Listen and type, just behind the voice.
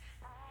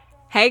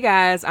Hey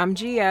guys, I'm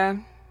Gia,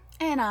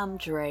 And I'm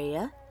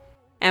Drea.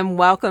 and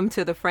welcome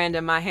to the Friend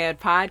in My Head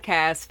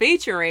podcast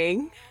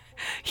featuring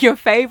your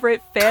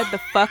favorite fed the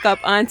fuck up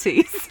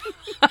aunties.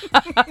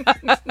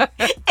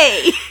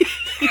 Hey,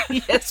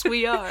 yes,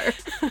 we are.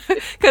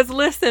 Because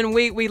listen,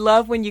 we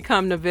love when you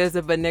come to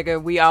visit, but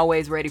nigga, we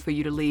always ready for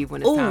you to leave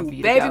when it's time Ooh, for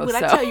you baby, to go. when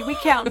I tell you we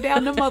counting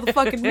down the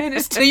motherfucking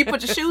minutes till you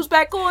put your shoes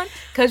back on,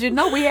 because you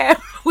know we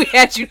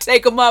had you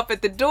take them off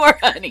at the door,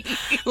 honey.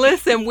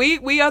 Listen,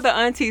 we are the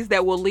aunties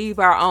that will leave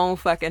our own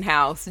fucking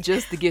house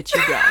just to get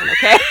you going,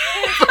 okay?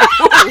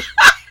 Ooh,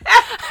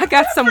 I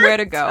got somewhere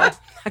to go.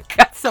 I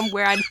got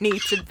somewhere I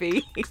need to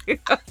be.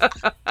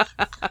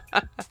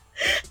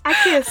 I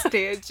can't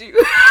stand you.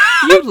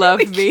 You love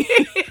me.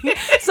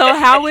 So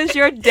how is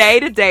your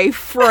day-to-day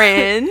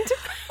friend?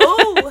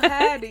 Oh,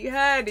 honey,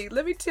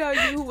 let me tell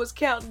you who was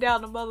counting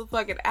down the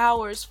motherfucking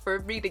hours for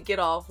me to get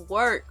off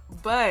work.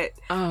 But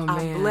Oh, I'm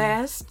man.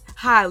 blessed,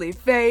 highly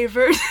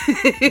favored.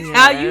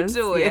 How you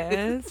doing?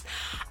 Yes.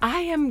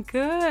 I am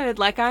good.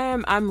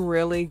 I'm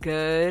really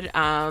good.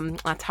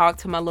 I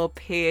talked to my little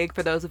pig,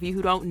 for those of you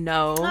who don't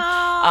know.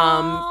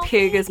 Aw,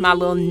 Pig is my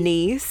little baby.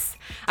 niece.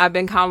 I've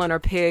been calling her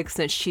Pig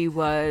since she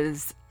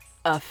was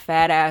a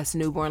fat ass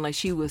newborn. Like,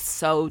 she was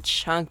so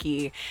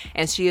chunky,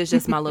 and she is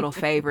just my little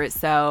favorite.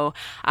 So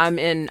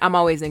I'm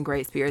always in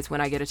great spirits when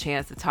I get a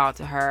chance to talk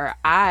to her.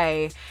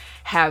 I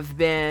have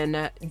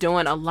been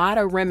doing a lot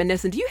of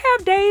reminiscing. Do you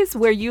have days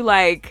where you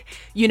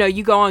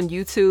you go on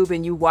YouTube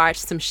and you watch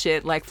some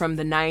shit like from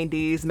the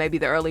 90s, maybe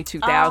the early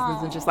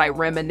 2000s, and just like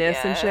reminisce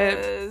and shit?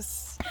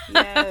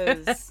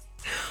 Yes.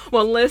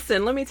 Well,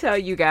 listen, let me tell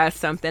you guys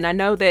something. I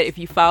know that if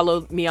you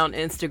follow me on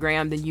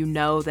Instagram, then you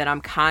know that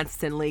I'm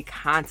constantly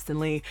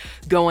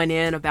going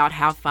in about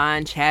how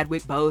fine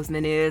Chadwick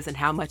Boseman is and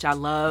how much I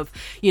love,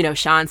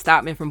 Sean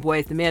Stockman from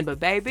Boyz II Men.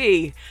 But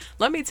baby,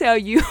 let me tell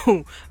you,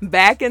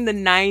 back in the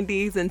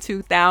 90s and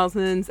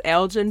 2000s,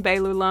 Elgin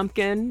Baylor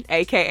Lumpkin,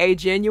 aka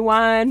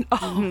Genuine,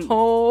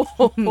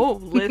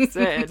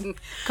 listen.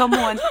 Come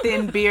on,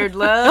 thin beard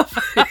love.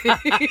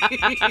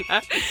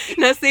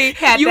 Now see,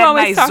 Had you that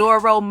always nice talk.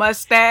 Zorro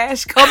mustache.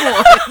 Come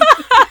on.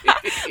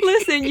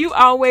 Listen, you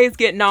always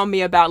getting on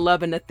me about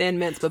loving the Thin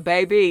Mints, but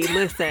baby,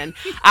 listen,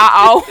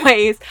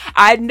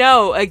 I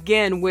know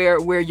again where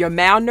you're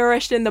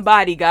malnourished in the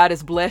body, God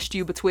has blessed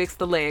you betwixt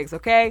the legs,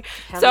 okay?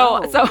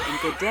 Hello, So and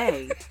good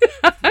day.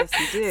 Yes,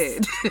 he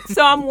did.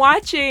 so I'm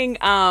watching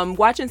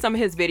some of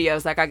his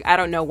videos. Like I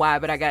don't know why,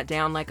 but I got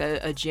down like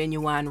a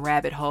genuine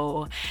rabbit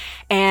hole,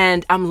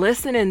 and I'm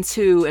listening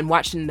to and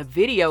watching the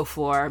video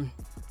for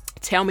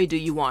Tell Me Do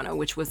You Wanna,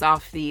 which was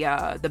off the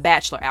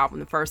Bachelor album,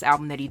 the first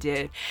album that he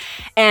did.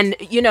 And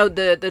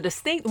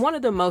one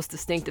of the most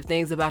distinctive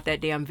things about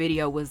that damn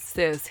video was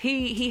this.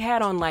 He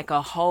had on like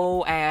a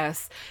whole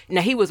ass,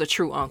 now he was a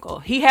true uncle.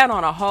 He had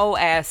on a whole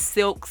ass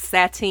silk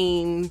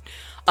sateen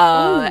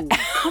outfit,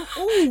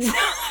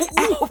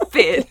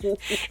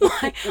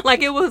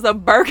 like it was a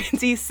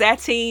burgundy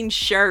sateen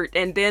shirt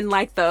and then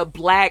like the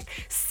black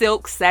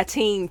silk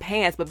sateen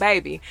pants. But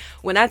baby,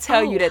 when I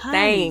tell you that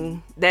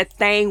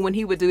thing when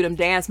he would do them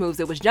dance moves,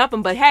 it was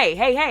jumping. But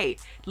hey,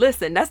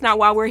 listen, that's not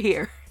why we're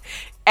here.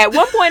 At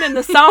one point in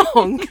the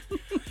song,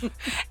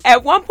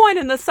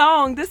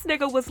 this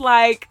nigga was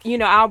like,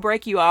 I'll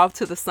break you off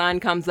till the sun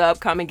comes up,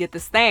 come and get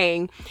this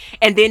thing.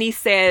 And then he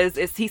says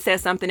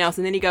something else,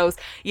 and then he goes,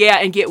 yeah,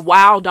 and get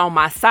wild on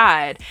my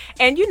side.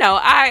 And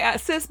I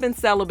sis been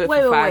celibate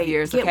for 5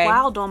 years, Get okay?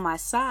 wild on my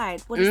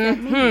side. What does that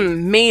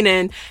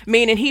mean?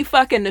 Meaning he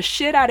fucking the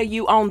shit out of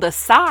you on the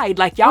side,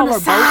 like y'all On the are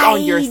both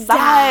on your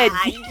side.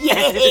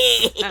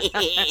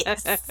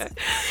 Yes.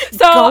 So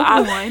Go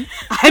on.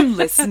 I'm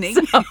listening.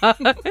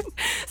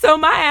 So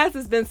my ass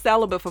has been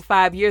celibate for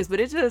 5 years, but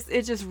it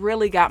just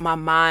really got my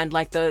mind,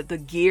 like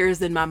the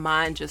gears in my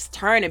mind just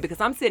turning, because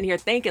I'm sitting here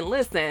thinking,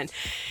 listen,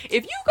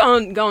 if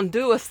you gonna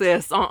do a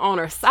sis on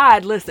her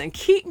side, listen,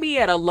 keep me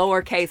at a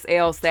lowercase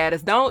L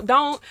status.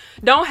 Don't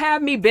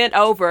have me bent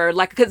over,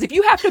 like, because if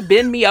you have to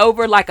bend me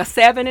over like a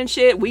 7 and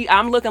shit,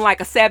 I'm looking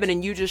like a 7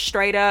 and you just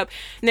straight up,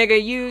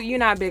 nigga, you're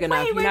not big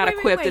enough. You're not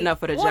equipped enough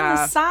for the job. On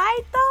the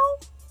side though?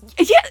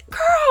 Yeah,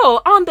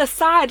 girl, on the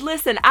side.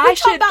 Listen, We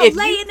talking about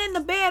laying in the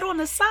bed on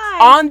the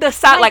side. On the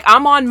side, like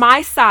I'm on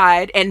my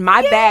side and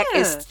my back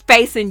is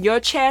facing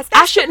your chest.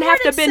 I shouldn't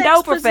have to bend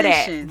over for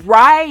that.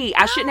 Right.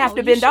 I shouldn't have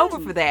to bend over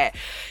for that.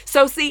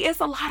 So see, it's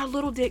a lot of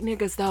little dick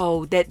niggas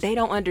though that they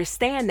don't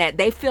understand that.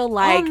 They feel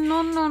like,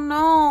 oh,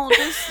 no.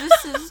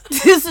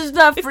 This is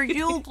not for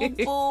you, boo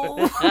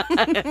boo.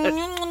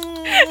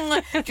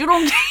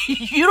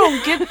 You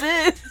don't get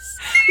this.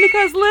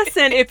 because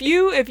listen, if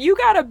you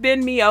gotta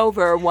bend me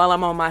over while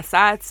I'm on my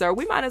side, sir,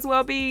 we might as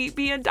well be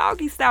in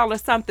doggy style or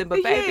something.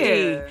 But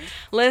baby,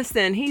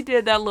 listen, he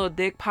did that little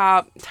dick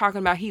pop talking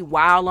about he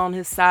wild on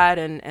his side,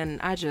 and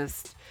I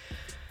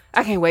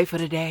can't wait for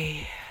the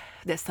day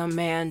that some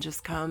man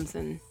just comes.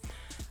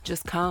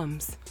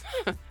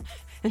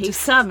 And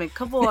He's coming.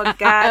 Come on,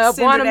 God. I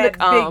want him that to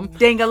come. big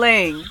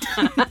ding-a-ling.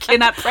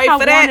 Can I pray I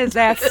for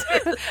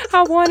that?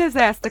 I want his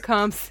ass to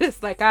come,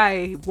 sis. Like,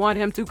 I want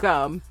him to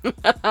come.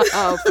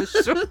 Oh, for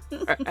sure.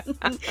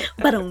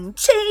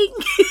 Ba-dum-ching.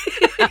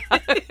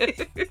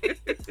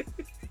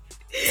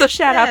 So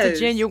shout out to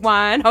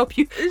Genuine. Hope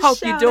you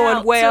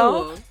doing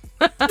well.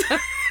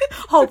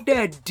 Hope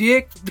that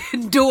dick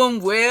been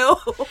doing well.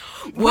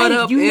 What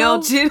up,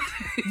 Elgin?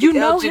 You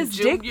know Elgin his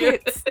Jr.? dick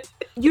pics.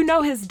 You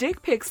know his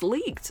dick pics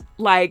leaked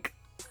like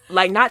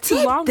not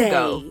too long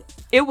ago.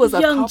 It was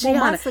a couple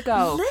months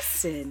ago.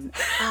 Listen,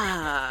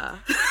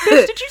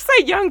 Bitch, did you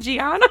say Young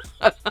Gianna?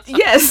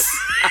 Yes.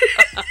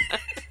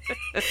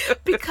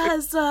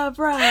 Because,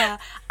 bruh,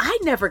 I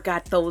never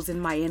got those in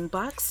my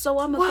inbox, so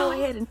I'm gonna go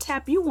ahead and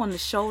tap you on the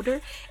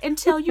shoulder and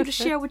tell you to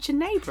share with your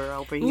neighbor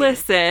over here.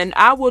 Listen,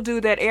 I will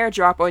do that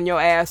airdrop on your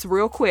ass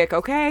real quick,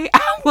 okay?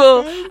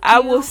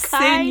 I will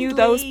send you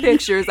those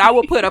pictures. I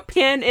will put a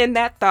pin in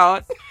that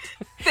thought.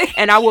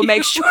 And I will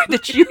make sure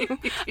that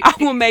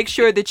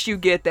you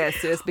get that,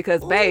 sis,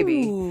 because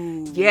baby,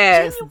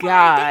 yes,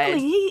 God,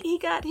 he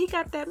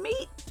got that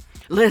meat.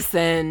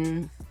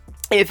 Listen,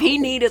 if he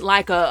needed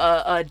like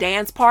a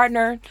dance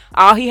partner,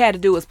 all he had to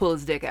do was pull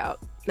his dick out.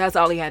 That's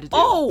all he had to do.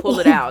 Pull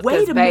it out.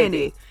 Wait a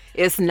minute.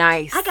 It's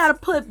nice. I gotta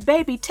put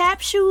baby tap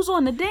shoes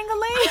on the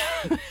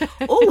ding-a-ling.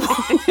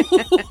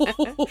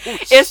 Oh,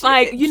 it's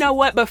like, you know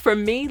what? But for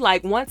me,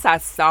 like once I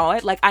saw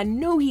it, like I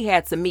knew he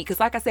had some meat. Cause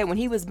like I said, when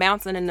he was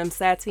bouncing in them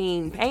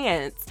sateen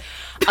pants,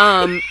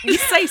 you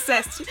say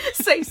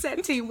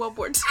sateen one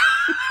more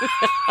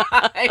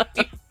time.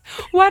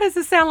 Why does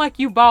it sound like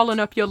you balling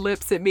up your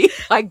lips at me?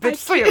 Like, bitch,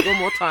 say it one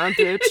more time,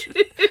 bitch.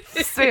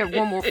 Say it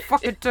one more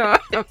fucking time.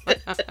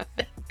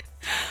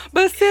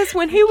 But sis,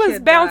 when he was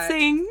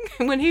bouncing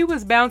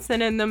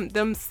in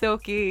them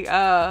silky,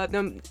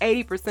 them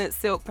 80%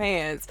 silk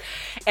pants,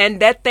 and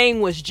that thing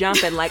was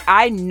jumping, like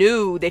I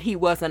knew that he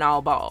wasn't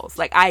all balls.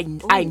 Like I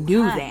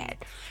knew that.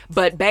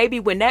 But baby,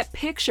 when that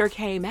picture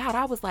came out,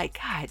 I was like,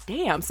 God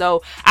damn.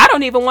 So I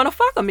don't even want to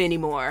fuck him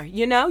anymore.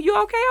 You know, you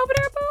okay over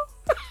there, boo?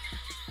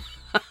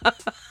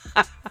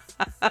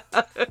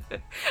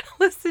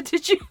 Listen,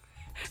 did you?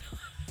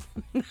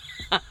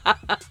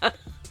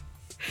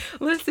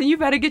 Listen, you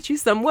better get you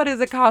some, what is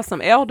it called?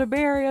 Some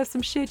elderberry or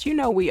some shit. You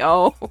know we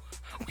owe.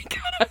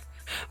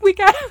 We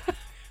gotta.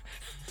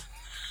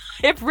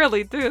 It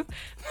really do.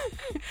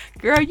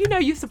 Girl, you know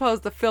you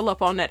supposed to fill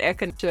up on that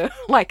echinacea.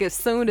 Like as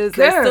soon as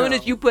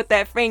you put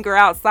that finger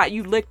outside,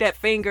 you lick that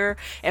finger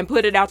and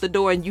put it out the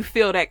door and you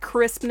feel that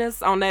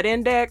crispness on that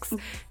index.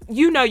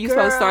 You know you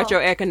supposed to start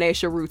your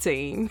echinacea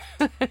routine.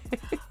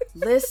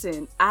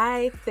 Listen,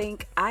 I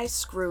think I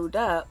screwed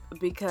up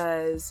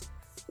because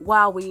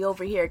while we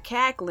over here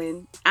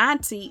cackling,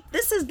 auntie,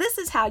 this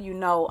is how you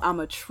know I'm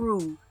a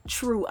true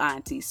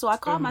auntie. So I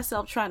call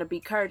myself trying to be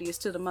courteous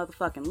to the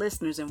motherfucking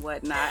listeners and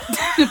whatnot,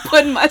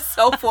 putting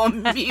myself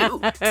on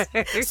mute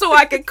so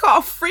I can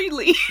cough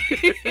freely.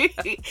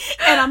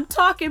 And I'm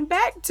talking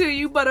back to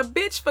you, but a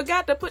bitch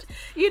forgot to put.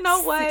 You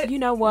know what? We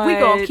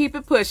gonna keep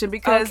it pushing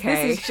because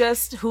this is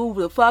just who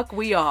the fuck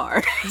we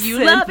are.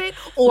 You love it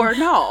or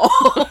no?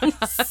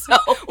 So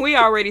we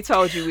already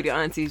told you we the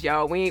aunties,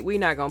 y'all. We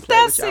not gonna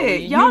play with y'all. That's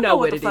it. Y'all know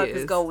what the fuck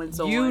is going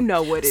on. You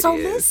know what it is. So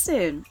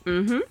listen.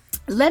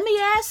 Let me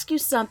ask you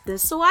something.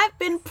 So I've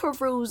been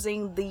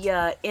perusing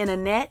the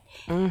internet,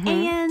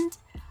 and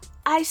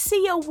I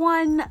see a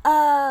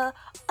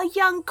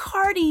young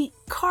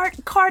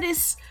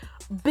Cardis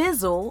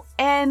Bizzle,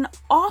 and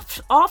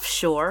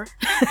offshore,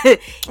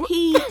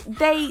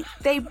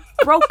 they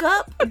broke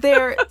up.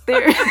 They're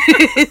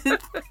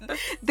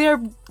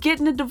they're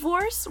getting a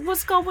divorce.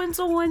 What's going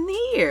on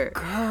here,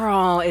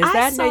 girl?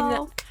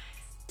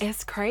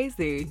 It's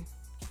crazy.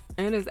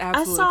 It is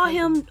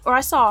absolutely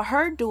I saw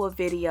her do a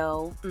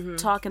video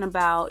talking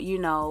about,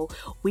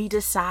 we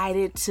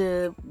decided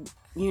to,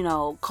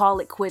 call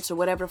it quits or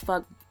whatever the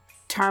fuck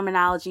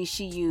terminology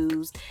she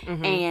used.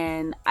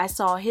 And I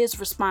saw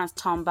his response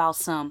talking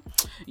about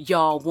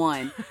y'all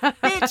won.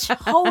 Bitch,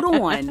 hold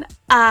on.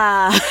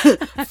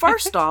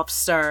 First off,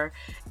 sir,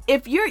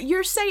 if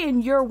you're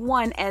saying you're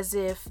one as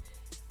if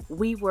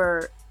we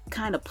were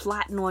kind of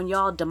plotting on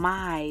y'all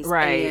demise,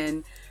 right?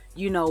 And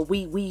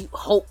we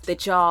hope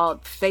that y'all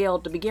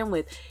failed to begin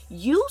with.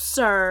 You,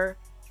 sir,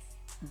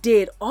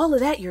 did all of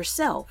that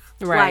yourself.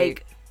 Right.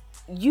 Like,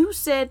 you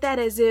said that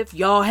as if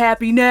y'all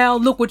happy now.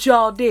 Look what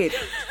y'all did.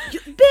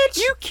 Bitch.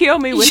 You kill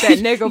me with that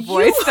nigga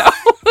voice, though.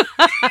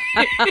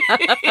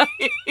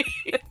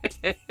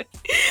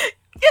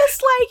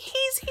 It's like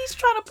he's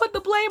trying to put the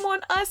blame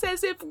on us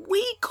as if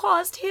we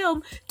caused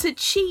him to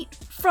cheat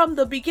from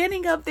the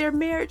beginning of their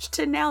marriage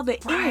to now the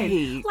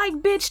end. Like,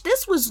 bitch,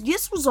 this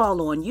was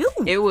all on you.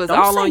 It was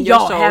all on your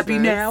shoulders. Y'all happy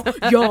now.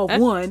 Y'all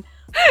won.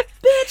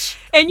 bitch.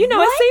 And you know,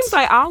 what? It seems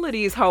like all of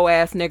these hoe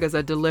ass niggas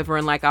are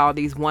delivering like all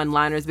these one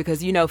liners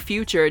because you know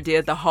Future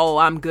did the whole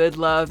 "I'm good,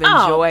 love,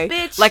 and joy."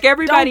 Bitch, like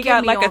everybody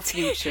got like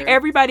Future.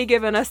 Everybody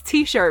giving us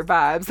t-shirt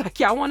vibes. Like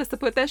y'all want us to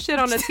put that shit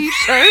on a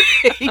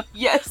t-shirt?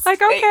 Yes,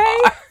 like okay,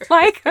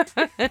 like.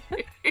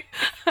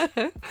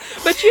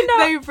 But you know,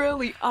 they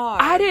really are.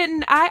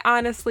 I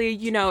honestly,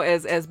 you know,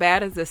 as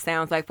bad as this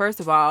sounds, like first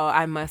of all,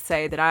 I must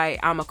say that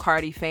I'm a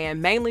Cardi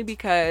fan mainly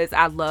because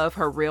I love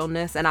her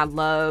realness and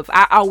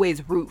I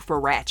always root for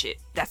Ratchet.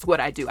 That's what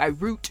I do. I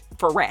root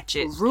for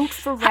Ratchet. Root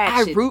for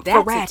Ratchet. I root That's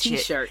for Ratchet. A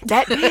t-shirt.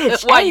 That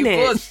bitch. Why ain't you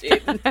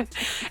it?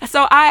 bullshit?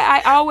 So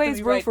I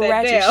always root for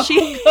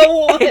Ratchet.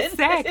 Go on.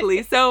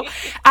 Exactly. So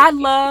I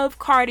love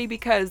Cardi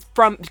because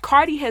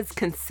Cardi has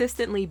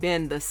consistently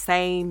been the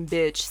same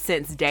bitch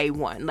since day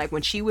one. Like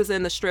when she was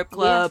in the strip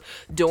club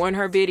doing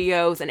her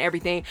videos and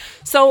everything.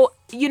 So,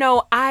 you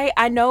know,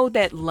 I know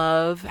that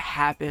love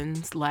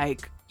happens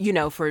like, you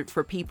know,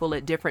 for people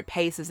at different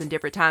paces and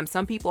different times.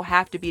 Some people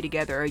have to be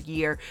together a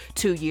year,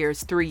 2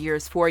 years, 3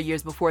 years, 4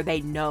 years before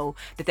they know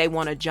that they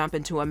want to jump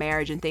into a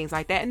marriage and things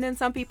like that. And then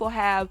some people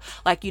have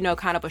like, you know,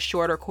 kind of a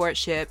shorter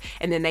courtship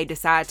and then they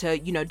decide to,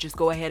 you know, just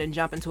go ahead and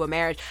jump into a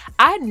marriage.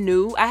 I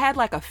had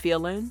like a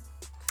feeling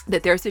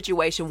that their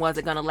situation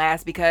wasn't going to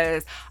last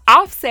because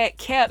Offset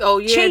kept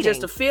cheating.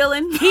 Just a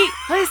feeling.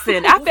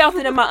 Listen, I felt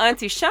it in my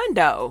auntie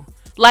Shundo.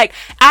 Like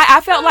I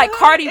felt like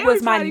Cardi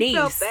was my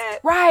niece,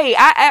 right?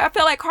 I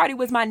felt like Cardi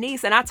was my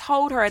niece, and I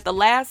told her at the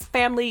last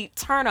family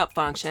turn up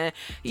function,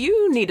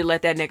 you need to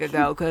let that nigga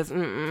go, cause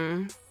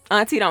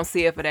auntie don't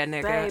see it for that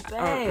nigga.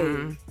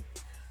 Baby.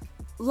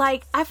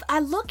 Like I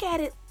look at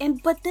it,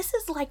 but this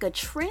is like a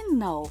trend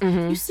though.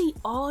 Mm-hmm. You see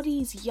all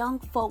these young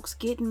folks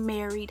getting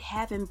married,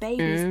 having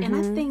babies, and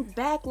I think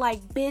back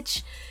like,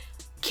 bitch,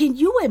 can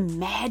you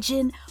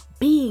imagine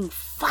being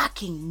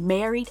fucking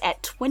married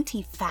at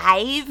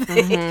 25,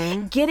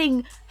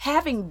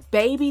 having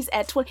babies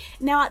at 20.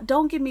 Now,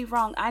 don't get me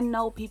wrong. I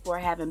know people are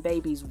having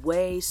babies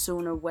way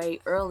sooner, way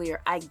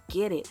earlier. I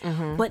get it.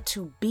 But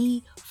to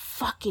be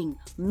fucking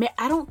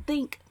I don't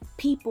think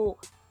people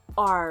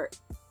are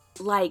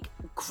like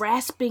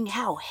grasping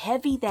how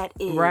heavy that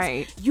is.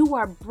 Right. You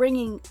are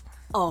bringing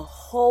a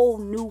whole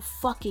new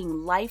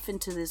fucking life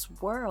into this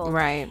world.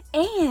 Right.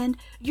 And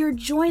you're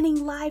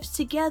joining lives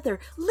together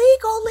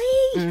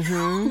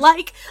legally.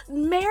 Like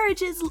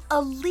marriage is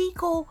a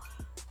legal,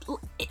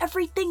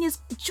 everything is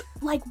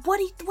like, what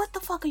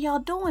the fuck are y'all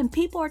doing?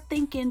 People are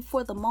thinking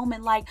for the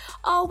moment like,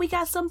 oh, we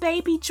got some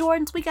baby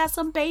Jordans, we got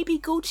some baby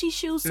Gucci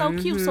shoes, so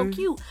cute, so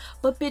cute.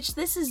 But bitch,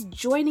 this is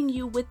joining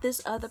you with this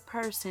other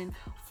person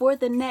for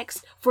the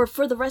next, for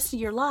the rest of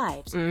your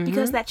lives,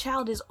 because that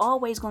child is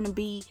always going to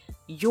be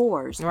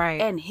yours, right,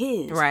 and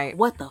his, right.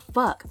 What the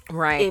fuck,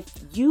 right? If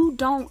you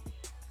don't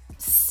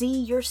see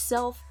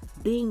yourself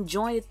being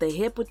joined at the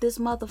hip with this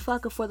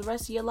motherfucker for the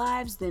rest of your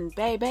lives, then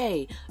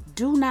baby,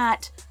 do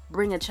not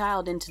bring a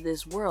child into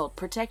this world.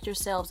 Protect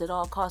yourselves at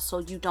all costs so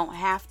you don't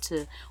have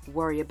to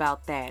worry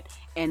about that.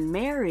 And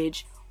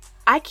marriage,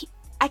 I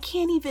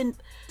can't even,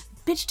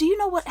 bitch, do you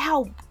know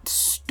how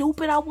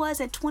stupid I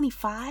was at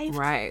 25?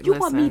 Right. You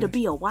want me to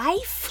be a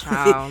wife?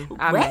 Child,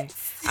 I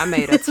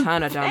made a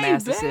ton of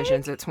dumbass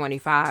decisions at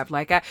 25.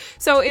 Like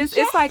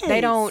it's like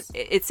they don't,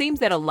 it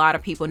seems that a lot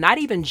of people, not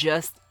even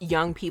just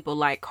young people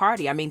like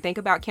Cardi. I mean, think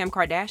about Kim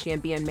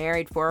Kardashian being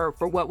married for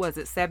what was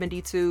it,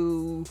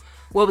 72,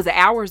 what was it,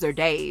 hours or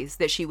days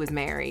that she was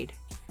married?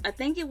 I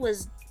think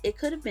it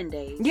could have been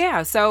days.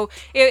 Yeah, so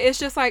it's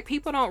just like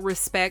people don't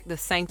respect the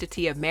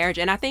sanctity of marriage.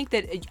 And I think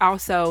that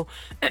also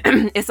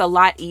it's a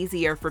lot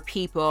easier for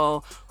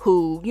people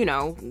who, you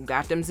know,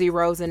 got them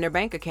zeros in their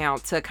bank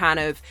account to kind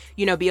of,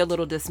 you know, be a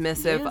little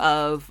dismissive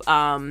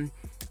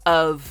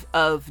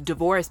of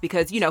divorce,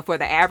 because, you know, for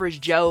the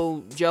average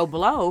Joe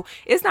Blow,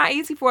 it's not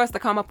easy for us to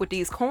come up with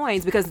these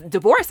coins because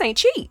divorce ain't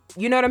cheap.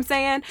 You know what I'm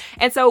saying?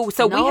 And so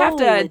we have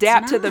to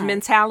adapt to the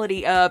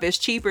mentality of it's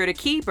cheaper to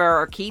keep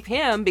her or keep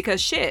him because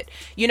shit,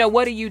 you know,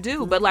 what do you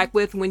do? But like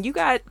when you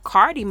got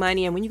Cardi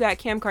money and when you got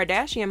Kim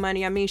Kardashian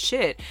money, I mean,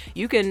 shit,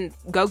 you can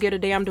go get a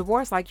damn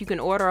divorce like you can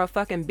order a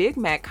fucking Big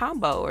Mac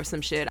combo or some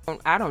shit.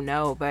 I don't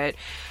know, but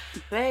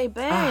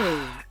baby,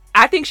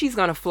 I think she's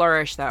gonna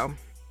flourish though.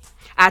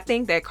 I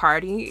think that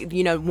Cardi,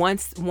 you know,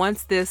 once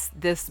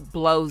this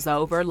blows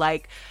over,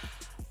 like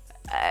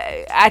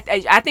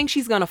I think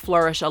she's gonna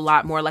flourish a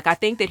lot more. Like I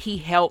think that he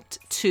helped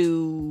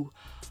to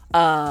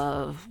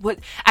I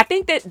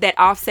think that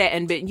Offset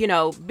and, you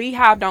know,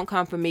 Beehive don't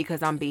come for me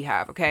because I'm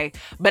Beehive, okay?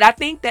 But I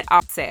think that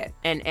Offset,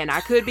 and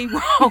I could be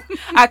wrong,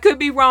 I could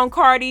be wrong,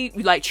 Cardi,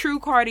 like true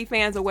Cardi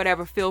fans or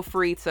whatever, feel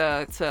free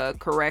to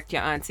correct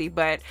your auntie,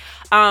 but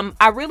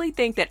I really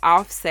think that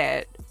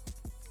Offset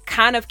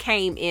kind of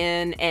came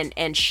in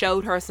and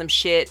showed her some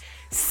shit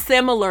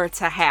similar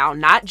to how,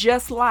 not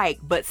just like,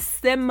 but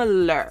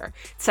similar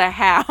to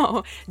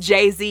how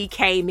Jay-Z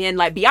came in.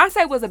 Like,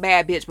 Beyonce was a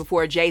bad bitch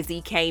before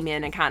Jay-Z came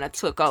in and kind of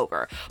took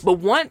over. But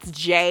once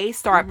Jay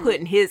started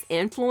putting his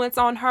influence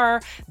on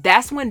her,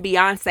 that's when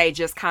Beyonce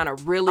just kind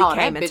of really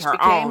came into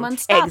her own.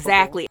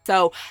 Exactly.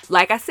 So,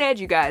 like I said,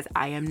 you guys,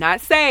 I am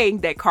not saying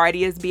that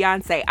Cardi is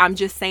Beyonce. I'm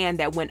just saying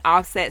that when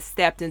Offset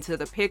stepped into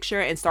the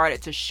picture and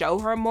started to show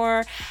her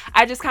more,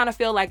 I just kind of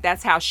feel like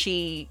that's how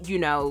she, you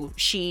know,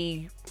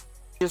 she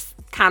just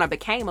kind of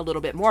became a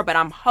little bit more. But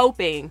I'm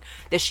hoping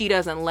that she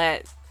doesn't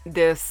let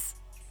this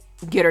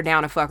get her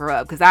down and fuck her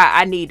up, because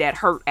I need that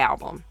Hurt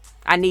album.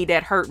 I need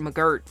that Hurt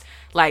McGirt.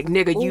 Like,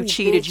 nigga, you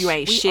cheated, bitch, you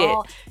ain't shit.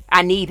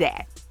 I need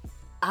that.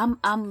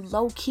 I'm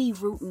low key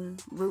rooting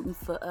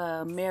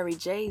for Mary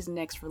J's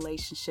next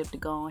relationship to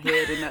go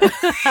ahead and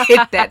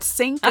hit that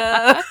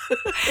sinker,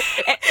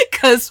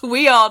 because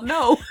we all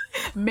know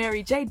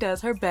Mary J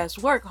does her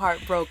best work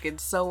heartbroken.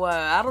 So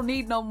I don't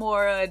need no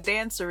more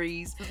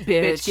danceries.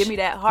 Bitch, give me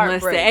that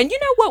heartbreak. Listen, and you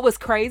know what was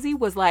crazy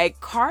was, like,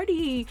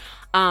 Cardi,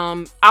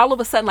 all of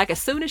a sudden, like,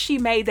 as soon as she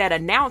made that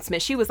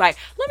announcement, she was like,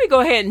 let me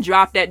go ahead and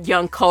drop that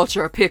Young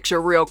Culture picture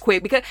real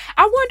quick, because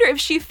I wonder if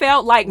she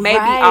felt like maybe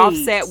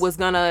Offset was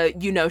gonna,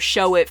 you know,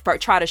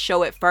 try to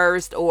show it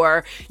first,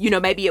 or, you know,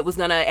 maybe it was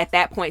gonna, at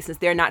that point, since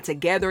they're not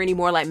together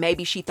anymore, like,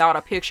 maybe she thought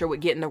a picture would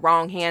get in the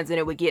wrong hands and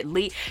it would get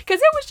leaked, because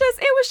it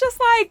was just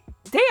like,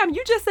 damn,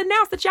 you just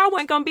announced that y'all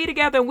weren't gonna be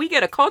together and we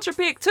get a culture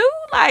pic too?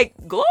 Like,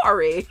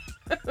 glory.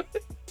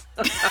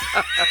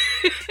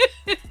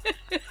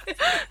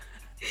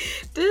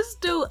 This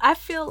dude, I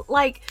feel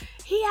like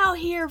he out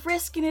here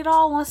risking it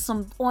all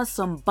on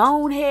some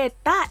bonehead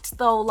thoughts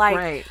though.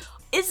 Like,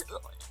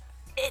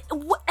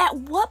 at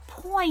what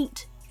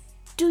point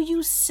do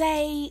you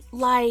say,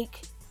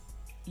 like,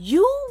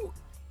 you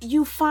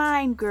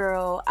fine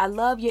girl, I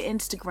love your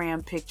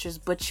Instagram pictures,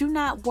 but you're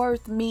not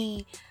worth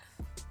me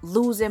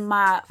losing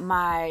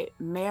my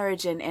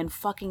marriage and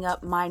fucking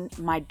up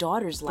my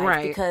daughter's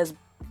life, because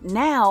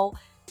now,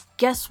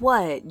 guess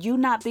what? You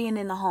not being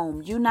in the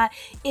home,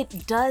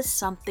 it does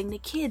something to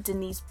kids,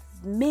 and these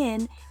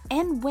men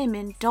and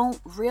women don't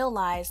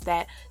realize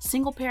that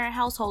single parent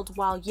households,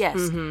 while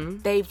yes,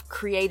 they've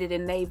created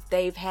and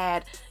they've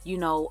had, you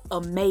know,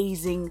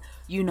 amazing,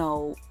 you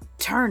know,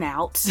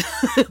 turnouts,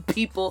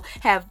 people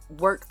have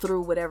worked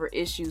through whatever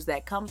issues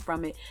that come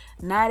from it.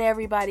 Not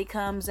everybody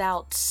comes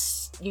out,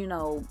 you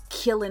know,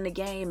 killing the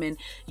game, and,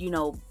 you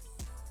know,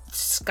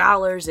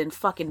 scholars and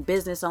fucking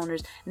business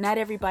owners, not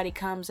everybody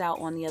comes out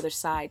on the other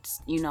side,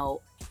 you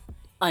know,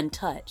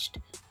 untouched.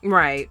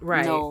 Right.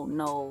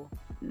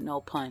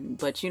 No pun,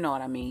 but you know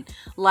what I mean.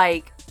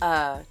 Like,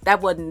 that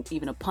wasn't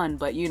even a pun,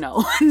 but, you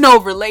know, no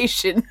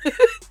relation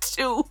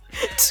to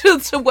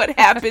what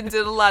happens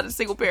in a lot of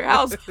single parent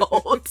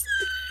households.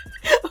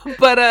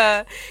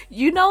 But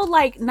you know,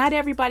 like, not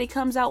everybody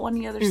comes out on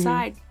the other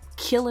side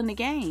killing the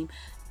game.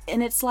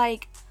 And it's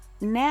like,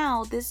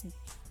 now this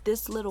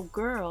little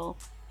girl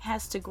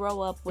has to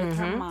grow up with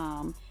her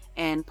mom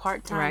and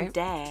part-time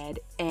dad,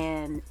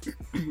 and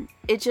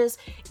it just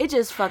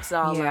fucks it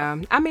all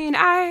up. I mean,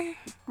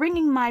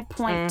 bringing my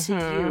point to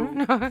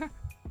you,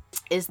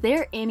 is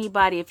there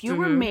anybody, if you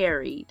were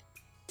married,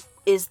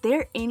 is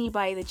there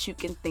anybody that you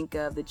can think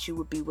of that you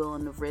would be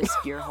willing to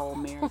risk your whole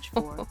marriage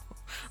for?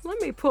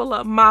 Let me pull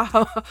up my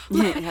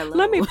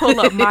let me pull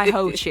up my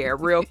hoe chair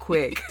real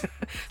quick.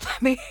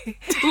 let me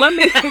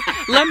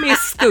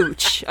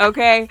scooch,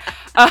 okay?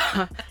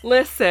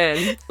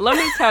 Listen, let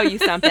me tell you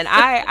something.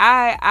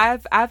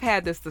 I've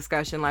had this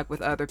discussion, like,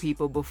 with other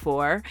people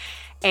before,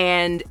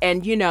 and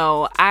you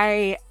know,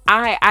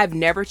 I've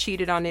never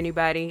cheated on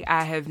anybody.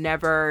 I have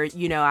never,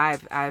 you know,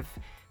 I've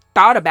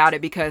thought about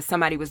it because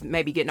somebody was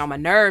maybe getting on my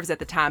nerves at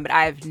the time, but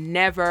I've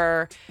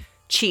never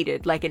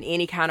cheated, like, in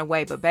any kind of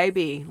way. But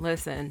baby,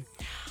 listen,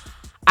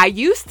 I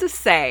used to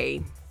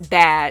say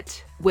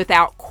that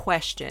without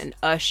question,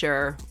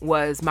 Usher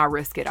was my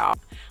risk it all.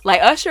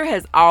 Like, Usher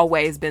has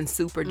always been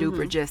super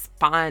duper just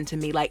fine to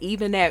me. Like,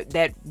 even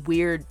that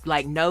weird,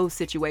 like, nose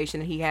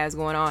situation that he has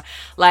going on.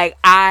 Like,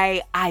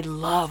 I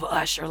love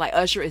Usher. Like,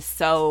 Usher is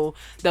so,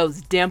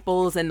 those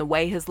dimples and the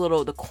way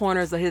the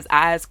corners of his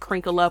eyes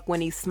crinkle up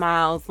when he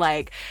smiles.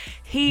 Like,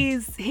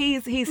 he's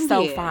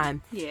so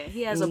fine. Yeah,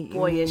 he has a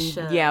boyish.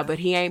 Yeah, but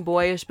he ain't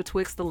boyish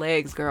betwixt the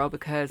legs, girl,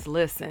 because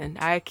listen,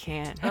 I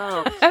can't.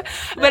 Oh.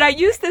 But I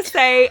used to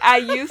say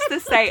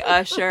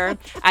Usher.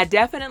 I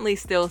definitely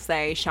still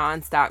say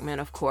Sean Stockman,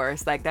 of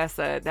course. Like, that's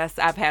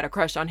I've had a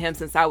crush on him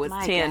since I was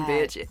 10,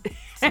 bitch.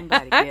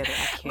 Somebody get it.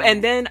 I can't.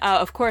 And then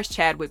of course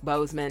Chadwick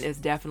Boseman is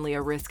definitely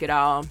a risk it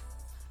all.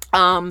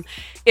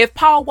 If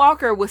Paul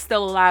Walker was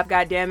still alive,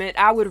 goddammit,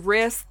 I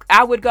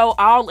would go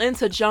all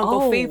into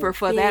Jungle Fever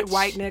for that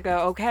white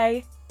nigga,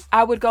 okay?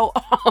 I would go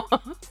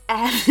all.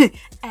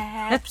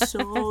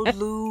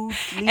 Absolutely.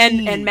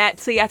 And Matt,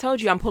 see, I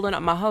told you I'm pulling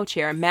up my whole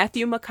chair.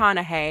 Matthew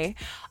McConaughey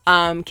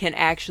can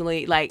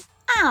actually, like.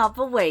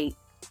 But wait.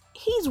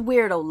 he's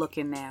weirdo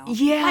looking now.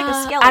 Yeah. Like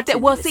a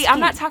skeleton. Well, see, I'm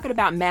not talking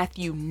about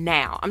Matthew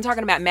now. I'm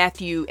talking about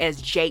Matthew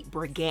as Jake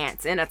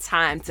Brigance in A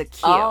Time to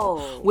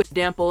Kill with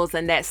dimples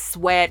and that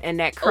sweat and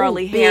that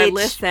curly hair. Bitch.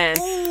 Listen,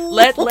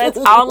 let's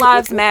all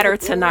lives matter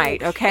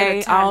tonight,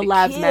 okay? All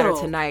lives matter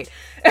tonight.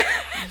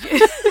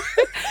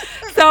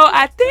 So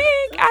I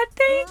think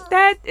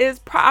that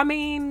is,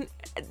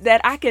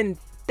 that I can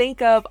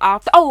think of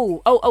off.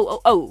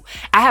 I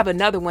have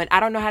another one. I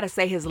don't know how to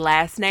say his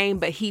last name,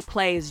 but he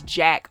plays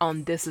Jack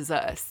on This Is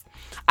Us.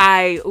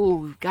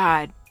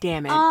 God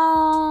damn it.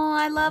 Oh,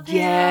 I love him.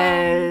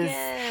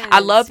 Yes. I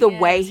love the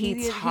way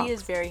he talks. He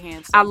is very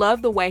handsome. I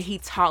love the way he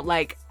talks.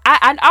 Like,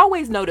 I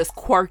always notice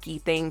quirky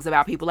things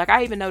about people. Like,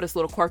 I even notice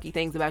little quirky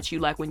things about you,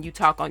 like when you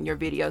talk on your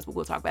videos, but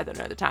we'll talk about that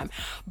another time.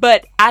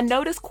 But I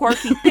notice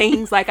quirky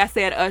things. Like I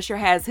said, Usher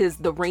has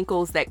the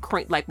wrinkles that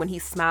crinkle, like when he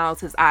smiles,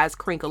 his eyes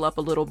crinkle up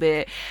a little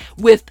bit.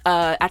 With,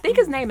 I think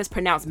his name is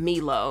pronounced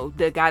Milo,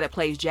 the guy that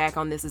plays Jack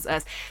on This Is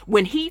Us.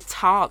 When he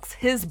talks,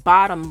 his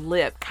bottom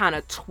lip kind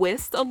of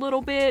twists a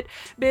little bit.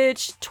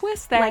 Bitch,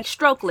 twist that. Like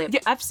stroke lip.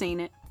 Yeah. I've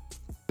seen it.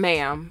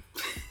 Ma'am.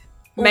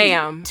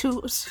 Ma'am.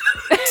 Too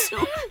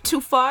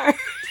far.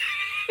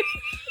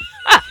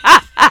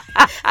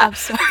 I'm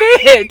sorry.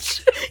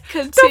 Bitch.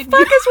 Continue. The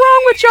fuck is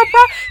wrong with your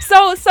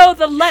So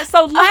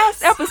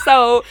last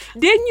episode,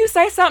 didn't you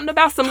say something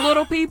about some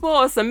little people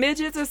or some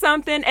midgets or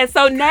something? And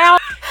so now,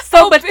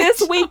 but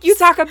this week you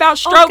talk about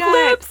stroke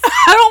lips.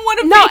 I don't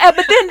want to. No,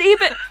 but then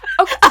even.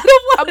 Okay, I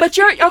don't want. But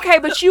you're okay.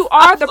 But you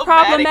are the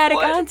problematic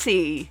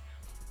auntie.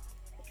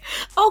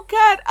 Oh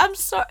God, I'm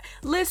sorry.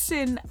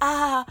 Listen,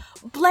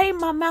 blame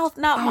my mouth,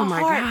 not my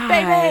heart, God.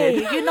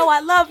 baby. You know I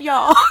love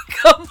y'all.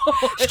 Come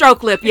on.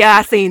 Stroke lip, yeah,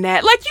 I seen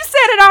that. Like, you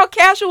said it all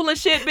casual and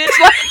shit, bitch.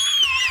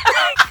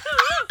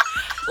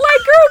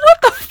 Like, girl,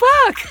 what the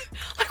fuck?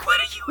 Like, what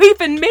do you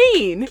even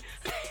mean?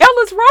 The hell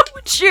is wrong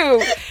with you?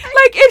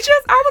 Like, it's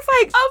just, I was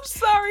like, I'm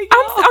sorry,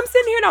 I'm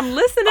sitting here and I'm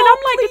listening and I'm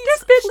like, did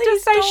this bitch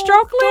just say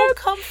stroke lip?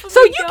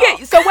 So you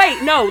get, so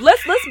wait, no,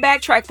 let's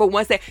backtrack for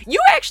one second. You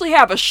actually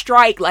have a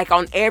strike like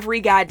on every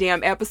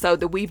goddamn episode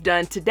that we've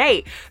done to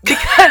date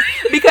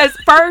because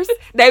first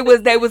they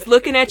was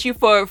looking at you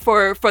for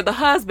the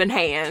husband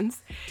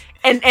hands.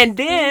 And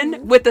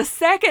then with the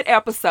second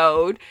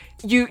episode,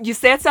 you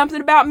said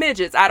something about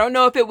midgets. I don't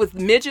know if it was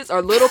midgets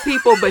or little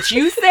people, but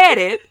you said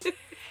it.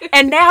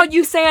 And now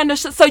you saying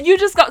so you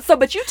just go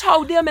but you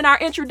told them in our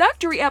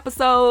introductory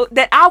episode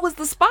that I was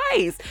the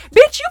spice.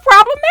 Bitch, you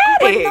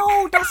problematic. But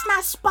no, that's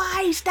not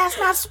spice. That's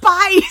not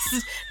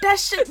spice. That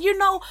shit,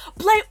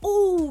 play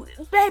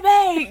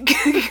baby.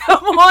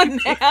 Come on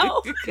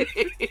now.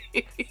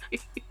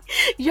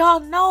 Y'all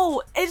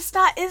know it's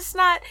not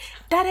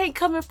that ain't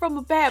coming from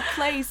a bad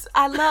place.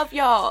 I love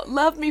y'all.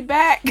 Love me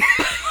back.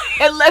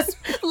 And let's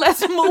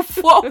move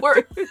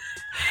forward.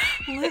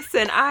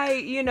 Listen,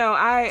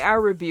 I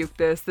rebuke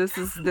this. This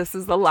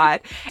is a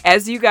lot.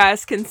 As you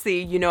guys can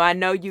see, I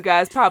know you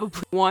guys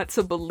probably want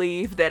to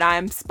believe that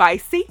I'm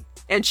spicy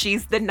and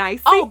she's the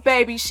nicey. Oh,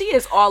 baby, she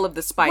is all of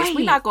the spice.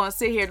 We're not going to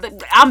sit here.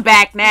 I'm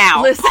back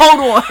now. Listen.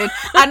 Hold on.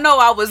 I know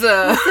I was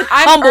I'm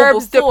humble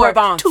Herbs de before.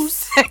 Provence. 2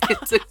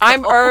 seconds ago.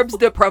 I'm Herbs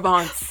de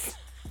Provence.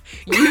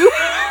 You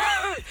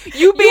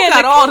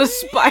got all the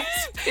spice.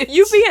 Bitch.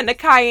 You be in the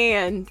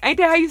Cayenne. Ain't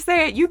that how you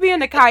say it? You be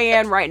in the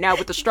Cayenne right now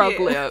with the stroke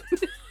lip.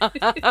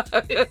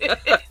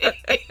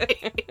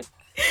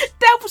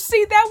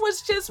 That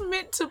was just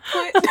meant to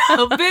put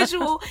a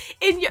visual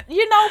in your.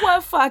 You know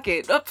what? Fuck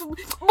it.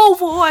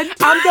 Move on.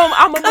 I'm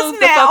gonna move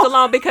the fuck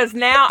along because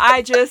now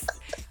I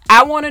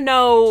want to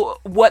know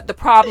what the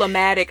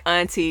problematic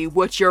auntie,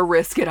 what your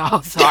risk it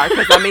alls are.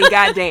 Because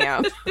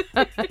goddamn.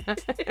 God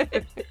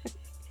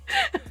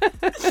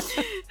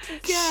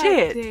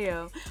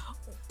damn.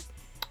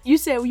 You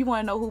said you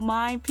want to know who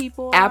mine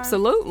people are?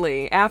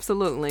 Absolutely.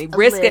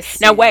 Risk it.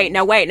 Now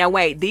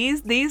wait.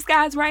 These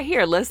guys right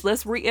here.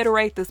 Let's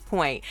reiterate this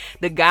point.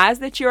 The guys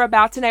that you're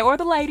about to name, or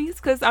the ladies,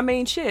 because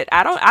shit.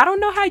 I don't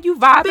know how you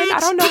vibing. Bitch. I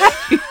don't know how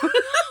you.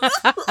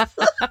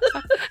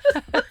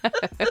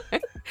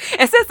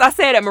 And since I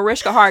said it,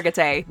 Mariska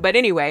Hargitay. But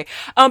anyway,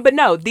 but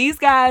no, these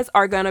guys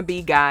are gonna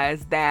be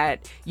guys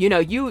that,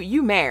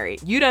 you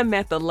married. You done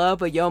met the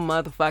love of your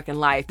motherfucking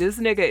life. This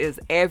nigga is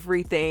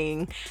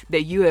everything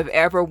that you have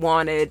ever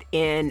wanted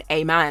in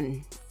a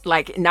man.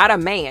 Like, not a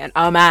man,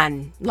 a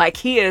man. Like,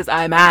 he is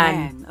a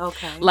man.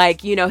 Okay.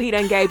 Like, he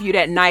done gave you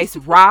that nice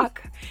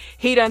rock.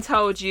 He done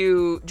told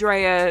you,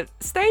 Drea,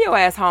 stay your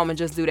ass home and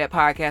just do that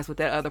podcast with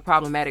that other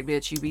problematic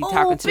bitch you be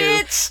talking to.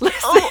 Bitch.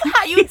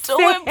 How you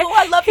doing, boo?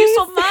 I love you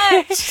so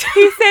much.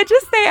 He said,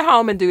 just stay at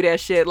home and do that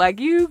shit. Like,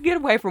 you get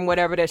away from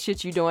whatever that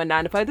shit you doing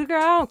 9 to 5.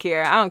 Girl, I don't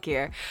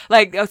care.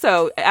 Like,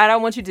 so I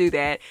don't want you to do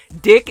that.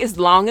 Dick is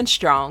long and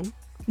strong.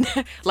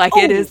 Like,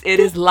 it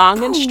is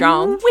long and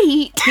strong.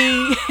 He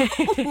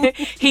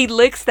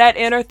licks that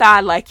inner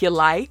thigh like you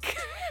like.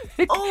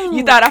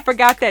 You thought I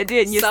forgot that,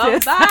 didn't you,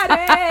 sis?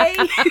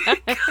 Somebody.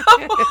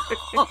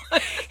 Come on.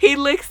 He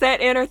licks that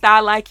inner thigh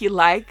like you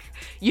like.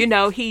 You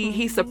know,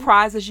 he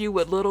surprises you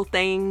with little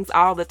things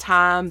all the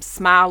time.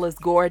 Smile is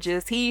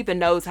gorgeous. He even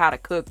knows how to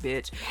cook,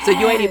 bitch. So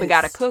you ain't even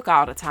got to cook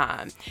all the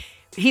time.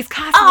 He's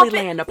constantly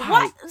laying the pipe.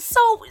 What? So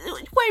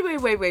wait.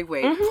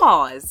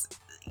 Pause.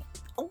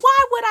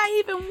 Why would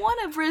I even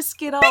want to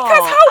risk it all? Because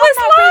hoe is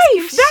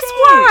life. That's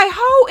why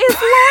hoe is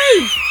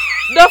life.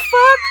 The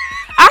fuck?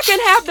 I can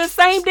have the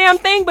same damn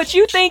thing, but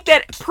you think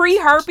that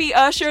pre-herpy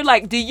Usher,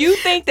 like, do you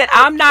think that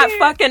I'm not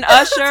fucking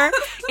Usher?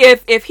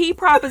 If he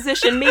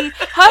propositioned me,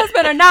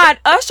 husband or not,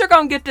 Usher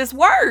gonna get this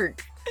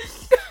work.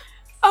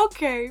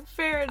 Okay,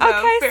 fair enough.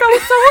 Okay, so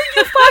who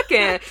you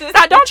fucking?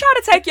 Now, don't try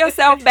to take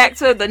yourself back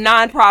to the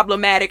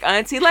non-problematic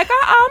auntie. Like,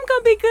 I'm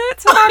gonna be good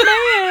to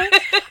my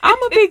man. I'm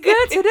gonna be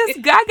good to this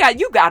guy.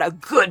 You got a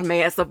good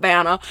man,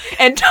 Savannah,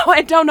 and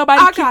don't nobody.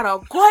 I got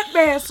a good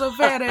man,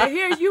 Savannah.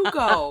 Here you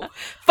go.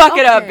 Fuck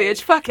it up,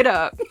 bitch. Fuck it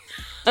up.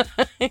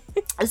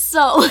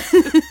 So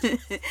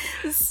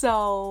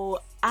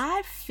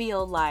I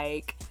feel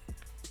like.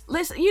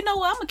 Listen, you know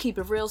what? I'm gonna keep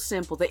it real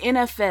simple. The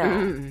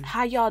NFL,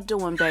 how y'all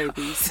doing,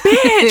 babies?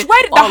 Bitch, wait,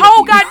 the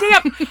whole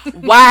goddamn.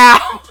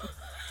 Wow.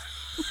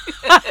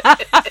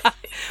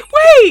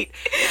 Wait,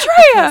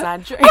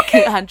 Drea.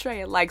 Okay.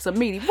 Andrea likes a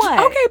meaty.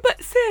 What? Okay,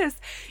 but sis,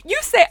 you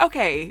said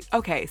okay.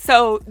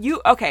 So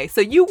you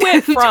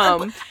went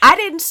from. I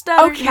didn't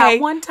stutter not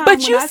one time.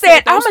 But you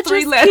said I'ma just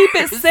keep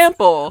it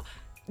simple.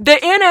 The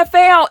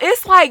NFL,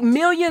 it's like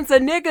millions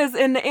of niggas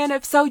in the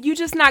NFL, so you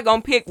just not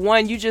gonna pick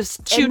one. You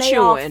just chewing. And they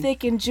all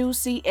thick and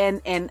juicy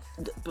and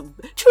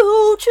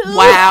choo.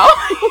 Wow.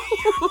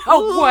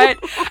 What?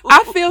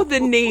 I feel the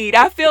need.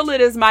 I feel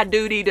it is my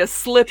duty to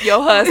slip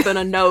your husband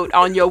a note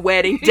on your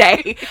wedding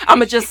day.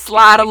 I'ma just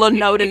slide a little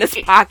note in his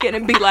pocket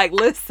and be like,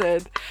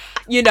 listen.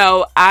 You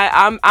know,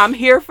 I'm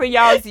here for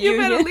y'all's union. You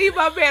better leave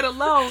my man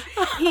alone.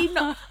 He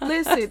know.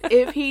 Listen,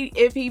 if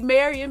he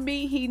marrying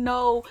me, he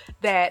know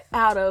that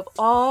out of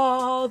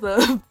all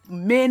the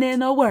men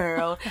in the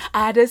world,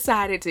 I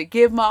decided to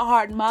give my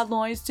heart and my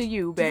loins to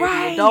you, baby.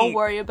 Right. And don't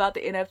worry about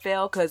the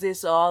NFL because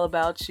it's all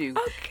about you.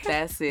 Okay.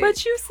 That's it.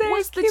 But you said,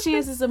 what's the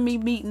chances of me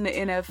meeting the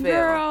NFL?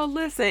 Girl,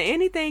 listen,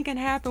 anything can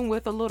happen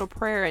with a little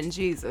prayer and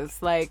Jesus.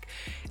 Like,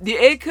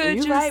 it could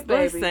you just right,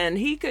 listen.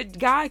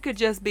 God could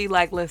just be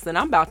like, listen,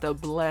 I'm about to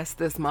bless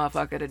this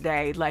motherfucker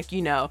today. Like,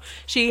 you know,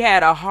 she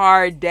had a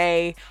hard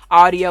day.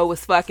 Audio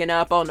was fucking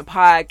up on the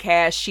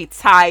podcast. She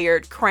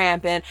tired,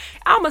 cramping.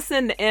 I'ma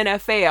send the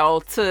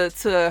NFL to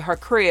her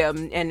crib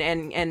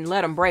and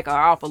let them break her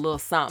off a little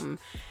something,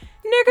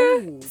 nigga.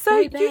 Ooh, so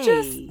baby. you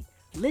just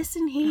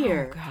listen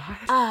here.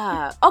 Oh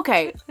God.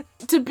 Okay.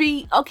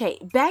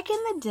 Back in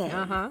the day,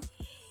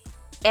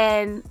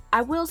 and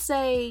I will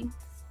say.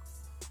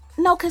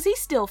 No, because he's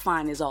still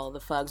fine as all the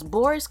fucks.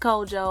 Boris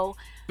Kodjoe,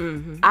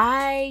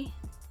 I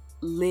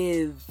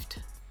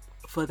lived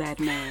for that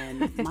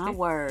man. My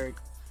word.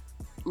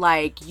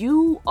 Like,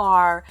 you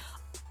are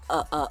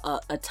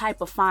a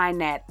type of fine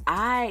that's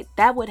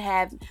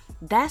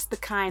the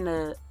kind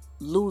of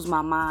lose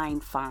my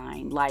mind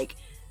fine. Like,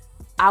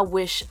 I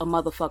wish a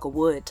motherfucker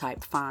would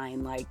type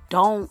fine. Like,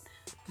 don't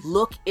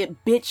look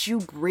at bitch you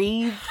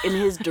breathed in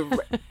his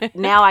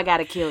now I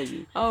gotta kill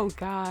you. Oh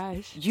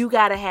gosh. You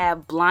gotta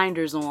have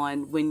blinders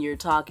on when you're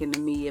talking to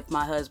me if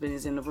my husband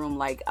is in the room.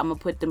 Like, I'm gonna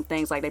put them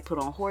things like they put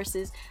on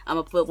horses. I'm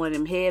gonna put one of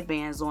them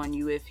headbands on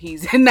you if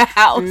he's in the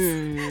house.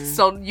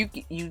 So you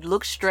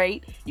look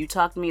straight, you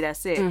talk to me,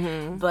 that's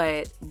it.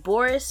 But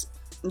Boris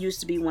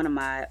used to be one of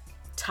my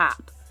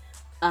top.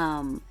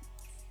 Let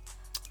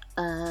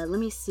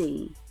me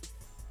see.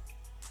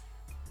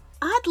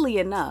 Oddly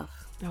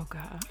enough, oh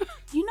God.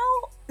 You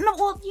know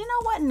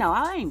what? No,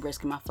 I ain't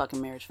risking my fucking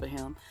marriage for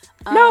him.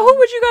 No, who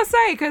would you gonna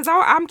say? Because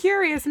I'm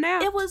curious now.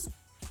 It was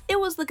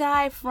the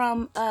guy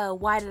from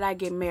Why Did I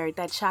Get Married?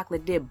 That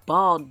chocolate dip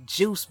ball,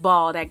 juice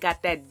ball that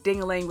got that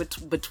ding-a-ling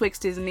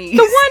betwixt his knees. The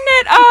one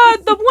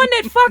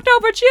that fucked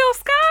over Jill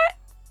Scott?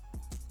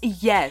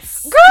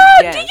 Yes.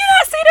 Girl, yes. do you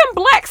not see them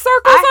black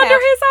circles under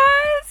his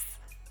eyes?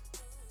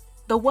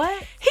 The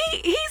what?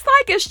 He's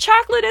like as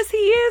chocolate as he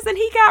is, and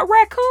he got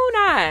raccoon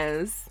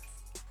eyes.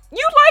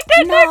 You like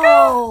that nigga?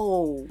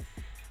 No.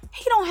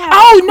 He don't have.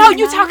 Oh no,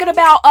 you talking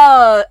about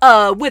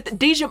with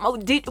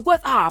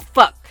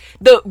fuck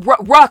the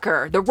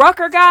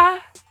Rucker guy,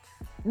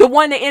 the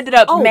one that ended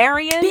up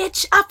marrying.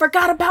 Bitch, I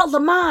forgot about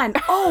Lamont.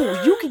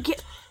 Oh, you could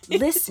get.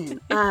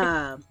 Listen,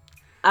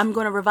 I'm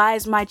gonna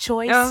revise my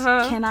choice.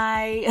 Can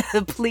I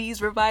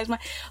please revise my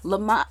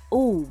Lamont?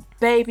 Ooh,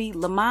 baby,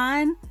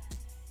 Lamont.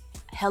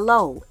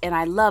 Hello, and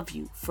I love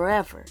you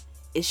forever.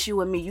 It's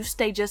you and me. You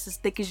stay just as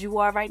thick as you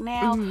are right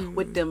now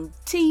with them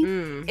teeth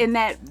and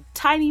that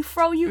tiny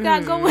fro you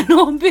got going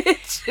on,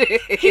 bitch.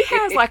 He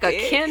has like a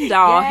Ken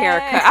doll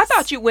haircut. I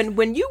thought you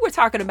when you were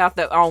talking about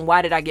the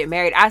Why Did I Get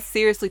Married, I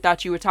seriously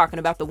thought you were talking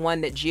about the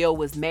one that Jill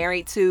was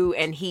married to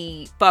and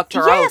he fucked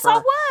her over. Yes,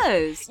 I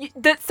was.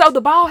 So the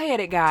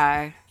bald-headed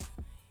guy.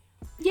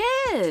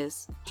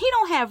 Yes. He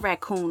don't have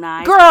raccoon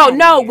eyes. Girl,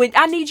 no.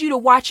 I need you to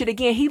watch it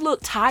again. He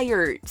looked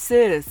tired,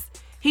 sis.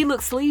 He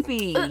looks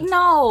sleepy.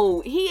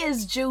 No, he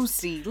is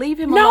juicy. Leave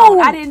him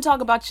alone. I didn't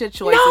talk about your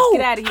choices. Get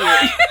out of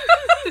here.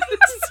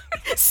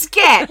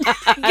 Scat.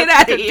 Get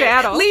out of here.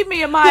 Battle. Leave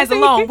me and mine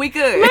alone. We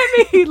good.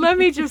 Let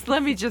me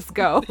just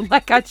go.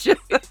 Like I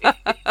just.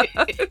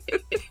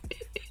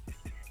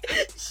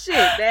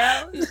 Shit,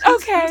 now.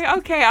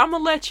 Okay. I'm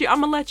gonna let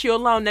you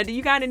alone. Now, do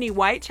you got any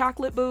white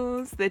chocolate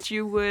booze that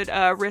you would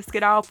risk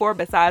it all for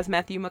besides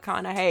Matthew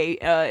McConaughey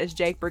as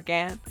Jake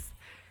Brigance?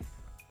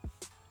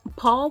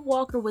 Paul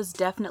Walker was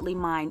definitely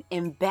mine,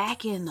 and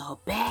back in the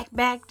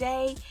back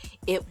day,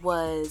 it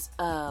was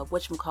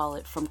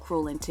whatchamacallit from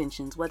Cruel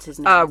Intentions. What's his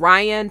name?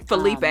 Ryan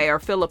Felipe or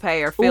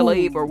Philippe or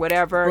Philippe or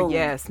whatever. Boom.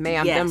 Yes,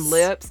 ma'am. Yes. Them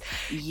lips.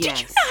 Yes.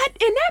 Did you not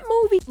in that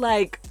movie?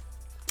 Like,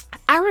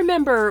 I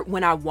remember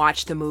when I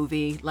watched the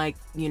movie, like,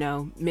 you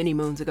know, many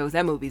moons ago.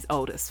 That movie's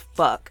old as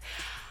fuck.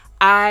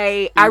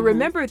 I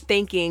remember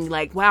thinking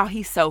like, wow,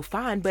 he's so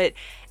fine. But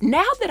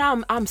now that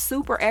I'm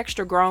super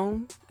extra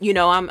grown, you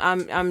know, I'm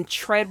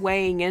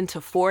treadwaying into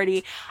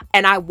 40,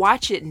 and I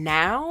watch it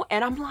now,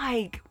 and I'm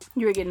like,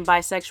 you were getting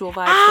bisexual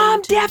vibes.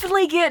 I'm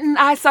definitely getting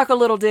I suck a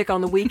little dick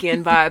on the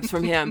weekend vibes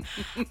from him.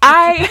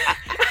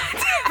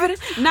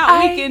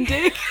 Weekend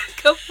dick.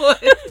 Come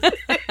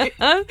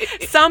on.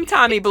 Some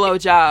Tommy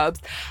blowjobs.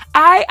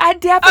 I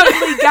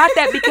definitely got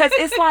that because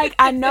it's like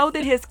I know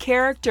that his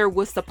character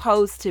was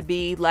supposed to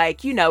be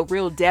like, you know,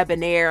 real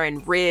debonair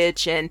and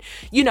rich and,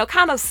 you know,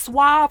 kind of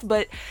suave,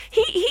 but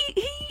he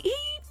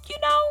you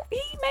know,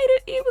 he made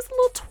it was a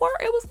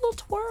little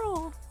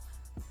twirl.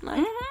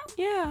 Like,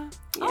 yeah.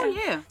 Oh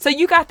yeah. So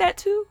you got that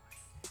too?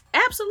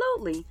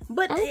 Absolutely.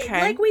 But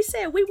like we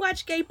said, we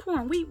watch gay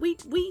porn. We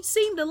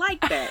seem to like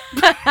that.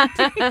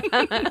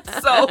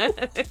 So,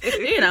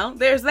 you know,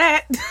 there's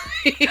that.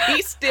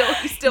 he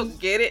still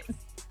get it.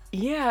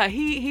 Yeah,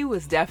 he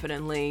was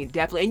definitely.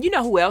 And you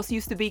know who else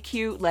used to be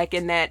cute? Like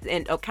in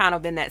kind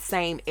of in that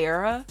same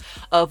era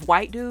of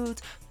white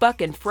dudes?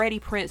 Fucking Freddie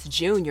Prinze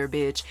Jr.,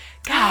 bitch.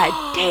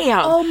 God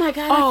damn. Oh my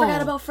God, I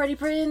forgot about Freddie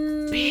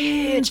Prinze.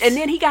 Bitch. And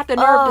then he got the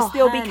nerve to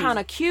still be kind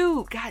of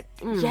cute. God,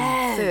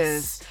 yes.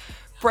 Sis.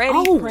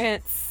 Freddie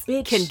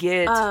Prinze can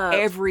get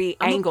every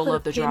angle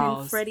of the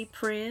draws. Freddie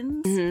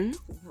Prinze. Mm-hmm.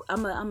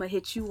 I'm gonna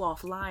hit you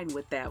offline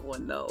with that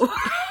one though.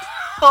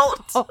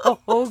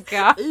 Oh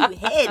God. Ooh,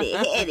 heady.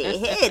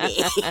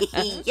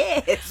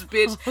 Yes,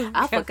 bitch.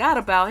 I forgot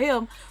about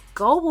him.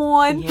 Go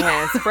on.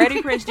 Yes,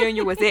 Freddie Prinze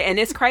Jr. was it, and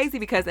it's crazy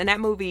because in that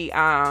movie,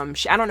 I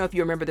don't know if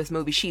you remember this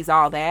movie, She's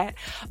All That,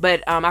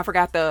 but I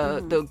forgot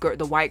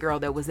the white girl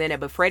that was in it,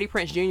 but Freddie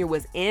Prinze Jr.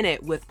 was in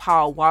it with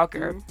Paul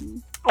Walker. Mm-hmm.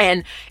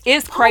 And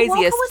it's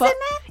crazy as fuck.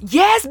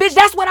 Yes, bitch,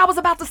 that's what I was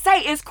about to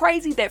say. It's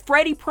crazy that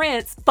Freddie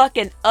Prinze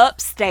fucking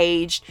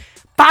upstaged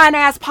fine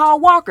ass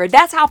Paul Walker.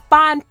 That's how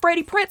fine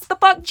Freddie Prinze the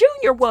fuck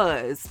Jr.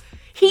 was.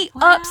 He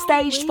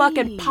upstaged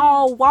fucking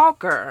Paul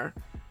Walker.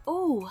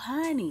 Oh,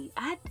 honey,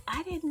 I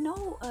didn't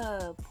know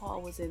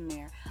Paul was in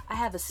there. I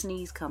have a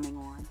sneeze coming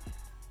on.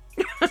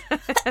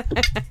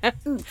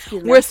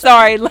 We're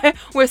sorry,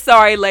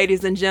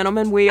 ladies and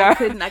gentlemen. We are. I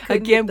couldn't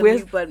again hit the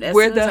mute button. As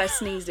soon as I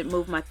sneezed, it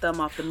moved my thumb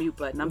off the mute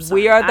button. I'm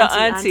sorry. We are the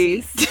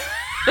aunties.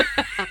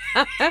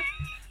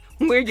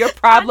 We're your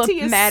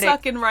problematic. Auntie is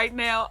sucking right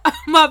now.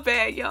 My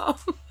bad, y'all.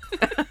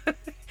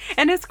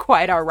 And it's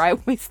quite all right.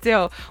 We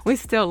still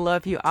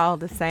love you all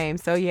the same.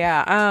 So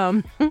yeah.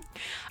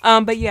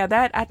 But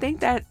yeah, I think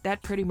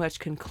that pretty much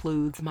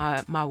concludes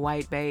my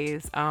white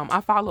bays.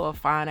 I follow a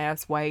fine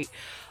ass white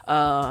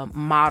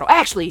model.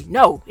 Actually,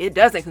 no, it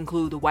doesn't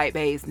conclude the white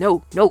bays.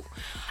 No.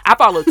 I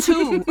follow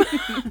two.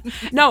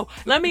 No,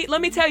 let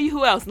me tell you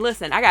who else.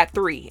 Listen, I got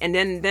 3, and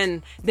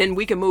then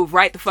we can move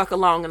right the fuck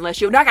along.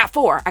 Unless you, no, I got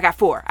four.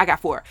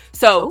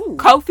 So ooh.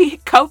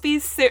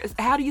 Kofi's,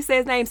 how do you say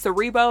his name?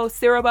 Cerebo,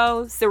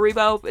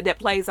 that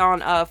plays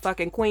on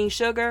fucking Queen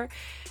Sugar.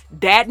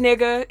 That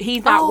nigga,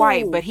 he's not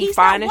white, but he's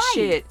fine as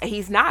shit.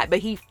 He's not, but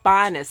he's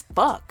fine as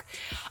fuck.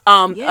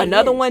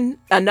 Another one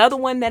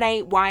that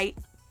ain't white,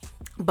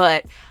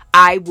 but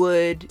I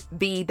would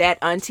be that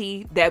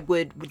auntie that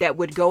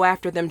would go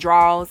after them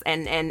draws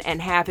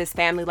and have his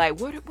family like,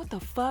 what the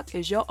fuck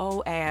is your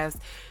old ass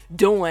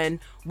doing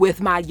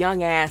with my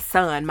young ass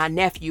son, my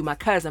nephew, my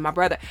cousin, my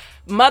brother,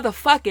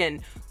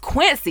 motherfucking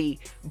Quincy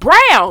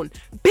Brown,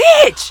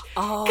 bitch.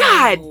 Oh,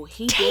 God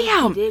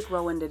damn. He did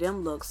grow into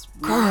them looks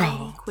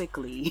really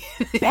quickly.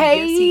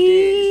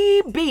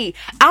 Baby.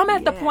 Yes, I'm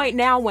at the point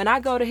now when I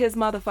go to his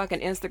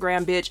motherfucking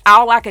Instagram, bitch,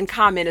 all I can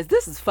comment is,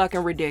 this is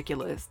fucking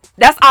ridiculous.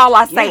 That's all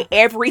I say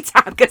every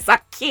time, because I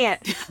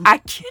cannot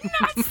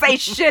say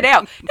shit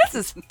else. This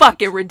is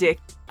fucking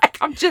ridiculous. Like,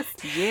 I'm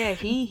just... Yeah,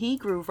 he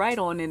grew right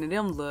on into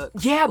them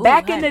looks. Yeah,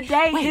 back in the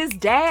day, his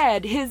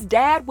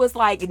dad was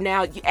like,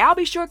 now,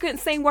 Albie Shore couldn't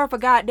sing worth a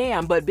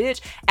goddamn, but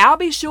bitch,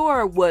 Albie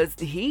Shore was,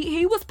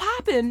 he was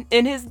popping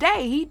in his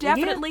day. He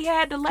definitely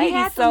had the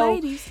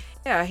ladies.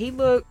 Yeah, he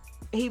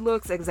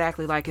looks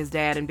exactly like his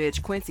dad, and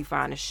bitch, Quincy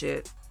fine as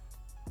shit.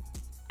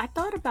 I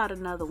thought about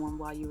another one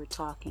while you were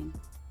talking.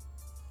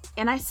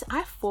 And I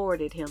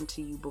forwarded him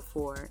to you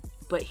before,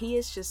 but he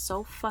is just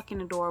so fucking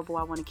adorable.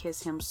 I want to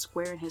kiss him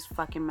square in his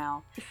fucking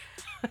mouth.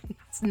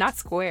 It's not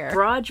square.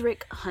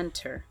 Broderick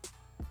Hunter.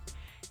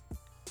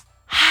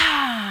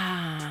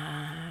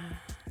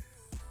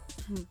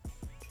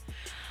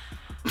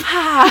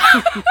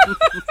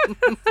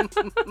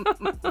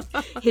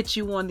 Hit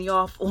you on the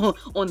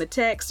on the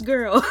text,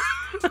 girl.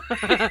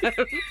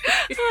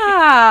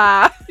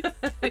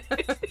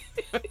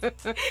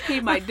 He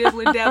might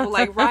dibble and dabble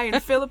like Ryan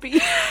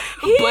Phillippe,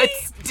 but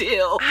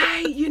still.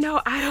 I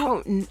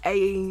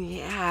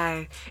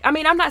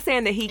mean, I'm not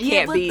saying that he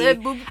can't be.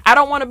 I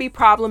don't want to be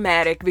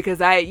problematic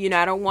because I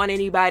don't want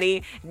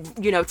anybody,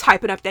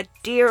 typing up that,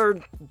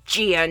 "Dear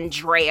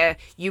Giandrea,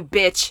 you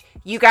bitch,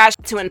 you guys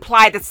to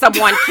imply that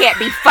someone can't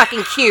be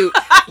fucking cute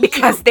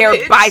because they're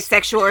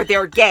bisexual or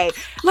they're gay."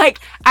 Like,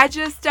 I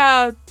just,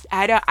 I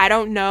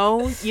don't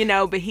know,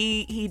 but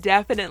he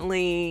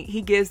definitely,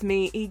 he gives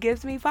me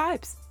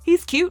vibes.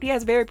 He's cute. He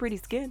has very pretty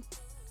skin.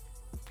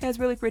 He has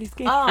really pretty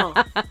skin. Oh,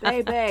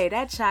 baby,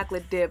 that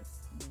chocolate dip.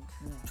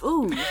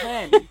 Ooh,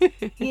 honey.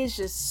 He is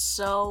just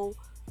so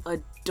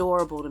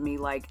adorable to me.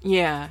 Like,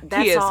 yeah,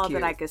 that's all cute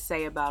that I could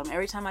say about him.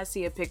 Every time I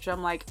see a picture,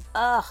 I'm like,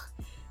 ugh,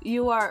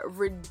 you are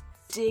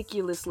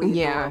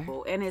ridiculously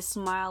adorable. And his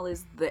smile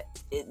is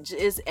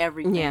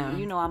everything.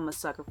 Yeah. I'm a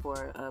sucker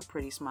for a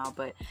pretty smile,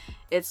 but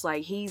it's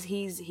like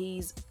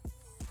he's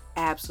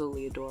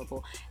absolutely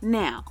adorable.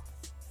 Now,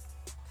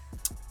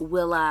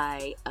 will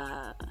I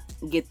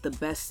get the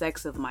best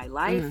sex of my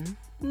life? Mm-hmm.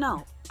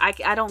 No, I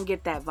don't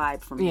get that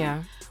vibe from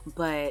him.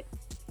 But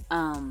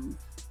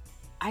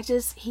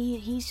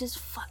he's just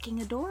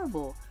fucking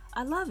adorable.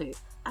 I love it.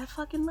 I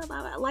fucking love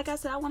it. Like I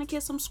said, I want to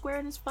kiss him square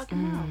in his fucking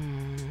mouth.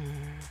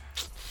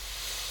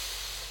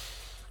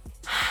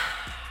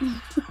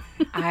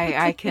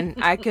 I can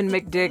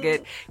McDig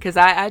it, because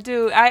I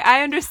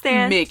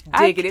understand.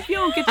 McDig it. If you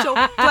don't get your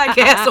black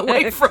ass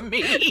away from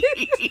me.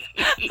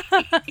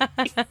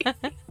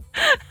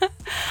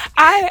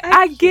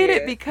 I get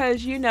it,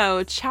 because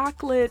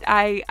chocolate,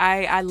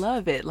 I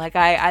love it. Like,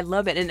 I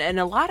love it. And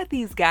a lot of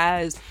these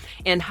guys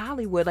in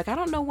Hollywood, like, I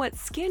don't know what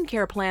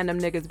skincare plan them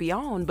niggas be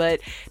on,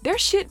 but their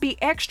shit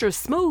be extra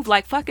smooth,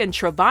 like fucking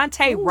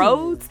Trevante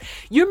Rhodes.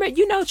 You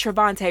know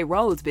Trevante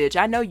Rhodes, bitch.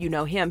 I know you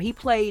know him. He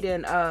played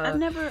in I've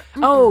never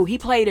he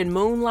played in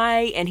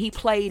Moonlight, and he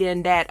played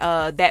in that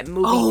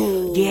movie.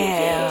 Oh,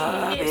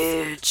 yeah,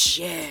 bitch.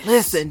 Yes.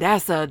 Listen,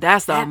 that's a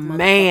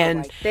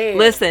man. Right,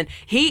 listen,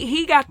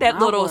 he got that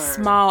little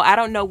small, I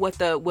don't know what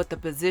the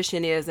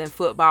position is in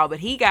football, but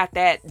he got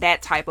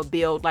that type of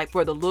build, like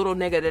for the little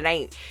nigga that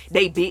ain't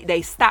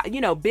they stop,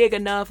 big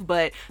enough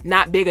but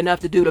not big enough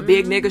to do the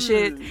big nigga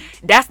shit.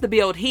 That's the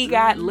build he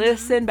got.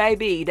 Listen,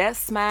 baby, that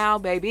smile,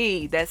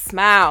 baby, that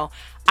smile.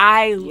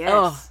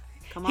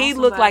 He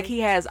looked like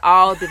he has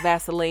all the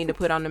Vaseline to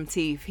put on them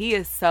teeth. He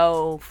is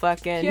so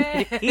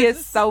fucking he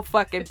is so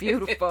fucking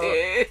beautiful.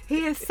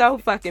 He is so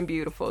fucking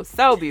beautiful.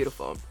 So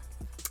beautiful.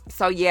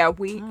 So yeah,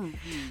 we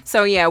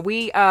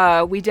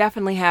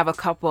definitely have a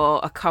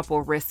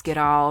couple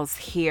risk-it-alls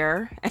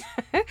here.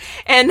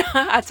 And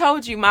I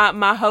told you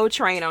my whole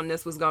train on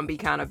this was gonna be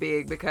kind of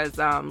big, because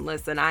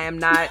listen, I am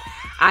not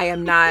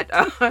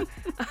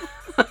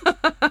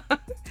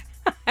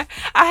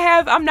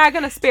I'm not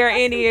gonna spare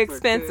any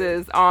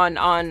expenses on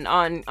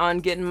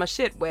getting my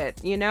shit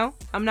wet.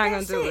 I'm not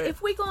gonna do it.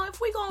 If we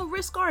gonna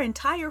risk our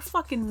entire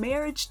fucking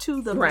marriage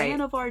to the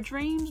man of our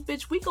dreams,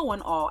 bitch, we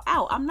going all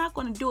out. I'm not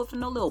gonna do it for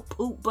no little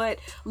poop butt,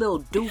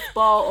 little doofball.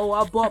 Oh,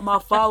 I bought my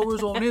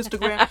followers on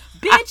Instagram,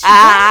 bitch.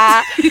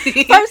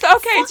 First,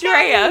 okay,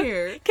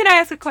 Drea, can I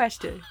ask a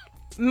question?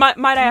 Might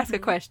I ask a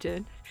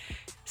question?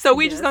 So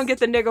we just gonna get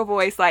the nigga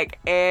voice like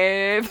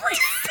every.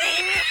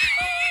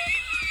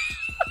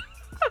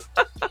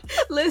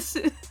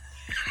 Listen,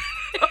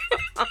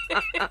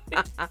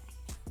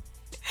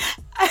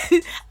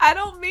 I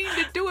don't mean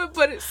to do it,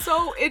 but it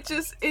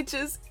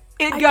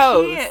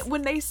goes.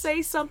 When they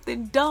say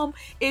something dumb,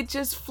 it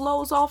just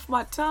flows off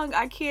my tongue.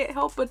 I can't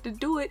help but to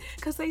do it,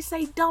 because they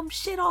say dumb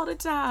shit all the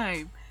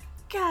time.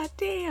 God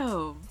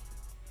damn.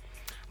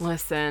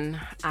 Listen,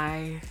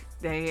 I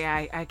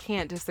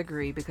can't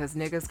disagree, because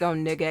niggas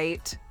gonna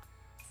negate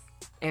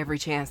every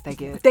chance they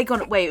get. They're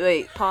gonna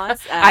wait,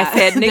 pause. I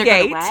said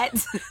negate.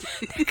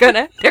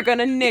 They're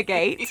gonna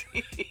negate.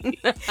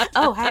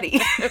 Oh, Hattie.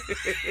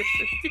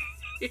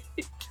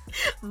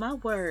 My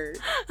word.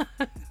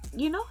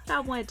 You know what I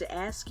wanted to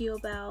ask you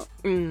about?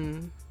 Well,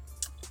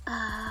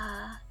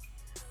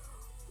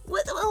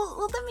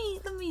 let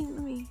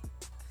me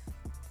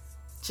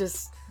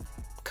just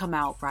come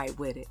out right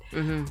with it.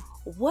 Mm-hmm.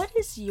 What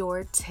is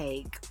your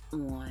take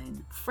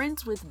on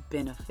friends with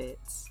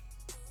benefits?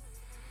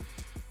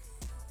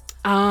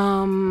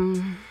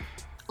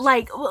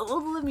 Like,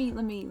 well, let me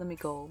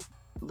go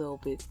a little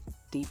bit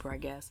deeper, I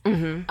guess.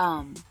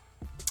 Mm-hmm.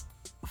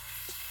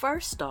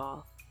 First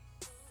off,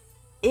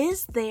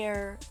 is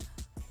there,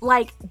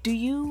 like, do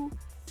you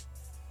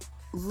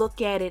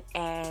look at it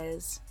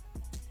as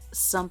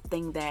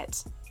something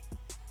that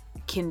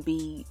can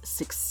be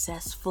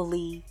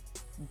successfully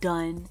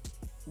done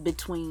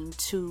between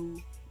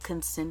two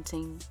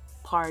consenting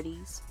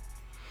parties,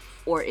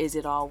 or is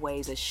it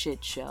always a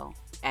shit show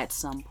at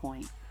some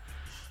point?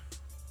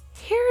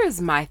 Here's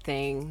my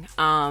thing.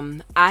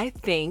 I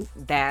think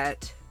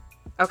that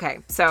Okay,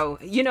 so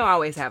I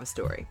always have a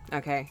story.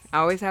 Okay, I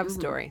always have a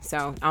story.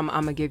 So I'm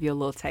gonna give you a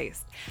little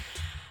taste.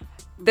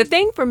 The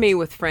thing for me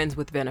with friends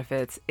with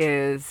benefits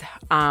is,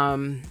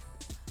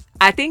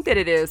 I think that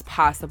it is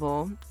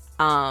possible,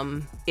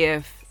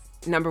 if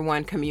number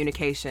one,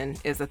 communication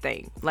is a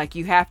thing. Like,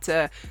 you have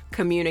to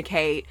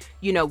communicate,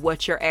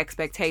 what your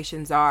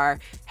expectations are.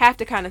 Have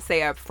to kind of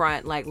say up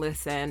front, like,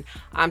 listen,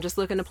 I'm just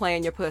looking to play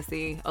in your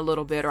pussy a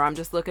little bit, or I'm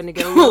just looking to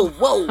get a little...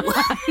 Whoa.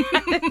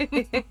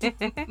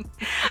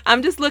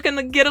 I'm just looking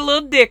to get a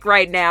little dick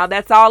right now.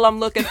 That's all I'm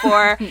looking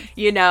for.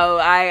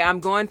 I'm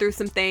going through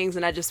some things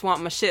and I just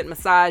want my shit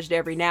massaged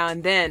every now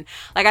and then.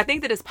 Like, I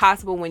think that it's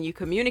possible when you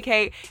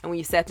communicate and when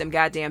you set them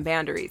goddamn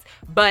boundaries.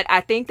 But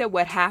I think that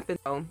what happens,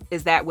 though,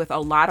 is that with for a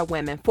lot of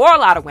women,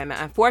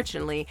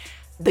 unfortunately,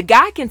 the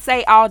guy can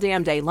say all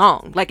damn day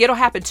long. Like, it'll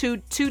happen.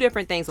 Two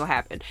different things will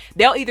happen.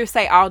 They'll either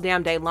say all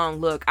damn day long,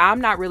 look,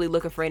 I'm not really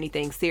looking for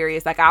anything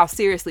serious. Like, I'll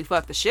seriously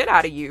fuck the shit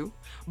out of you,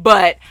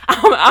 but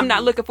I'm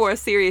not looking for a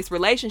serious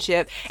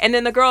relationship. And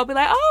then the girl will be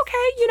like, oh,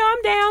 okay,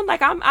 I'm down.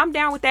 Like, I'm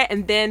down with that.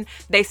 And then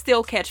they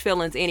still catch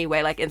feelings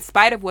anyway, like, in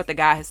spite of what the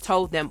guy has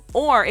told them.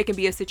 Or it can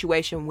be a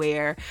situation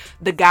where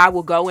the guy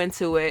will go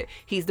into it.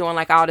 He's doing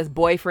like all this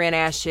boyfriend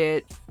ass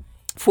shit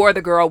for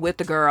the girl, with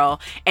the girl,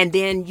 and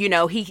then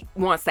he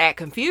wants to act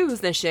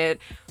confused and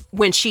shit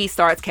when she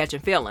starts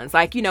catching feelings.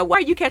 Like, why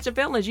are you catching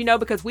feelings?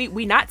 Because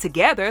we not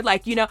together.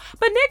 Like, but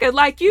nigga,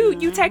 like,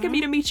 you taking me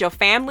to meet your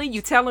family,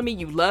 you telling me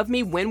you love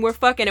me when we're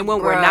fucking and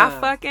when we're not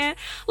fucking.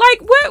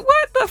 Like,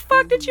 what the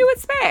fuck did you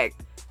expect?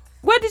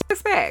 What did you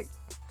expect?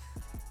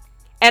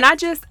 And I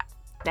just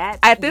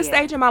at this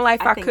stage in my life,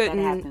 I couldn't.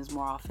 That happens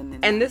more often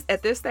than and not.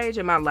 At this stage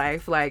in my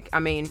life, like, I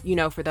mean,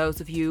 for those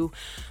of you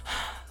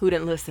who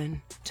didn't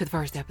listen to the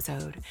first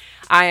episode,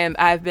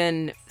 I've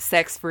been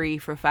sex free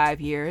for 5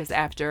 years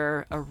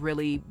after a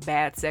really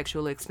bad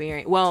sexual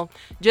experience. Well,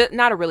 just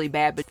not a really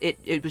bad, but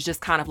it was just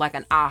kind of like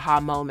an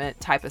aha moment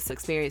type of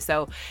experience.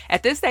 So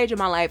at this stage of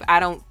my life, I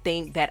don't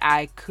think that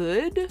I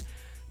could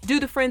do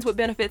the friends with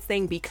benefits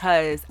thing,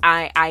 because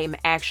I am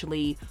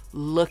actually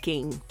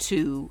looking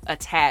to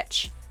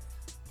attach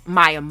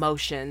my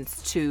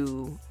emotions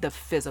to the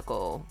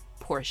physical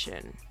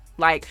portion.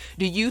 Like,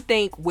 do you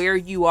think where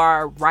you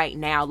are right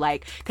now,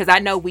 like, because I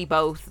know we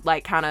both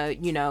like kind of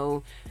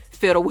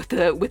fiddle with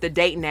the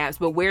dating apps,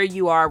 but where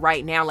you are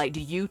right now, like,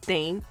 do you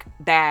think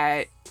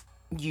that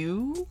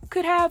you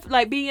could have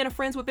like be in a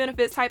friends with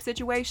benefits type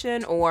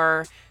situation,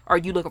 or are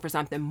you looking for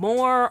something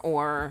more,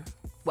 or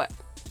what?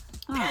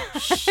 Oh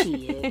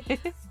shit,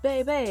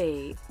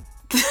 baby.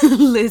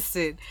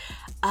 Listen,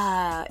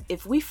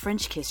 if we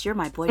French kiss, you're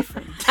my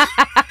boyfriend.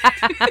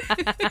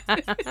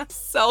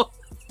 So,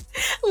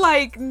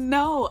 like,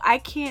 no, I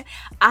can't.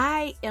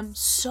 I am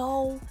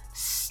so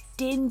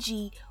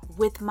stingy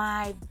with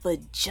my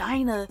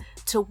vagina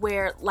to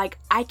where, like,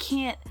 I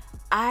can't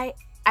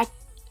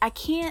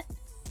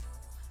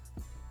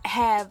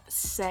have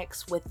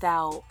sex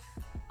without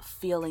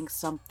feeling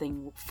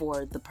something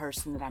for the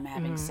person that I'm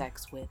having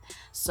sex with.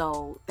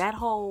 So that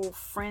whole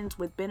friends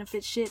with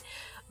benefits shit,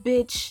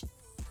 bitch,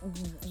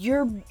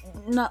 you're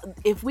not,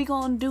 if we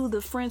gonna do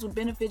the friends with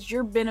benefits,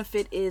 your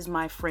benefit is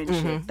my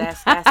friendship.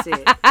 That's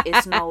it.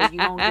 It's no, you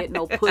don't get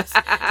no puss.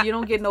 You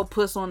don't get no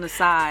puss on the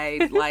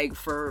side, like,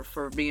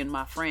 for being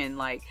my friend.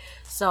 Like,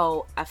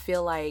 so I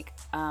feel like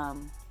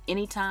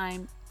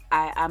anytime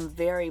I'm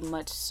very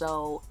much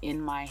so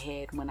in my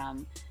head when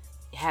I'm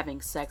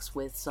having sex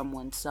with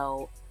someone.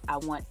 So I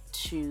want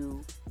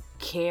to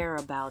care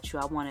about you.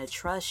 I want to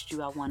trust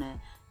you. I want to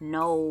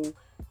know,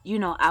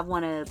 I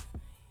want to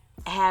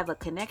have a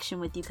connection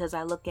with you, because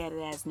I look at it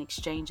as an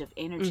exchange of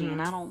energy,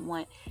 and I don't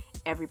want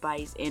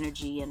everybody's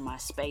energy in my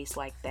space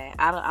like that.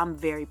 I'm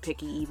very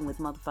picky, even with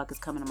motherfuckers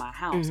coming to my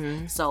house.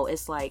 So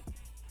it's like,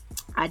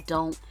 I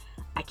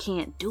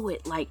can't do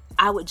it. Like,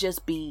 I would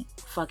just be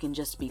fucking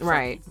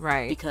right,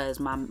 because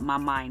my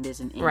mind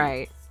isn't in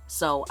right. it.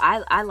 So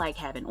I like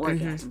having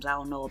orgasms. I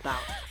don't know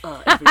about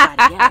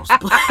everybody else,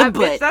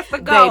 but that's the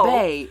goal.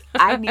 Baby,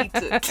 I need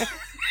to.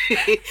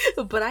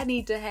 But I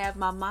need to have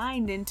my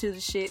mind into the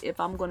shit if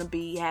I'm gonna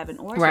be having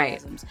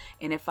orgasms. Right.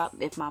 And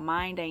if my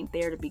mind ain't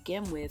there to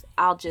begin with,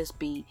 I'm just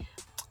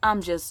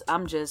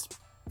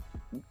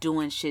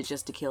doing shit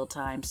just to kill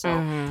time. So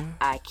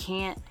I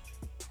can't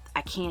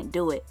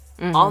do it.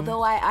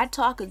 Although I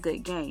talk a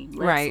good game.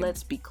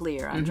 Let's be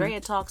clear.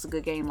 Andrea talks a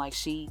good game, like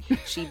she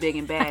big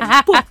and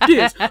bad. Fuck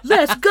this.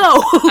 Let's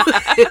go.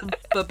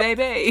 But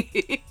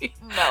baby,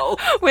 no.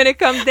 When it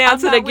comes down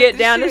to the get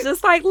down, shit. It's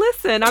just like,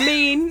 listen, I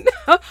mean,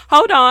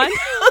 hold on.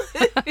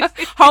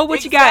 Hold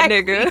what you got,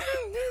 nigga.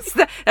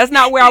 That's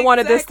not where I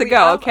wanted this to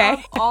go, okay?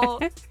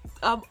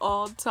 I'm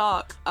all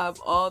talk. I'm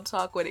all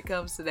talk when it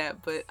comes to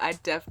that, but I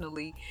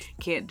definitely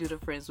can't do the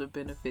friends with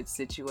benefits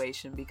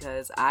situation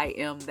because I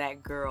am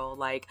that girl.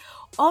 Like,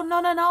 oh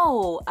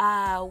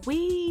no.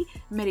 We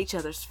met each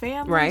other's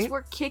families. Right.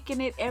 We're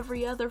kicking it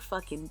every other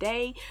fucking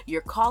day.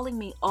 You're calling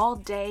me all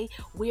day.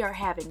 We are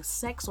having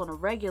sex on a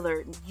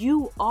regular.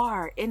 You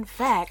are, in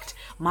fact,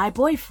 my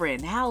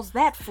boyfriend. How's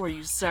that for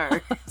you,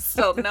 sir?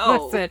 So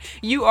no. Listen,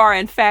 you are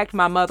in fact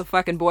my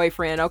motherfucking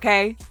boyfriend,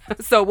 okay?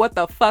 So what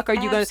the fuck are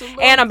you gonna?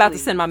 And I'm about to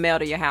send my mail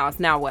to your house.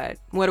 Now what?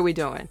 What are we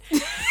doing?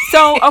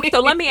 So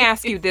let me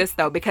ask you this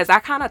though, because I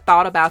kind of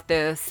thought about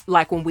this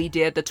like when we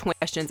did the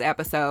questions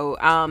episode.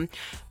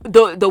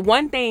 The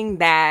one thing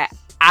that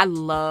I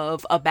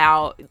love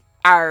about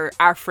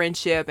our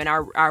friendship and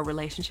our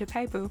relationship,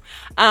 hey boo,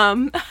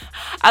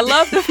 I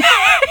love the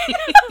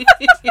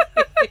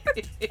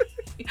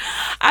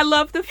I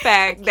love the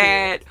fact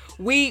that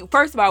we,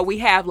 first of all, we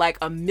have like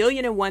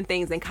 1,000,001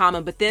 things in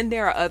common, but then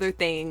there are other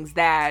things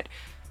that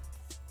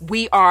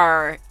we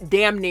are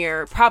damn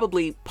near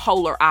probably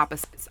polar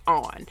opposites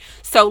on.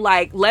 So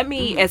like, let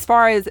me, as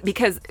far as,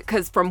 because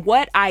from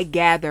what I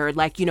gathered,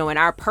 like, you know, in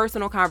our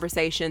personal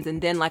conversations and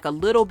then like a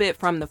little bit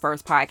from the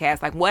first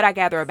podcast, like what I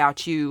gather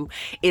about you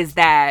is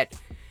that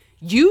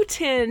you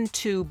tend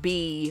to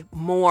be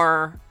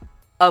more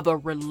of a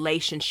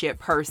relationship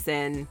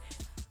person.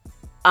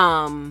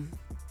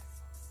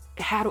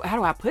 How do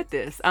I put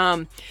this?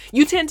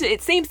 You tend to,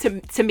 it seems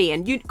to me,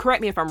 and you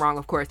correct me if I'm wrong,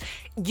 of course,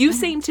 you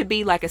seem to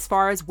be like, as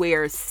far as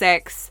where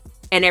sex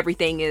and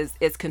everything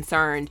is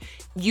concerned,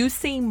 you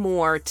seem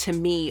more to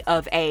me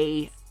of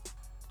a,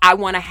 I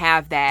want to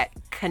have that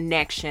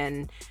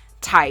connection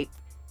type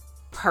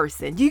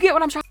person. Do you get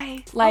what I'm trying to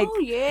say? Like, oh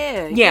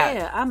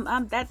yeah.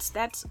 I'm that's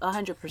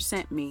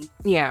 100% me.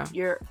 Yeah.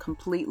 You're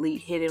completely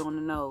hit it on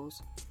the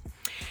nose.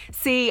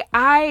 See,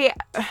 I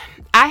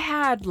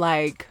had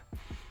like,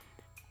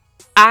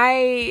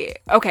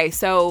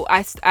 so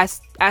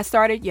I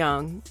started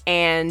young,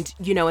 and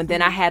you know, and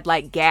then I had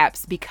like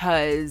gaps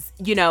because,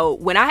 you know,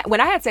 when I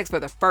had sex for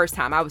the first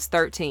time, I was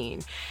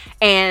 13,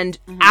 and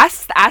I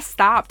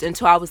stopped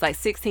until I was like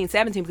 16,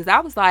 17 because I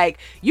was like,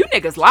 you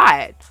niggas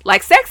lied.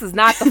 Like, sex is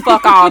not the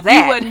fuck all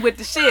that. You wasn't with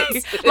the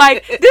shit.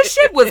 Like, this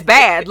shit was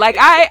bad. Like,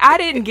 I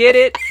didn't get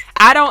it.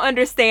 I don't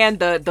understand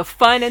the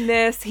fun in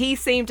this. He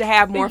seemed to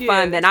have more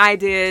fun than I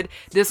did.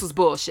 This was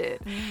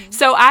bullshit.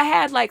 So I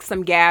had like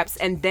some gaps,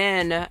 and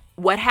then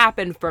what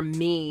happened for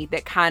me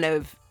that kind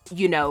of,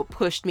 you know,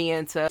 pushed me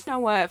into, you know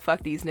what,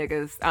 fuck these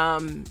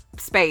niggas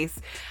space,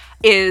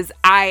 is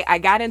I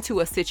got into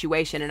a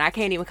situation, and I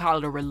can't even call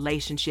it a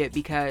relationship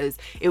because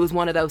it was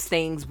one of those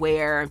things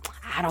where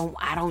I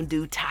don't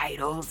do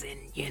titles, and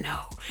we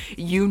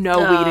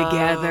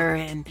together,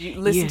 and you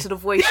listen to the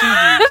voice you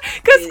use.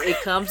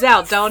 It comes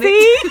out, don't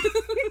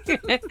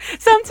it?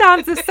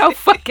 Sometimes it's so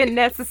fucking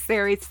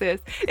necessary,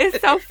 sis.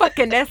 It's so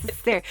fucking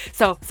necessary.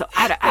 So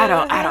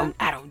I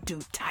don't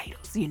do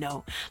titles, you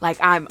know. Like,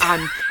 I'm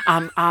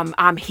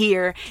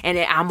here, and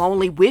I'm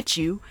only with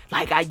you.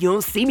 Like, you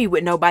don't see me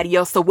with nobody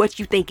else. So what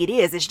you think it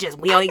is? It's just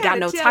we ain't got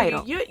no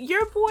title.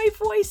 Your boy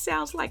voice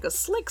sounds like a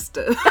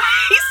slickster.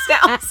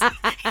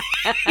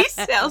 he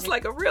sounds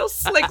like a real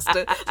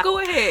slickster. Go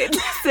ahead.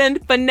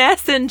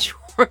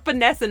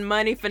 Finessing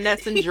money,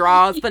 finessing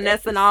draws,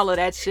 finessing all of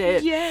that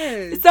shit.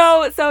 Yes.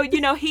 So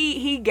you know,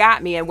 he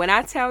got me, and when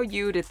I tell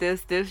you that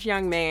this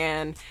young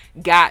man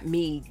got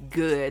me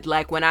good,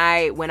 like when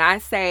I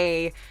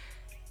say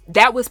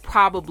that was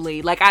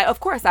probably like, of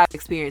course I've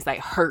experienced like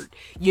hurt,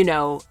 you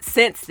know,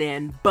 since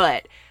then,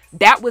 but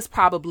that was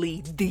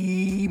probably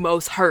the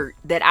most hurt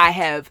that I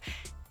have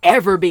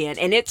ever been.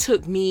 And it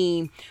took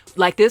me,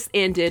 like, this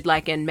ended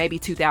like in maybe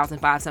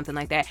 2005, something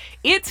like that.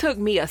 It took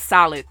me a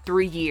solid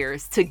 3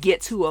 years to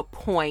get to a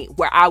point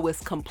where I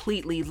was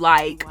completely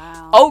like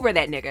over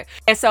that nigga.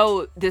 And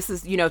so this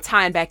is, you know,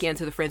 tying back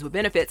into the friends with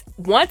benefits.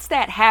 Once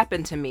that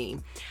happened to me,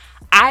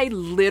 I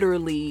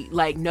literally,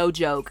 like, no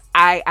joke,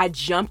 I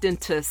jumped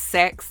into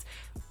sex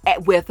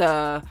with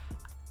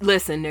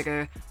listen,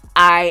 nigga,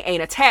 I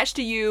ain't attached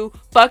to you.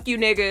 Fuck you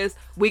niggas.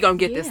 We gonna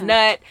get this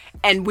nut,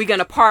 and we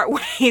gonna part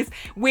ways.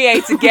 We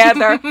ain't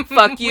together.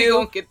 Fuck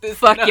you.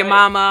 Fuck nut. Your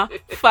mama.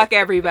 Fuck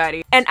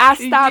everybody. And I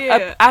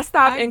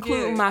stopped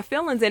including my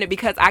feelings in it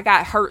because I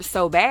got hurt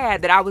so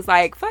bad that I was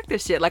like, fuck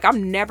this shit. Like,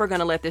 I'm never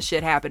gonna let this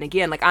shit happen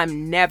again. Like,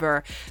 I'm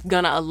never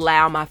gonna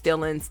allow my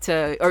feelings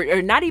to,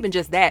 or not even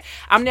just that.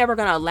 I'm never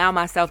gonna allow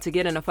myself to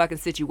get in a fucking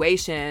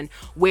situation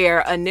where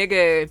a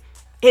nigga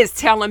is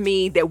telling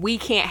me that we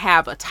can't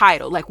have a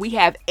title. Like, we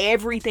have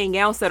everything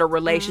else at a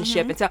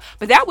relationship. And so,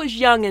 but that was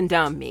young and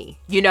dumb me.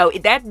 You know,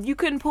 that you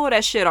couldn't pull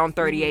that shit on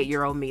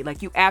 38-year-old me.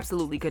 Like, you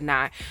absolutely could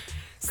not.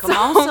 Come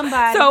on,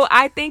 somebody. So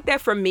I think that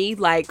for me,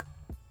 like,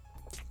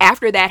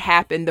 after that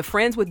happened, the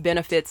friends with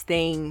benefits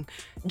thing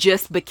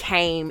just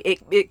became, it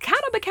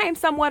kind of became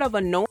somewhat of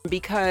a norm,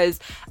 because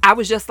I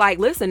was just like,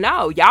 listen,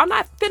 no, y'all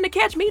not finna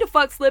catch me the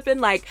fuck slipping.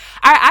 Like,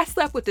 I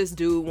slept with this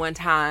dude one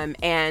time,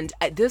 and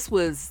this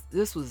was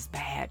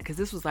bad, because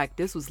this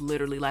was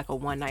literally like a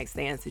one night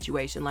stand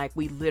situation. Like,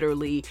 we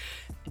literally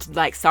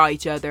like saw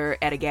each other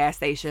at a gas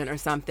station or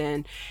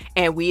something,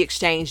 and we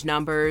exchanged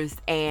numbers,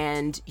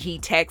 and he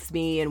texted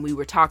me, and we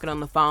were talking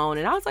on the phone,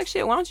 and I was like,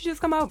 shit, why don't you just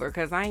come over,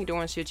 because I ain't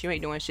doing shit, you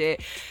ain't doing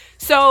shit.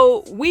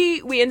 So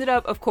we ended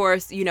up, of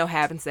course, you know,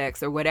 having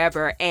sex or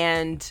whatever,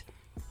 and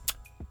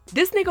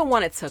this nigga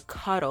wanted to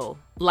cuddle.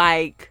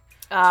 Like,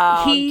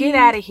 get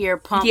out of here,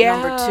 pump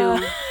number 2.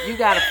 You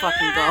gotta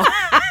fucking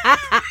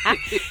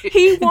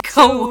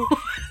go.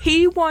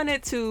 He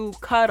wanted to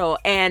cuddle,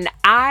 and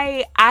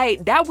I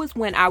that was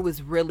when I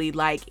was really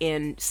like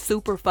in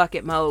super fuck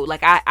it mode.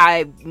 Like,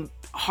 my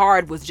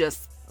heart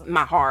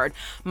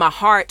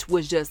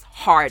was just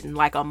hardened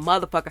like a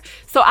motherfucker.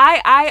 So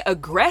I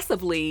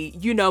aggressively,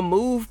 you know,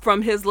 moved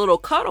from his little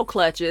cuddle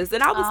clutches,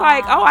 and I was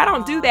like, oh, I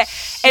don't do that.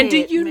 Shit, and do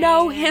you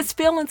know, his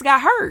feelings got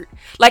hurt.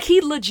 Like,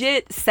 he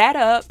legit sat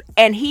up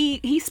and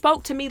he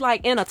spoke to me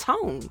like in a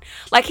tone.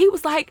 Like, he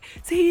was like,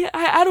 see,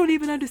 I don't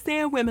even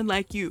understand women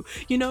like you.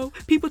 You know,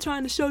 people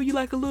trying to show you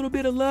like a little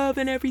bit of love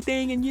and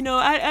everything, and you know,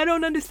 I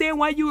don't understand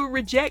why you would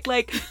reject,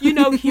 like, you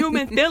know,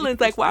 human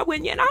feelings. Like, why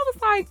wouldn't you? And I was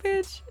like,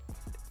 bitch,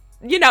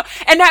 you know,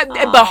 and that,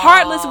 but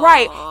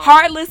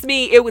heartless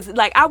me, it was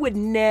like, I would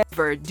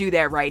never do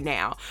that right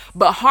now.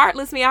 But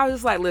heartless me, I was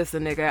just like,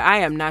 listen, nigga, I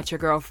am not your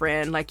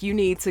girlfriend. Like, you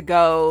need to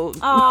go.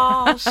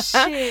 Oh,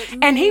 shit, man.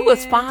 And he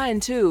was fine,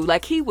 too.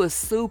 Like, he was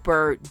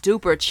super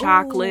duper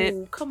chocolate.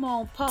 Ooh, come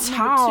on, pump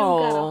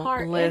tall. number 2 got a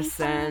heart.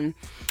 Listen.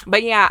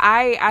 But yeah,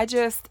 I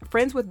just,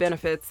 friends with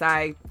benefits,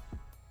 I'm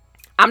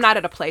not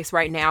at a place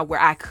right now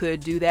where I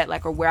could do that,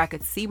 like, or where I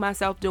could see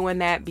myself doing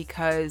that,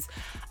 because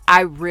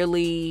I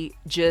really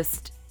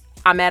just,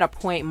 I'm at a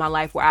point in my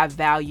life where I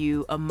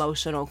value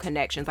emotional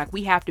connections. Like,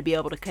 we have to be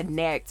able to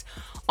connect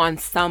on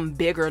some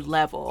bigger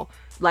level,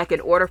 like, in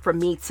order for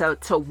me to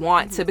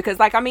want to, because,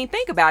 like, I mean,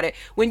 think about it.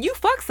 When you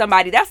fuck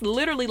somebody, that's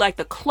literally like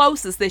the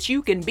closest that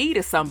you can be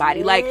to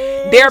somebody. Yes, like,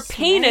 their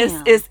penis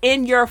is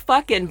in your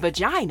fucking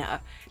vagina.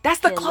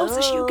 That's the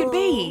closest you can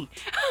be.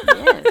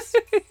 Yes.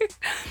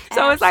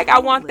 So it's like, I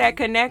want that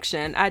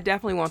connection. I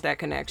definitely want that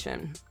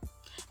connection.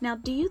 Now,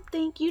 do you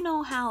think, you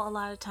know how a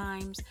lot of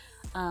times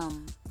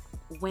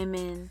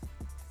women,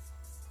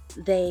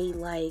 they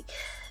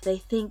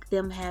think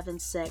them having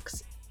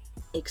sex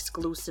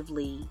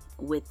exclusively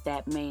with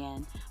that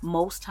man,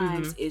 most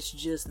times it's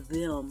just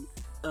them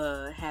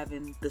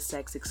having the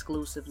sex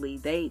exclusively.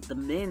 The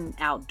men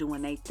out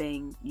doing their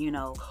thing, you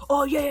know,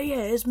 oh yeah,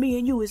 it's me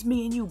and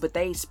you, but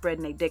they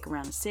spreading their dick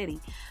around the city.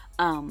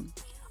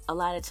 A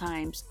lot of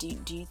times, do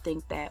you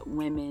think that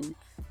women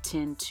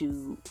tend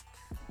to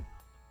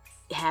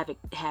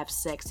have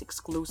sex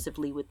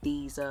exclusively with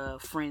these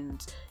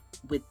friends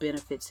with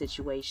benefit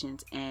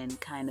situations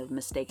and kind of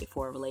mistake it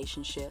for a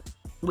relationship,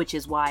 which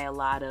is why a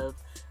lot of,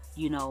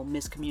 you know,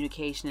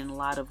 miscommunication and a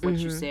lot of what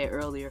you said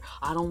earlier,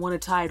 I don't want a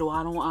title,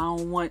 I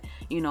don't want,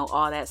 you know,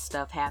 all that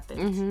stuff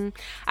happens.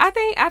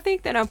 I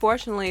think that,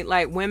 unfortunately,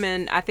 like,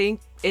 women, I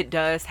think it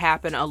does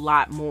happen a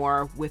lot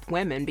more with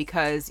women,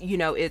 because, you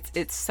know,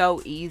 it's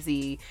so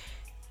easy,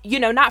 you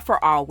know, not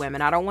for all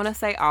women. I don't want to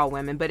say all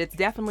women, but it's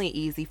definitely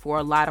easy for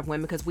a lot of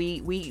women, because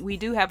we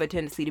do have a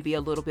tendency to be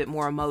a little bit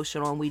more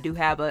emotional, and we do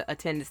have a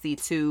tendency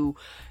to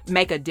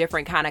make a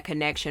different kind of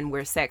connection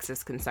where sex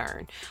is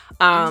concerned.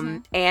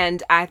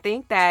 And I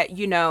think that,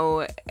 you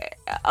know,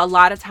 a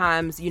lot of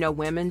times, you know,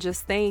 women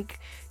just think,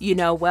 you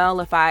know,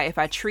 well, if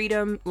I treat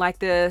him like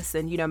this,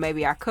 and, you know,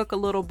 maybe I cook a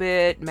little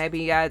bit,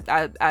 maybe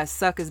I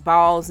suck his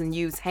balls and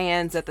use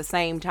hands at the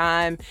same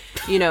time,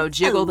 you know,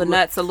 jiggle the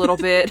nuts a little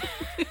bit.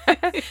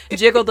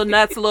 Jiggle the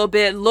nuts a little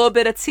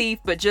bit of teeth,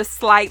 but just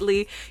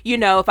slightly, you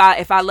know,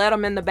 if I let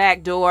them in the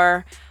back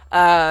door,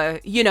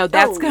 you know,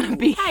 that's gonna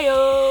be.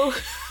 Hi-yo.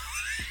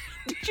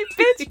 Did you,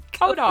 bitch?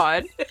 Hold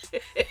on.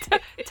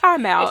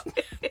 Time out.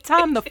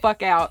 Time the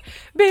fuck out,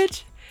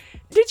 bitch.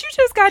 Did you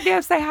just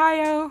goddamn say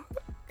hi-yo?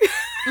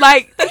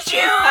 Like, did you?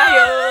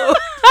 Hi-yo.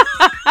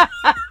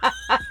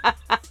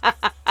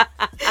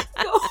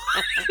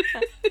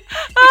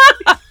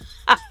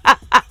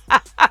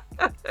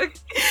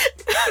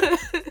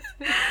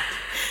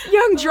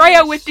 Young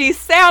Drea with these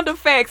sound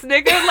effects,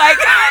 nigga. Like,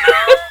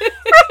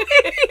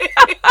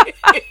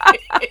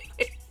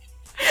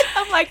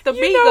 I'm like the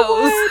you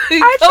know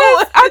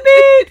Beagles. I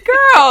mean,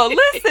 girl,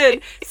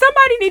 listen.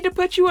 Somebody need to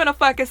put you in a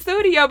fucking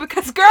studio,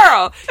 because,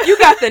 girl, you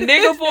got the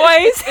nigga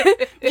voice.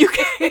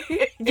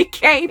 You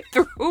came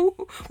through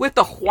with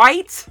the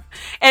white,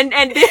 and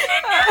then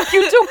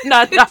you doing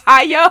the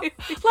hi-yo.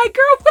 Like,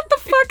 girl, what the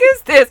fuck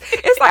is this?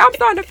 It's like, I'm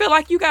starting to feel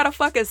like you got a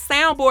fucking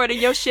soundboard in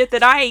your shit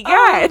that I ain't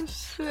got.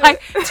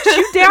 Like,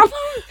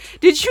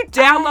 did you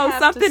download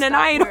something and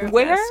I ain't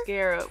aware?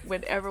 Mascara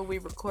whenever we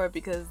record,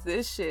 because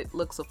this shit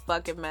looks a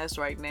fucking mess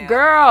right now.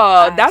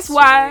 Girl, that's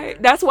why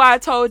I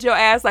told your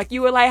ass, like,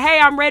 you were like, hey,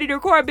 I'm ready to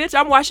record, bitch,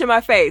 I'm washing my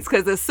face.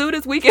 Because as soon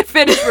as we can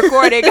finish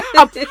recording,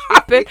 I'm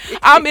popping.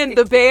 I'm in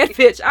the bed,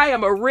 bitch. I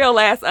am a real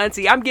ass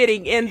auntie. I'm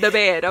getting in the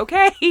bed,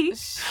 okay?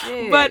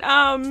 Shit.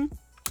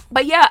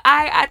 But yeah,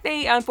 I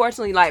think,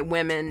 unfortunately, like,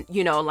 women,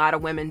 you know, a lot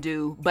of women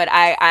do. But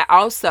I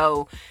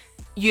also,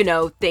 you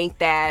know, think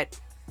that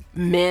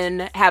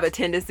men have a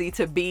tendency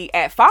to be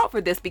at fault for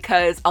this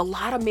because a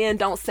lot of men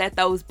don't set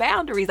those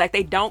boundaries. Like,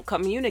 they don't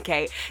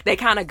communicate. They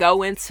kind of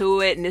go into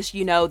it and it's,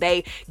 you know,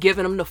 they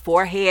giving them the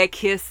forehead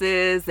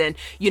kisses and,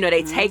 you know,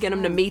 they taking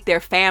them to meet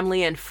their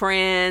family and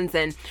friends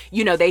and,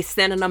 you know, they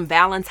sending them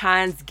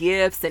Valentine's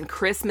gifts and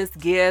Christmas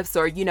gifts,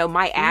 or, you know,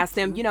 might ask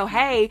them, you know,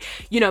 hey,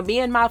 you know, me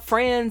and my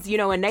friends, you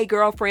know, and they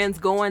girlfriends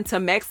going to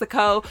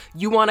Mexico,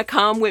 you want to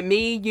come with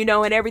me, you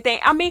know, and everything.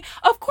 I mean,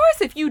 of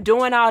course, if you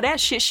doing all that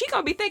shit, she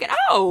gonna be thinking,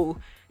 oh,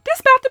 this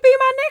about to be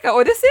my nigga,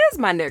 or this is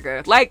my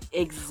nigga. Like,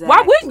 exactly.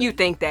 Why wouldn't you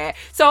think that?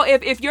 So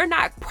if you're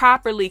not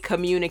properly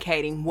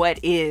communicating what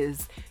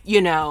is,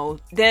 you know,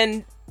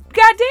 then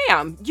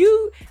goddamn,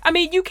 you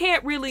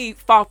can't really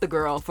fault the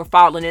girl for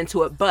falling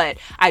into it. But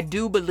I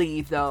do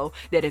believe, though,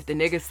 that if the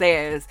nigga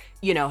says,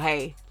 you know,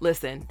 hey,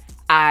 listen,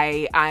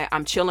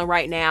 I'm chilling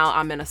right now.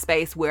 I'm in a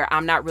space where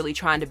I'm not really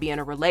trying to be in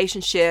a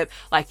relationship.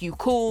 Like, you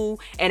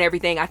cool and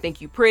everything. I think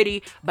you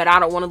pretty, but I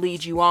don't want to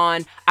lead you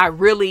on. I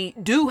really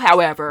do,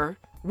 however,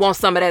 want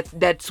some of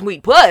that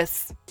sweet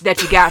puss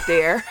that you got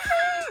there.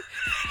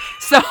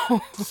 So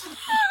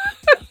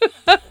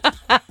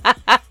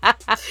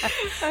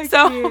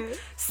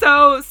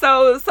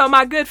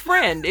my good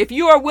friend, if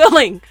you are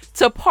willing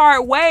to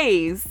part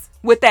ways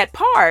with that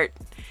part,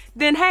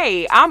 then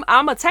hey, I'm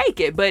gonna take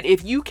it. But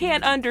if you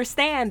can't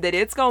understand that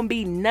it's gonna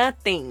be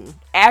nothing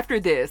after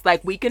this,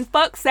 like, we can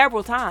fuck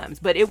several times,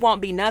 but it won't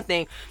be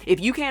nothing.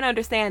 If you can't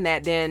understand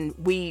that, then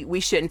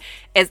we shouldn't.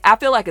 As I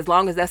feel like, as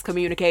long as that's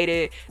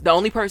communicated, the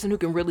only person who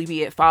can really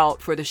be at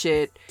fault for the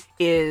shit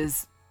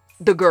is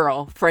the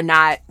girl for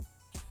not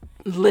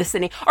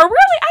listening. Or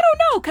really, I don't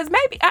know, because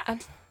maybe the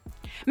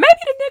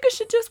nigga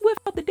should just whip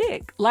out the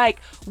dick.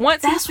 Like,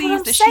 once that's he sees what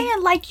I'm the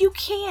saying. Like, you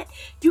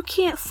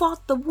can't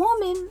fault the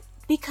woman.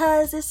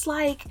 Because it's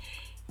like,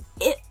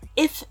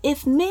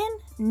 if men,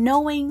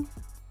 knowing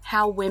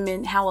how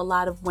a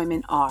lot of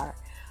women are,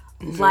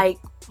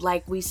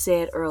 like we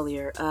said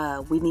earlier,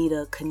 we need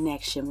a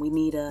connection. We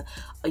need a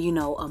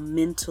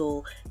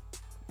mental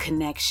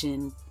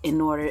connection in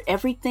order.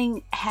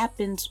 Everything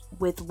happens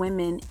with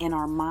women in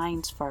our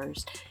minds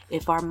first.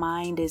 If our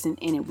mind isn't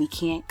in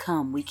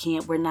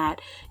it, we're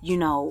not,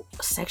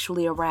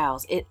 sexually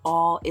aroused. It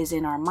all is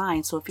in our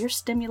mind. So if you're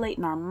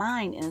stimulating our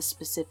mind in a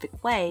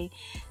specific way,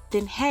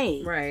 then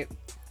hey, right,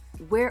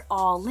 we're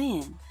all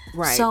in.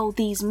 Right. So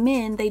these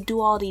men, they do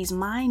all these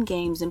mind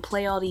games and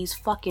play all these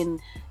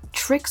fucking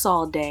tricks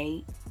all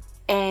day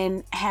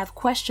and have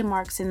question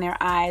marks in their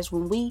eyes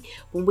when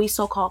we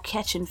so-called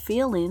catching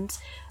feelings.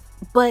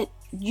 But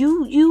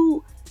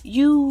you're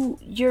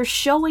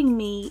showing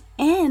me,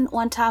 and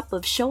on top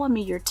of showing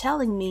me, you're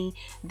telling me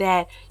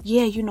that,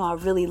 yeah, I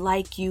really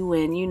like you,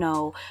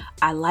 and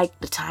I like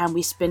the time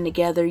we spend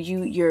together.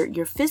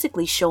 You're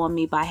physically showing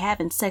me by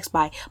having sex,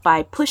 by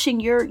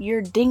pushing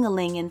your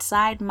ding-a-ling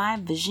inside my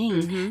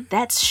vagine. Mm-hmm.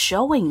 That's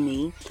showing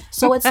me.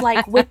 So it's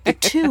like, with the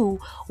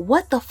two,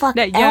 what the fuck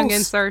that else? Young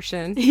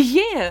insertion.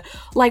 Yeah,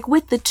 like,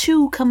 with the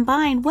two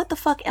combined, what the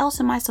fuck else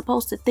am I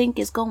supposed to think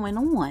is going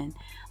on?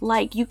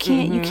 Like, you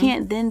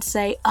can't then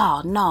say,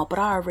 oh no, but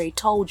I already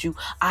told you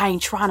I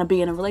ain't trying to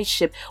be in a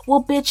relationship.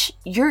 Well, bitch,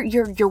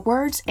 your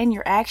words and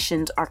your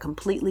actions are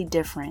completely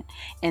different.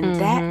 And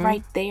that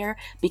right there,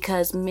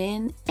 because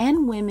men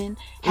and women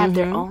have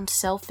their own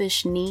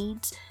selfish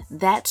needs,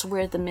 that's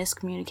where the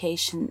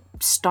miscommunication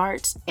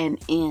starts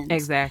and ends.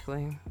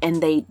 Exactly.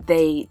 And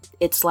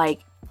it's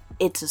like,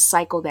 it's a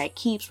cycle that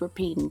keeps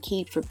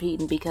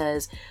repeating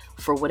because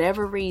for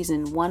whatever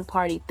reason, one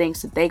party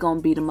thinks that they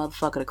gonna be the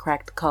motherfucker to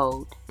crack the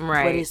code.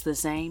 Right. But it's the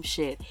same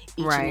shit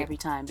each and every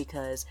time,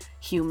 because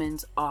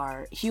humans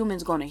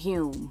gonna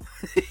hume.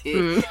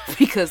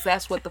 Because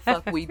that's what the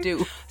fuck we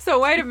do. So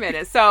wait a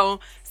minute.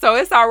 So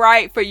it's all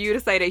right for you to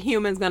say that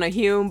humans gonna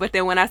hume, but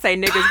then when I say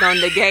niggas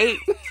gonna negate.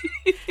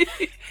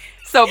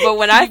 But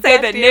when I say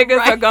that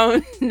niggas are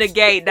gonna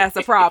negate, that's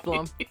a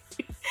problem.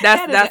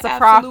 That's a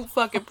problem.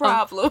 Fucking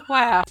problem.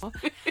 Wow.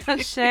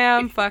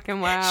 Sham fucking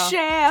wow.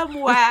 Sham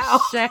wow.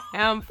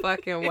 Sham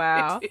fucking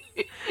wow.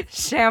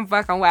 Sham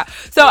fucking wow.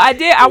 So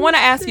I want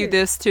to ask you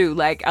this too,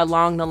 like,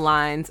 along the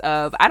lines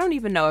of, I don't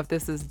even know if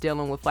this is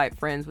dealing with like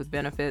friends with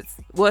benefits.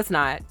 Well, it's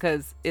not,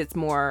 because it's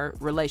more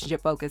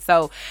relationship focused.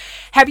 So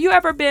have you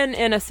ever been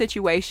in a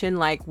situation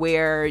like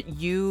where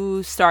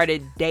you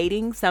started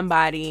dating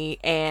somebody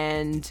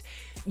and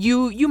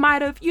you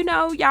might have,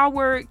 y'all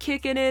were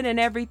kicking it and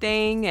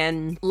everything,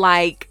 and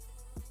like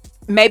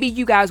maybe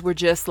you guys were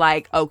just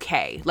like,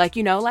 okay, like,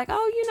 like,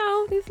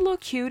 oh, he's a little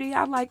cutie.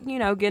 I like,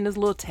 getting his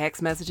little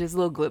text messages,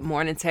 little good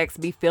morning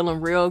text, be feeling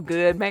real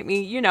good, make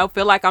me,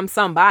 feel like I'm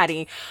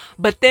somebody.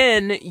 But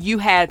then you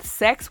had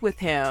sex with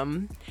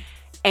him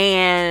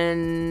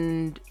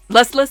and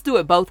let's do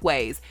it both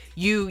ways.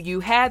 You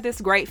had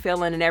this great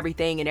feeling and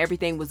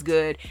everything was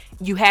good.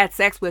 You had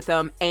sex with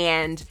them,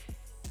 and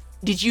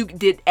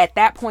did at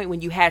that point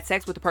when you had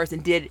sex with the person,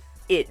 did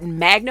it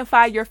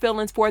magnify your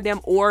feelings for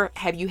them, or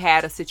have you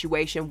had a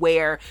situation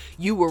where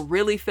you were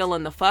really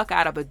feeling the fuck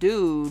out of a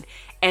dude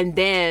and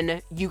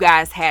then you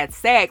guys had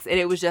sex and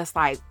it was just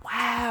like,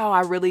 wow,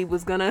 I really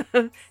was gonna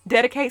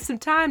dedicate some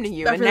time to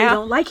you, I and really now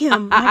don't like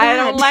him. I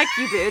don't like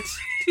you, bitch.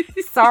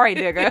 Sorry,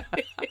 nigga.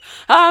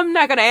 I'm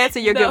not gonna answer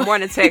your good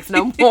morning text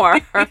no more.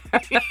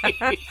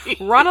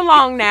 Run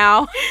along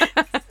now.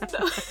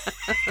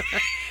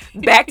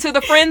 Back to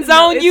the friend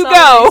zone you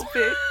go.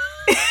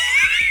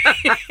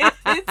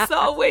 It's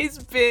always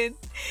been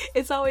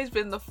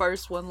the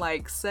first one.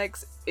 Like,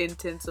 sex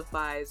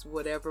intensifies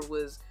whatever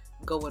was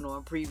going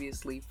on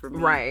previously for me.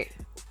 Right.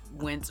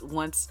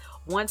 Once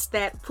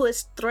that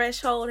push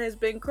threshold has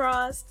been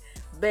crossed,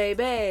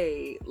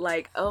 baby,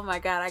 like, oh my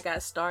God, I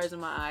got stars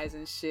in my eyes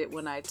and shit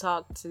when I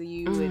talk to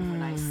you and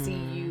when I see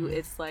you.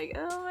 It's like,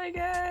 oh my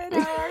God,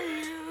 how are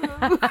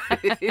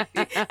you?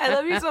 I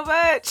love you so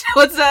much.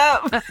 What's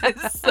up?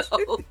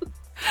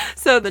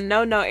 So the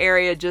no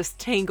area just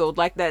tingled,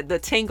 like that. The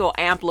tingle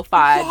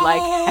amplified.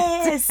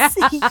 Yes,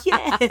 like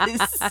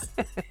yes.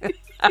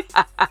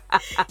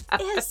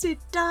 Yes, it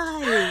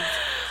does.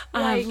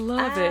 I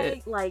love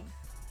it. Like,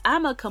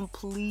 I'm a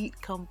complete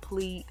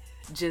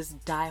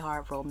just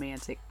diehard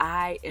romantic.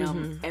 I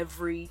am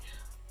every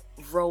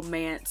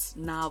romance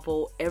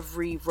novel,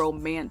 every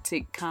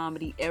romantic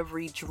comedy,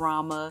 every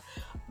drama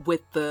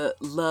with the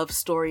love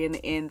story in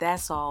the end.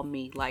 That's all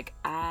me. Like,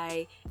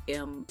 I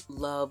am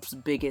love's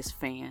biggest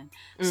fan.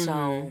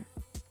 So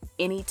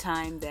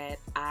anytime that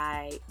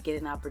I get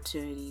an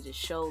opportunity to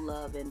show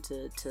love and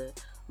to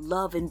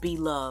love and be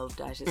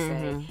loved, I should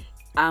say,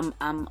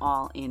 I'm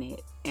all in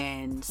it.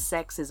 And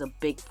sex is a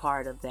big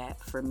part of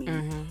that for me.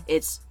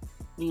 It's,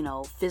 you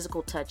know,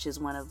 physical touch is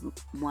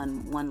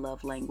one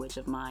love language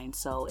of mine.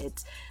 So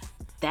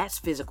that's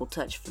physical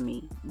touch for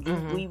me.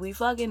 We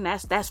fucking,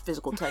 that's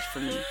physical touch for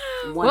me.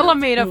 Well, I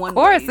mean, of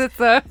course, it's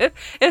a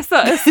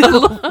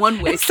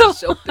one way.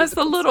 It's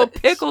a little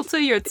pickle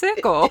to your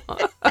tickle.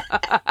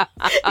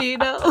 You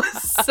know,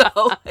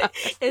 so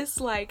it's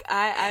like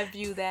I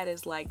view that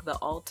as like the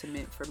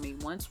ultimate for me.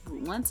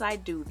 Once I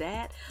do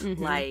that,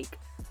 like,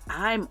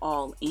 I'm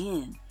all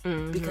in,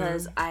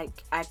 because I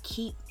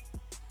keep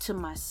to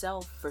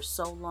myself for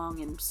so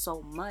long and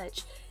so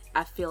much.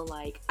 I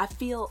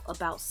feel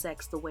about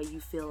sex the way you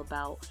feel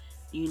about,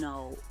 you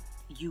know,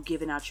 you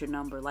giving out your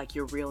number, like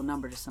your real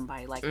number to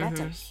somebody. Like, that's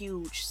a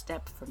huge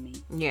step for me.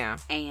 Yeah.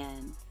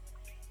 And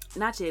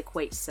not to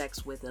equate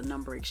sex with a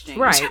number exchange.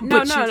 Right.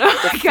 No.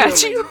 I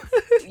got you.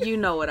 You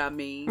know what I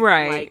mean.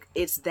 Right. Like,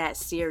 it's that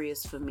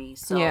serious for me.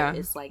 So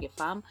it's like,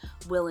 if I'm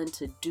willing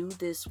to do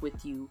this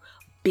with you,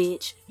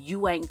 bitch,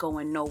 you ain't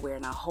going nowhere,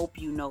 and I hope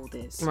you know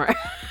this. Right.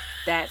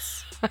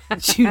 That's,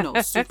 you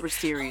know, super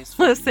serious.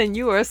 Listen,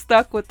 you are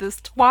stuck with this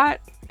twat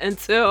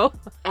until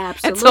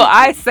Absolutely.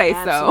 I say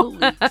so.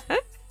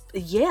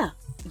 Yeah.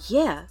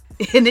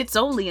 And it's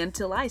only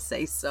until I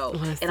say so.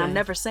 Listen. And I'm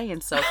never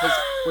saying so, because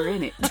we're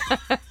in it.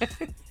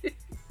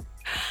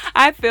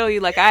 I feel you.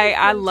 Like,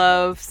 I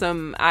love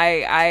some,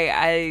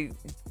 I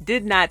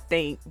did not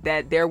think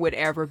that there would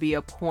ever be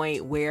a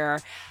point where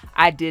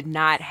I did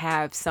not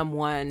have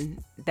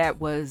someone that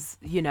was,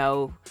 you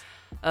know,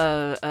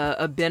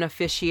 a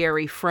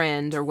beneficiary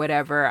friend or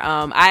whatever.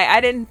 I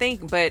didn't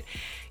think, but,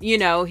 you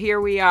know, here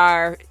we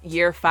are,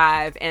 year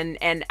 5,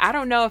 and I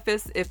don't know if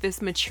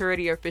it's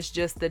maturity or if it's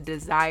just the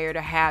desire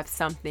to have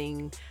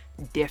something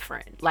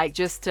different, like,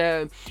 just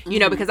to, you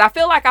know, because I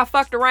feel like I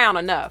fucked around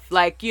enough.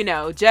 Like, you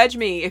know, judge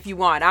me if you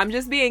want, I'm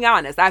just being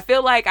honest. I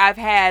feel like I've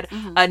had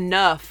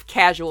enough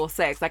casual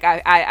sex. Like,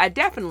 I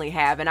definitely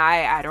have, and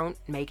I don't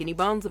make any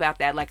bones about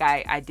that. Like,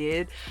 I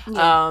did.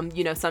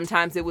 You know,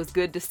 sometimes it was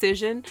good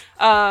decision,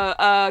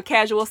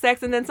 casual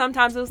sex, and then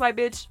sometimes it was like,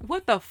 bitch,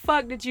 what the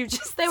fuck did you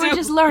just They do? were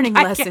just learning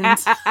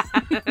lessons.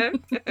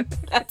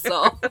 That's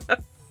all.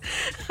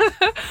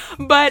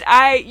 But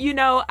I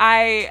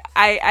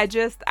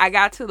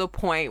got to the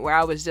point where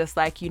I was just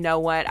like, you know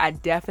what, I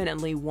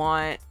definitely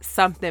want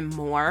something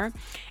more.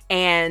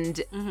 And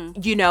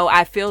you know,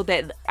 I feel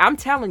that, I'm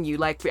telling you,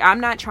 like, I'm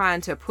not trying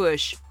to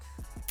push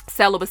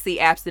celibacy,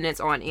 abstinence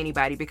on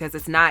anybody, because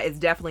it's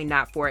definitely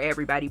not for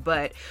everybody.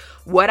 But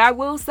what I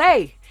will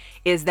say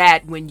is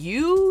that when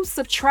you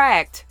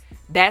subtract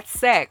that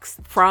sex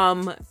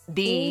from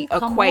the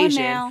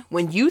equation,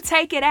 when you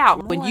take it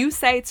out, when you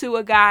say to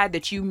a guy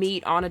that you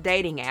meet on a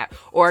dating app,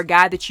 or a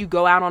guy that you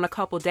go out on a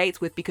couple dates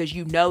with because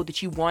you know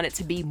that you want it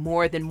to be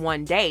more than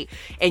one date,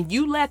 and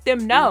you let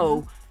them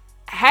know,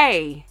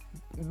 hey,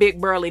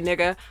 big burly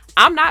nigga,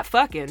 I'm not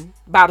fucking,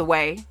 by the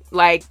way.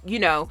 Like, you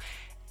know,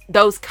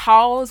 those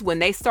calls, when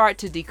they start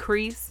to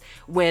decrease,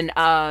 when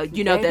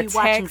you know, the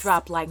text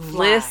drop like flies.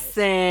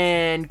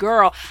 Listen,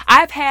 girl,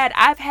 I've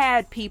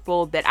had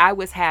people that I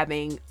was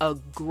having a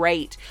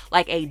great,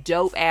 like, a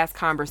dope ass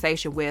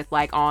conversation with,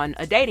 like, on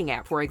a dating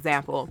app, for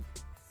example.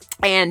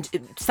 And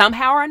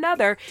somehow or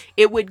another,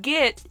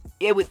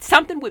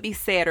 something would be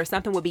said or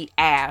something would be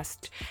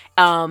asked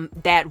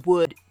that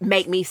would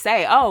make me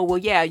say, oh, well,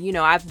 yeah,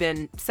 I've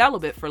been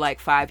celibate for like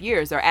 5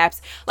 years, or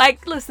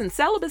like, listen,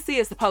 celibacy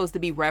is supposed to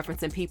be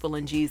referencing people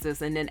in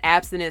Jesus, and then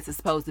abstinence is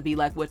supposed to be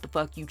like what the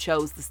fuck you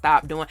chose to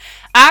stop doing.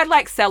 I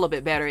like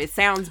celibate better. It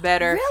sounds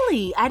better.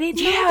 Really? I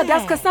didn't know Yeah, that.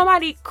 that's because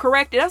somebody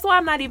corrected. That's why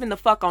I'm not even the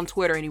fuck on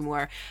Twitter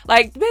anymore.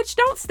 Like, bitch,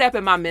 don't step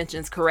in my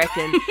mentions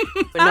correcting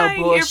no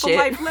bullshit. Here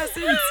for life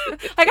lessons.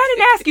 Like, I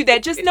didn't ask you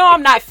that. Just know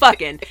I'm not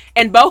fucking.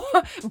 And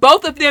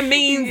both of them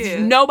means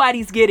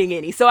nobody's getting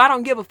any. So I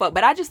don't give a fuck.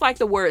 But I just like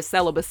the word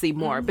celibacy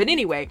more. Mm-hmm. But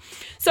anyway,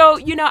 so,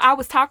 I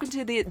was talking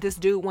to this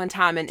dude one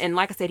time, and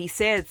like I said, he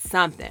said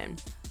something.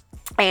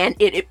 And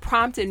it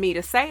prompted me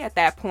to say at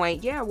that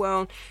point, yeah,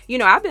 well,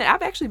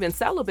 I've actually been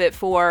celibate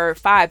for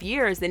 5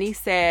 years. And he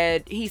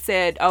said,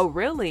 oh,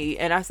 really?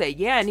 And I said,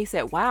 yeah. And he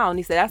said, wow. And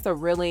he said, that's a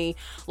really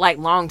like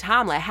long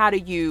time. Like, how do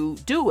you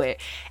do it?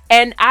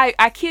 And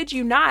I kid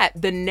you not,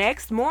 the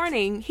next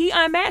morning he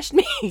unmatched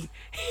me.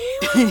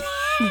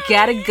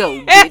 Gotta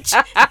go, bitch.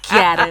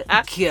 Gotta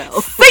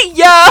go. See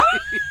ya.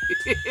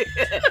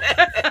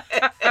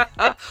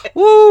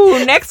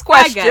 Woo, next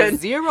question. I got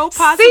zero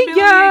possibility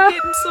of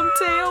getting some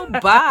tail.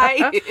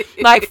 Bye.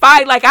 Like,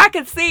 fine. Like, I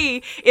could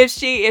see if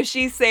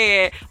she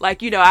said,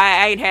 like,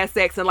 I ain't had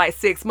sex in like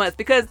 6 months,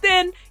 because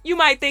then you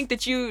might think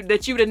that you the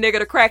nigga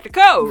to crack the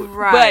code.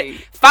 Right.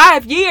 But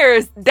 5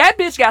 years, that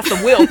bitch got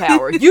some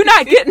willpower. You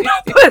not getting no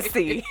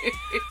pussy.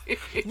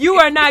 You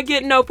are not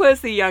getting no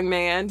pussy, young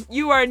man.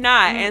 You are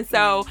not. And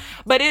so,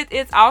 but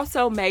it's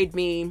also made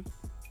me,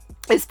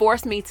 it's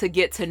forced me to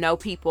get to know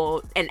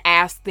people and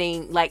ask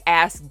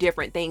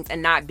different things,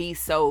 and not be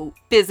so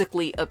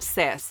physically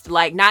obsessed.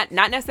 Like, not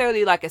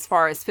necessarily like as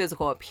far as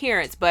physical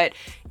appearance, but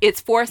it's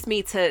forced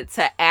me to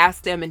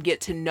ask them and get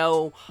to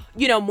know,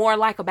 more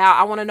like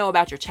I want to know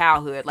about your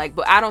childhood. Like,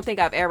 but I don't think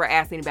I've ever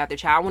asked anybody about their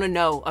child. I want to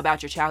know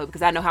about your childhood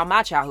because I know how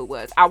my childhood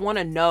was. I want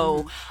to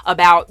know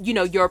about,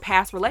 your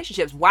past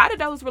relationships. Why did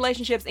those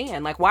relationships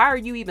end? Like, why are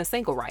you even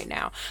single right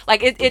now?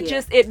 Like,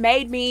 it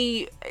made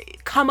me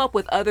come up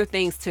with other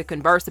things to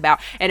converse about.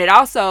 And it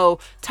also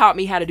taught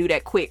me how to do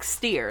that quick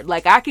steer.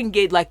 Like, I can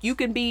get, like, you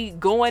can be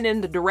going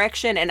in the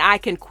direction and I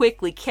can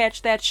quickly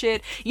catch that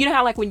shit. You know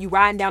how, like, when you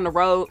riding down the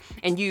road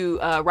and you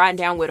riding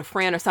down with a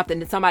friend or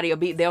something, and somebody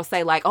they'll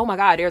say like, oh my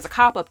God, there's a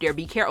cop up there,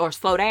 be careful, or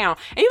slow down.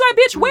 And you're like,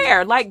 bitch,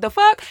 where? Like, the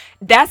fuck?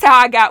 That's how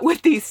I got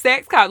with these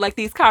sex like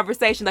these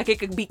conversations. Like, it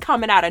could be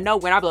coming out of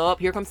nowhere, and I'll be like, oh,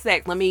 here comes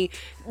sex. Let me,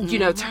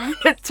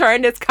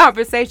 turn this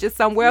conversation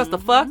somewhere else. The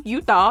fuck?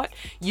 You thought.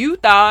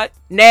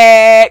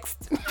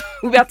 Next.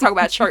 We about to talk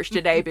about church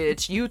today,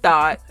 bitch. You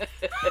thought.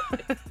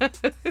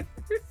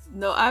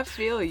 No, I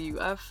feel you.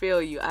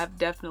 I've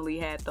definitely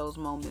had those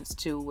moments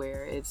too,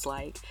 where it's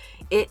like,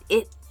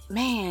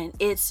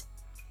 it's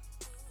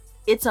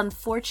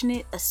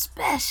unfortunate,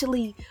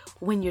 especially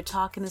when you're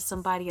talking to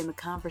somebody and the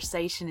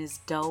conversation is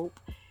dope,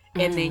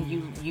 and then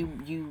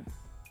you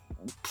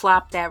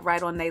plop that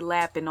right on their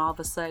lap, and all of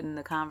a sudden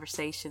the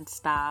conversation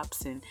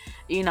stops, and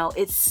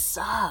it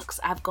sucks.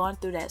 I've gone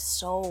through that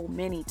so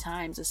many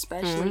times,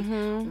 especially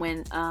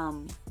when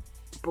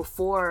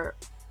before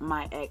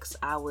my ex,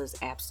 I was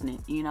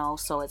abstinent,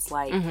 so it's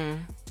like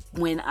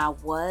when I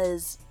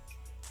was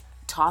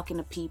talking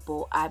to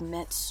people, I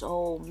met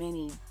so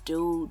many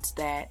dudes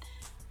that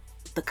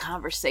the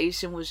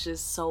conversation was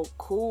just so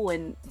cool,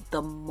 and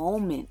the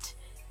moment,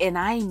 and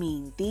I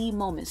mean the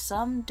moment,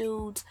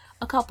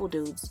 a couple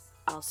dudes,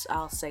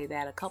 I'll say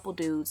that, a couple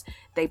dudes,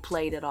 they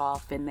played it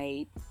off, and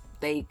they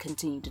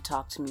continued to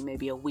talk to me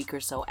maybe a week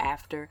or so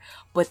after,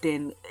 but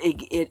then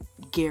it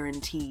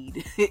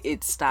guaranteed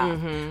it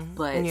stopped.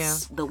 But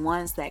the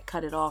ones that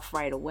cut it off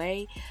right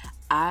away,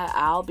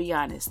 I'll be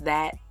honest,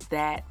 that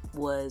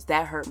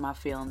hurt my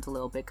feelings a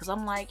little bit, because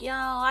I'm like, yo,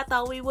 I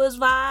thought we was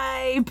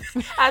vibing.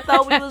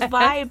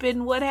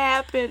 What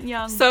happened,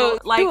 young? So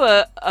boy? Like, you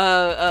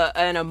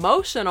an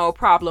emotional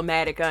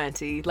problematic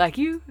auntie, like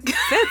you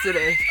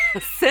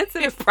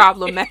sensitive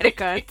problematic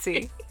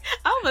auntie.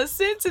 I'm a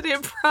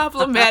sensitive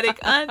problematic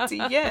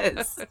auntie,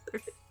 yes.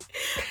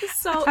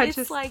 So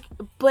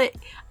but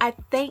I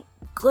thank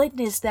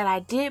goodness that I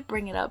did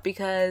bring it up,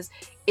 because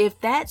if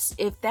that's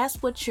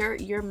what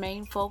your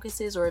main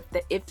focus is, or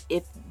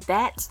if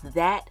that's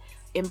that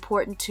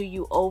important to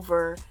you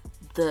over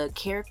the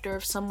character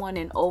of someone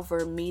and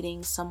over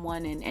meeting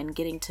someone and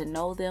getting to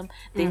know them,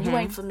 then you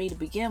ain't for me to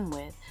begin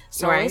with.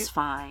 So it's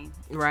fine.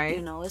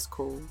 Right. It's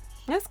cool.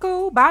 That's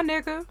cool. Bye,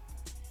 nigga.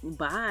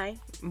 Bye.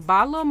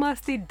 Bye, little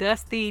musty,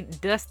 dusty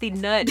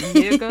nut,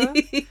 nigga.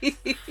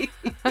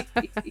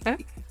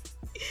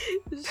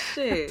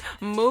 Shit.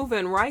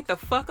 Moving right the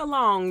fuck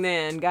along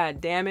then,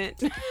 god damn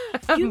it.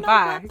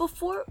 Bye.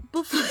 What?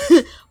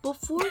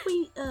 Before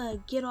we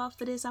get off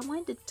of this, I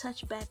wanted to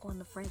touch back on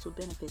the friends with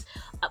benefits.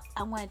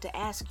 I wanted to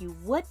ask you,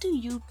 what do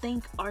you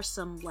think are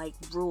some like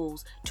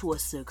rules to a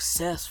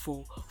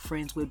successful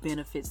friends with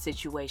benefits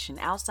situation,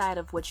 outside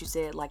of what you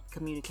said, like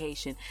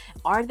communication?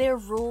 Are there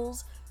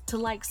rules to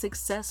like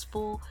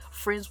successful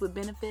friends with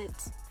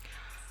benefits?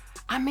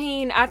 I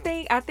mean, I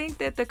think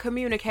that the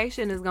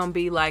communication is gonna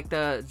be like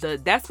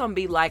that's gonna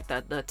be like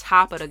the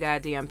top of the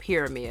goddamn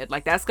pyramid.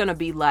 Like that's gonna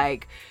be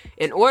like,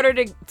 in order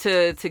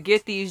to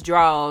get these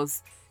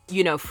draws,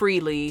 you know,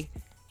 freely,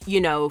 you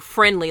know,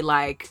 friendly,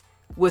 like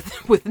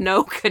with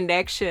no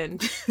connection,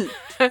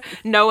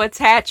 no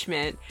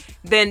attachment,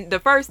 then the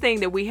first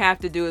thing that we have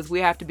to do is we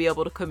have to be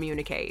able to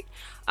communicate.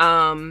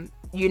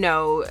 You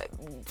know,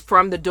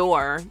 from the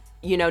door,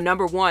 you know,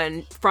 number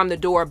one, from the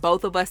door,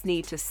 both of us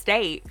need to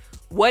state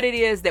what it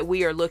is that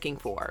we are looking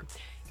for.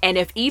 And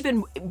if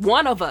even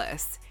one of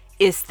us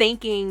is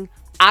thinking,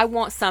 I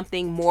want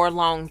something more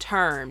long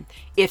term,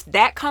 if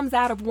that comes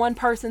out of one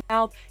person's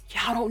mouth,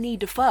 y'all don't need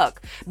to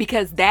fuck,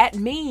 because that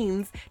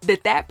means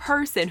that that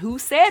person who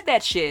said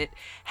that shit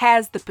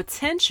has the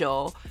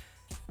potential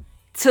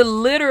to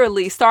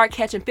literally start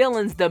catching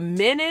feelings the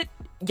minute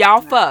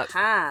y'all fuck.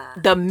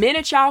 The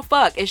minute y'all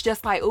fuck, it's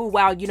just like, oh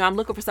wow, you know, I'm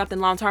looking for something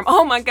long term.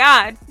 Oh my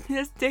God,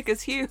 this dick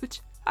is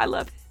huge. I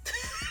love it.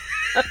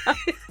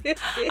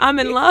 I'm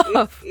in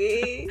love.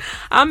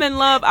 I'm in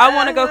love. I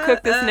want to go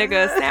cook this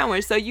nigga a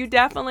sandwich. So you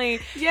definitely,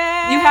 you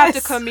have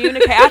to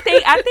communicate.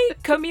 I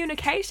think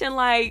communication,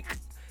 like,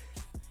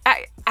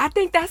 I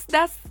think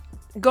that's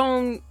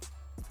going.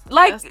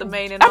 Like, that's the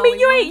main and I mean,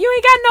 only you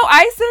ain't got no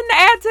icing to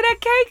add to that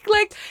cake,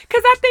 like,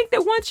 because I think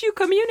that once you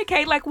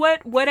communicate, like,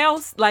 what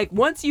else, like,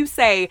 once you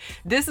say,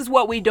 this is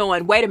what we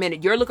doing, wait a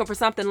minute, you're looking for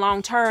something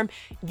long term,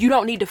 you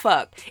don't need to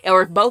fuck.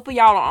 Or if both of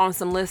y'all are on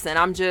some, listen,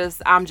 I'm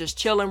just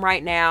chilling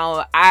right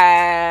now,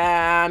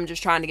 I'm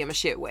just trying to get my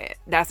shit wet,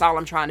 that's all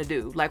I'm trying to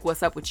do, like,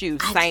 what's up with you?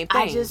 Same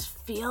thing. I just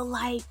feel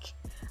like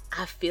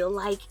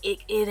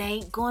it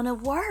ain't gonna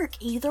work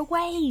either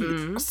way.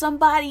 Mm-hmm.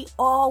 Somebody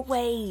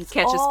always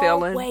catches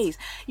feelings.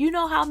 You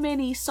know how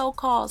many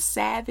so-called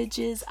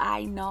savages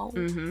I know?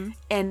 Mm-hmm.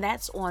 And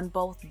that's on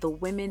both the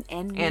women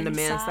and the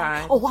men's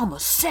side. Oh, I'm a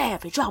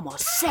savage.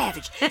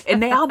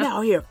 And I'm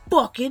out here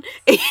fucking,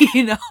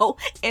 you know,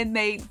 and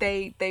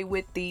they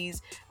with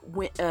these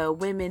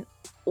women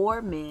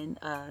or men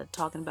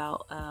talking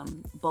about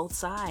both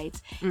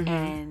sides. Mm-hmm.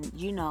 And,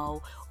 you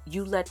know,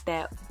 you let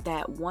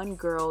that one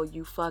girl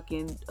you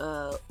fucking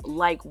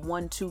like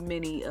one too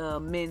many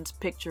men's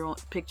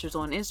pictures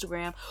on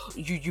Instagram.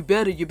 You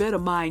better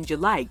mind your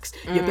likes.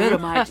 Mm-hmm. You better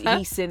mind.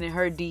 He's sending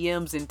her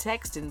DMs and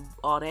text and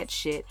all that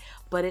shit.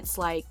 But it's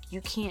like,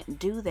 you can't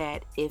do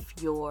that if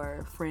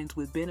you're friends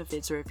with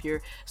benefits, or if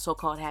you're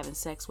so-called having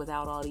sex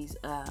without all these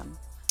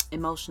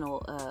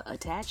emotional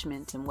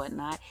attachment and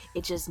whatnot.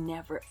 It just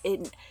never,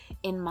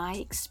 in my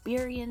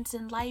experience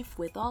in life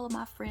with all of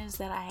my friends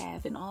that I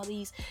have, and all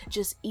these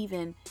just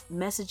even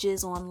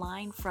messages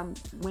online from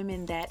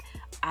women that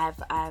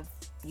I've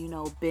you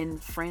know been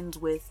friends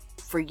with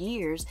for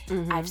years,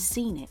 mm-hmm. I've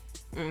seen it.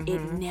 Mm-hmm.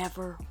 It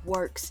never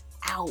works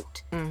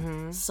out.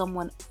 Mm-hmm.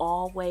 Someone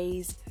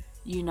always,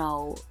 you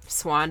know,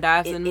 swan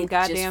dives in the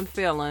goddamn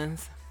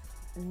feelings.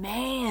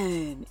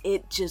 Man,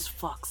 it just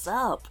fucks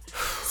up.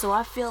 So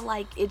I feel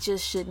like it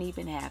just shouldn't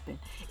even happen.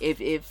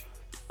 If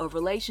a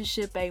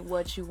relationship ain't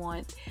what you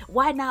want,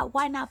 why not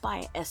buy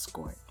an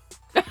escort?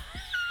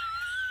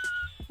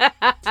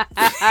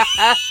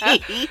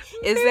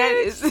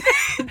 Is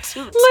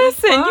too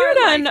listen, far? You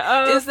done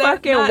like,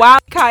 fucking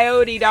wild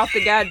coyote'd off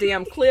the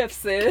goddamn cliff,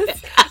 sis.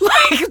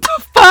 Like,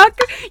 the fuck?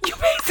 You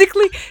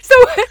basically, so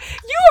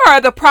you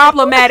are the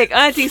problematic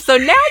auntie. So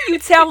now you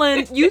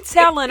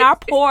telling our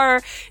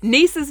poor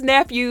nieces,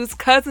 nephews,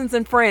 cousins,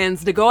 and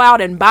friends to go out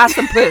and buy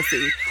some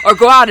pussy or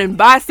go out and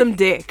buy some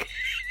dick.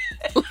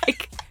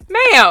 Like,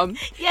 ma'am,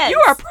 yes. You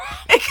are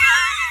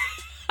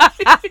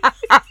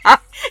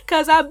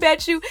Cause I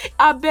bet you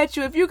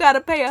if you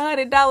gotta pay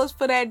 $100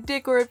 for that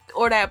dick or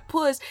that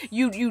puss,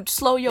 you'd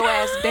slow your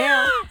ass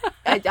down.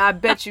 I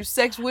bet you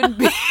sex wouldn't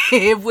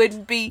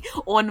be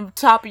on the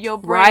top of your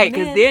brain. Right,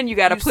 because then you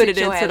gotta put it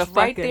into the fucking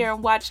right there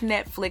and watch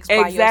Netflix by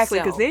yourself. Exactly,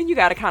 because then you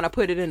gotta kind of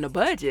put it in the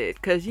budget,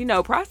 because you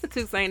know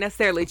prostitutes ain't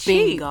necessarily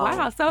cheap. Bingo.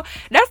 Wow, so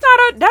that's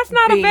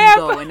not Bingo. a bad.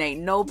 And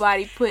ain't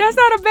nobody putting. That's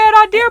not a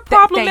bad idea.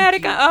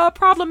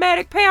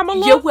 Problematic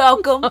Pamela. You're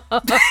welcome.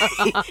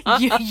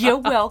 You're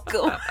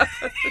welcome.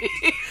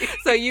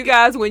 So you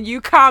guys, when you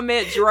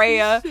comment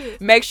Drea,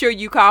 make sure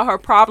you call her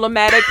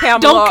problematic Pamela.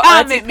 Don't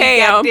comment me,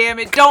 damn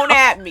it. Don't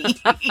at me.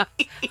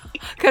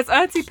 Because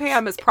Auntie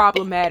Pam is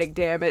problematic,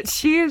 damn it.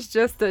 She is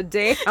just a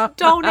damn.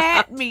 Don't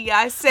at me.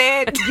 I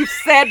said. You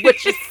said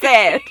what you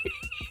said.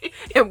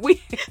 And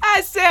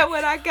I said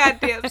what I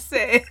goddamn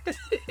said.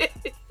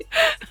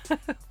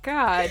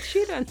 God,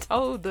 she done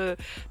told the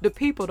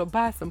people to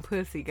buy some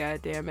pussy,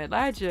 goddamn it.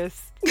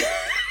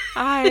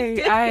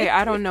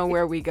 I don't know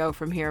where we go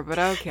from here, but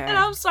okay. And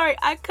I'm sorry,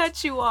 I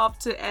cut you off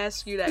to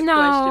ask you that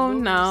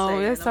question. No,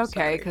 it's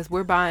okay, because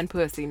we're buying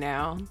pussy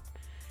now.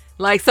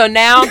 Like, so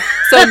now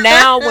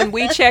when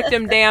we check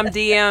them damn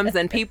DMs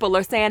and people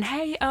are saying,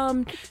 hey,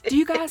 do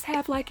you guys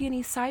have like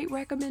any site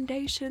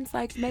recommendations?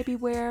 Like maybe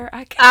where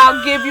I can.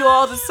 I'll give you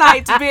all the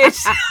sites, bitch.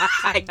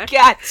 I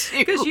got you.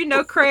 Because you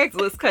know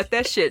Craigslist cut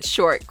that shit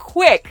short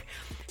quick.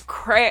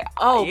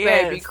 Oh,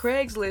 yes. baby,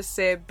 Craigslist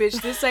said,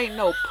 bitch, this ain't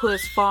no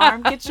puss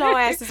farm. Get your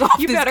asses off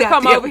You this better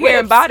come over here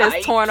and buy this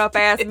website. torn up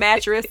ass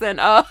mattress and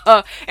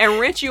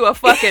rent you a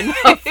fucking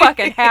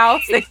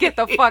house and get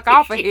the fuck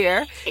off of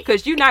here,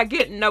 because you're not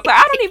getting no. But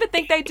I don't even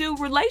think they do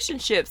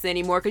relationships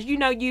anymore, because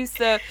used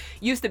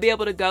to be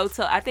able to go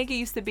to, I think it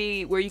used to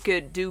be where you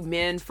could do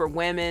men for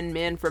women,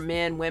 men for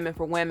men, women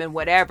for women,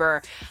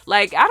 whatever.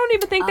 Like, I don't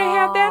even think they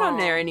have that on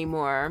there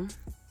anymore.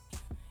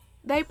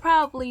 They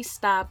probably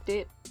stopped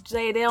it.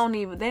 They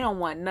don't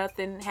want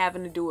nothing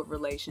having to do with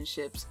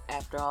relationships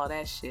after all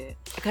that shit.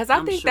 Because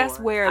I think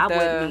that's where I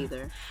wouldn't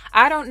either.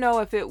 I don't know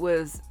if it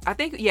was, I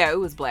think, yeah, it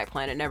was Black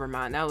Planet. Never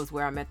mind. That was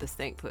where I met the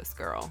Stink Puss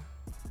girl.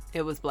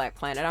 It was Black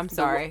Planet. I'm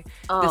sorry.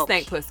 The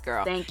Stank Puss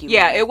girl. Thank you.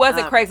 Yeah, it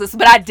wasn't Craigslist,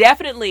 but I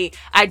definitely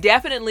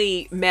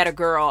met a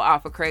girl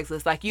off of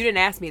Craigslist. Like, you didn't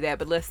ask me that,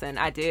 but listen,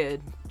 I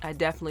did. I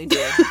definitely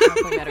did. I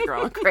definitely met a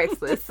girl on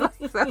Craigslist. So,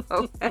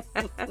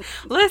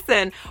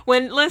 listen,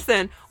 when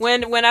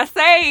I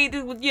say,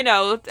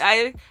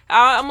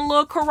 I'm a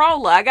little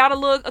Corolla. I got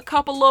a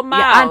couple little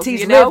miles. Your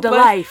auntie's lived a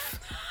life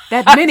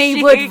that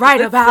many would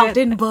write about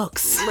in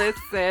books.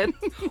 Listen,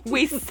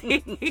 we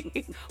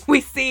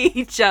see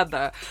each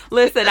other.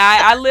 Listen,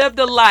 I lived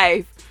a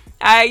life.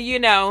 I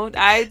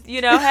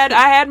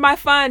had my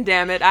fun,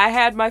 damn it. I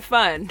had my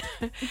fun.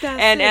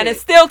 And it's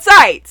still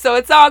tight, so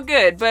it's all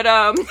good. But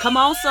come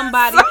on,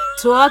 somebody.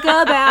 Talk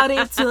about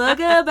it.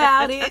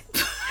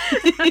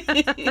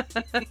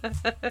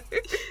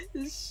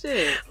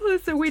 Shit.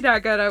 Listen, we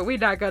not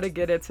gonna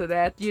get into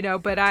that,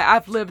 but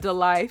I've lived a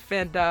life,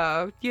 and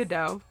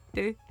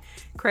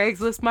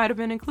Craigslist might have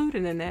been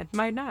included in that,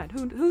 might not.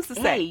 Who's to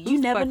say? Hey, you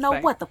never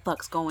know what the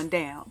fuck's going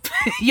down.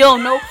 You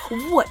don't know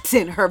what's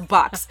in her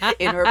box,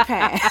 in her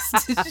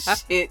past.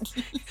 Shit.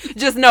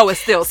 Just know it's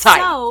still tight.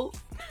 So,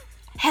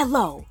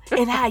 hello,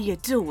 and how you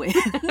doing?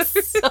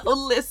 So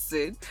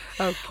listen.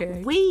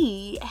 Okay.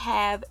 We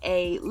have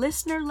a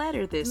listener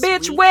letter this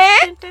Bitch, week.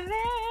 what? Yeah.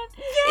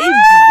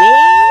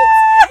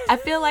 I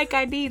feel like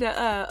I need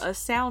a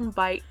sound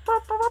bite.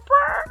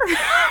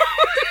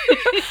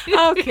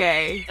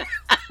 Okay.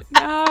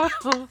 No.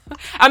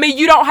 I mean,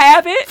 you don't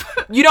have it?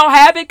 You don't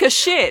have it? Because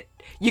shit.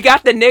 You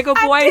got the nigga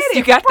voice.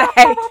 You got the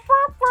hey.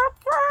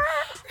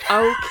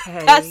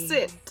 Okay. That's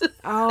it.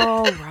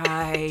 All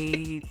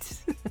right.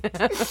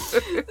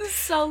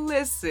 So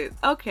listen.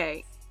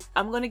 Okay.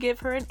 I'm going to give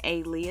her an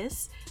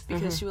alias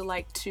because she would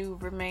like to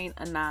remain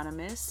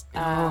anonymous.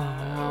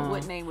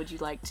 What name would you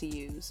like to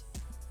use?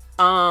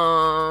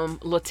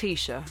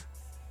 Letitia.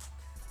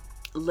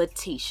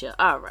 Letitia.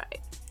 All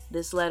right.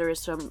 This letter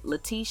is from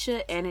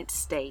Letitia, and it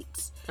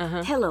states,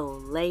 "Hello,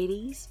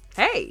 ladies.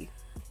 Hey.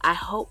 I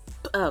hope..."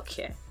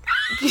 Okay.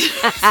 Can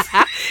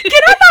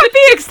I not be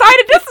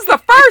excited? This is the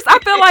first. I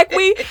feel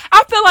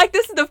like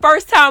this is the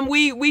first time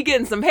we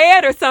getting some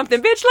head or something.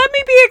 Bitch, let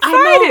me be excited.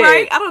 I know,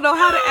 right? I don't know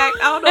how to act.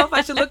 I don't know if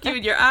I should look you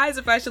in your eyes,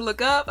 if I should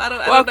look up. I don't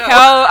know.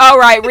 Oh, all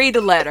right. Read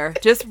the letter.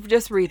 Just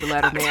read the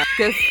letter, man.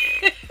 Because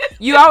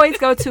you always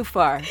go too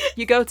far.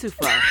 You go too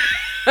far.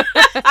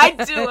 I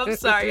do. I'm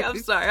sorry.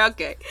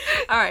 Okay.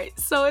 All right.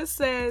 So it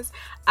says,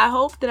 "I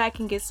hope that I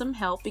can get some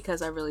help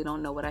because I really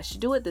don't know what I should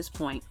do at this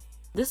point.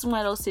 This is one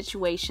of those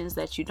situations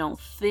that you don't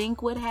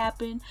think would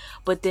happen,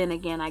 but then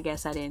again, I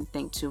guess I didn't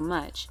think too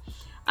much.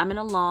 I'm in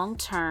a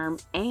long-term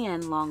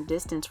and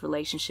long-distance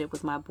relationship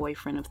with my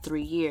boyfriend of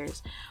 3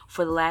 years.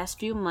 For the last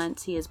few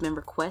months, he has been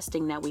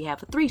requesting that we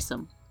have a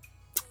threesome.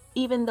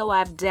 Even though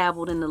I've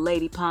dabbled in the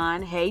lady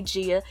pond, hey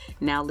Gia,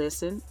 now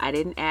listen, I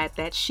didn't add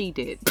that, she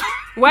did."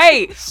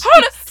 Wait,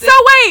 hold on. So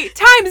wait,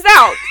 time's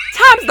out.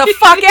 Time's the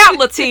fuck out,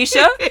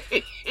 Letitia.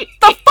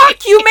 The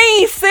fuck you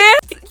mean, sis?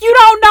 You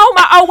don't know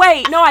my... Oh,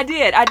 wait. No, I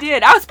did. I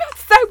was about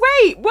to say,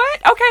 wait,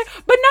 what? Okay.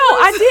 But no,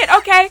 I did.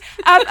 Okay.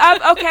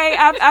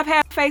 I've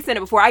had face in it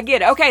before. I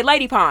get it. Okay,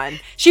 Lady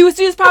Pond. She was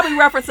probably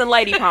referencing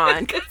Lady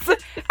Pond.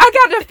 I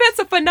got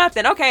defensive for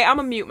nothing. Okay, I'm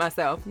going to mute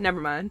myself.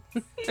 Never mind.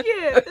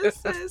 Yeah, it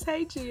says,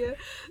 "Hey Gia,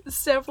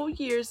 several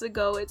years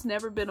ago, it's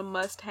never been a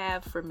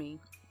must-have for me.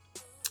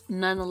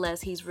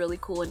 Nonetheless, he's really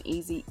cool and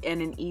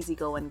an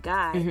easygoing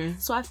guy,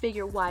 so I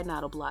figured why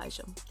not oblige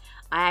him.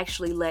 I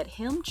actually let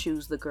him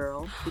choose the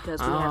girl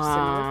because we have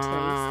similar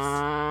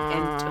tastes.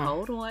 And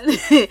hold on.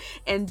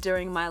 And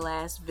during my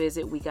last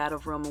visit, we got a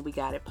room and we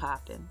got it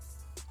popping.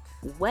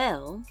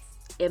 Well,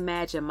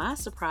 imagine my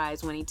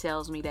surprise when he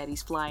tells me that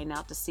he's flying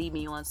out to see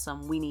me on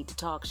some we need to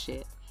talk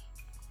shit."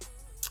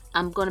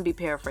 I'm going to be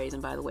paraphrasing,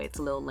 by the way. It's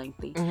a little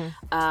lengthy.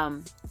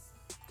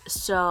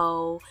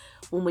 So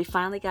when we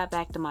finally got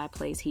back to my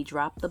place, he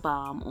dropped the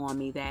bomb on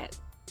me that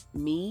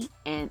the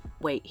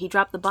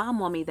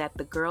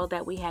girl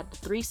that we had the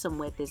threesome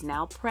with is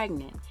now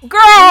pregnant.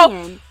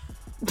 Girl!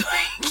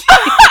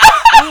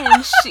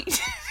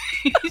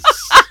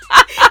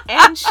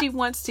 And she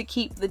wants to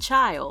keep the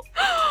child.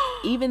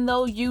 Even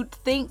though you'd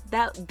think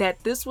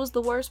that this was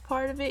the worst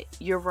part of it,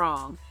 you're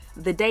wrong.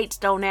 The dates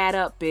don't add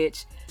up,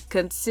 bitch.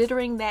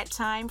 Considering that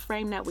time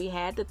frame that we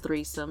had the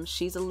threesome,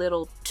 she's a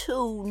little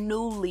too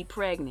newly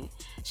pregnant.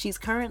 She's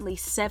currently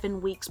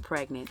 7 weeks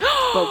pregnant,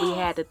 but we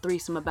had the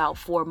threesome about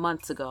 4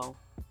 months ago.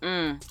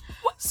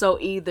 So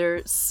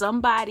either that's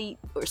somebody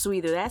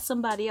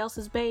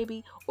else's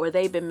baby, or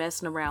they've been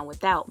messing around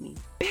without me.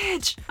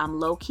 Bitch! I'm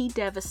low-key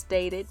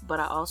devastated, but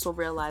I also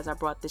realize I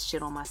brought this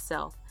shit on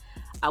myself.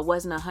 I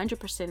wasn't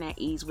 100% at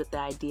ease with the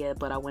idea,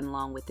 but I went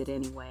along with it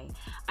anyway.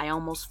 I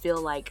almost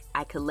feel like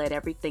I could let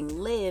everything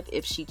live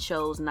if she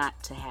chose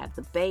not to have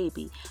the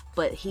baby.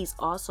 But he's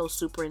also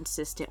super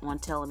insistent on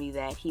telling me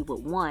that he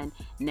would, 1,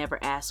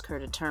 never ask her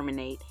to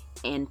terminate,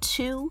 and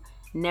 2,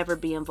 never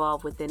be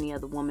involved with any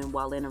other woman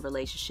while in a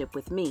relationship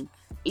with me.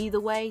 Either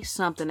way,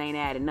 something ain't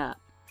adding up.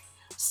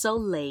 So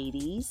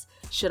ladies,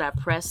 should I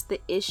press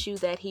the issue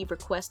that he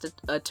requested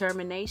a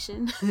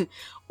termination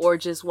or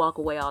just walk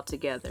away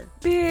altogether?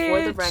 Bitch.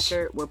 For the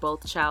record, we're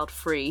both child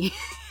free.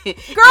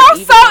 Girl,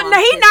 so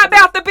he not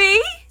about to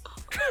be.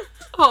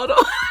 Hold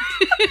on.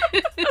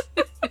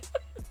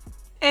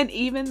 And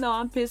even though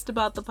I'm pissed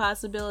about the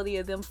possibility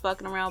of them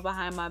fucking around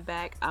behind my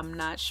back, I'm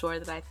not sure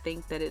that I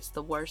think that it's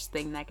the worst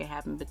thing that could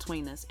happen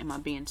between us. Am I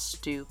being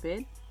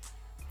stupid?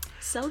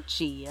 So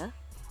Gia,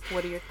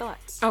 what are your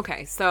thoughts?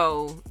 Okay,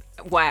 so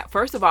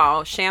first of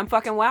all, sham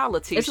fucking wow,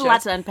 Letitia. It's a lot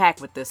to unpack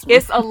with this one.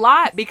 It's a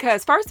lot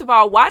because, first of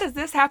all, why does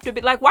this have to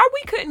be like? Why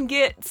we couldn't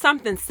get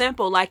something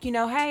simple like,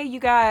 hey, you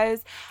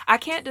guys, I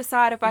can't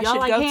decide if I should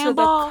go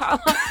handball? To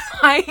the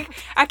like.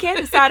 I can't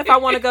decide if I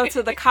want to go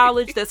to the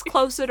college that's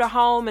closer to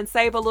home and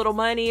save a little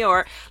money,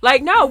 or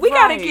like, no, we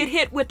got to get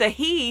hit with the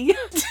he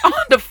on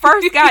the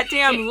first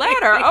goddamn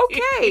letter.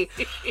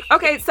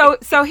 Okay.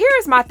 So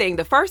here's my thing.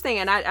 The first thing,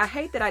 and I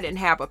hate that I didn't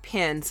have a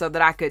pen so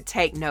that I could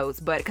take notes,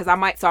 but because I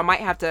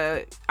might have to.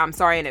 I'm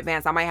sorry in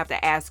advance. I might have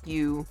to ask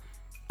you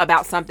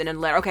about something in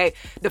the letter. Okay.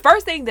 The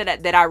first thing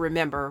that I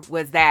remember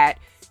was that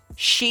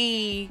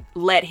she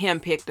let him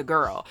pick the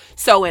girl.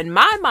 So in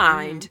my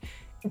mind,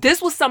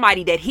 this was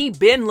somebody that he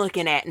been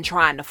looking at and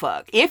trying to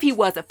fuck. If he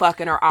wasn't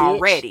fucking her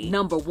already. Bitch,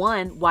 number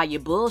one, while you're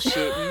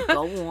bullshitting,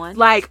 go on.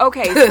 Like,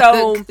 okay,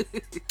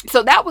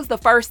 so that was the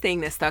first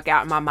thing that stuck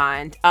out in my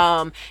mind.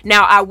 Now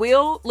I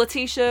will,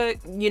 Letitia,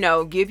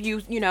 give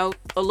you,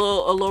 a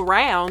little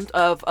round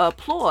of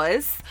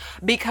applause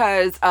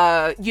because,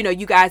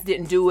 you guys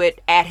didn't do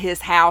it at his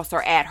house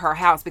or at her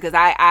house, because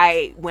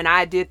I when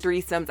I did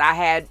threesomes, I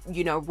had,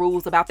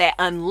 rules about that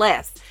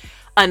unless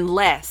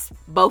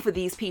both of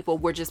these people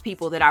were just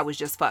people that I was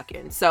just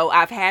fucking. So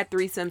I've had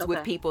threesomes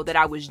with people that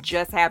I was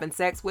just having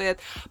sex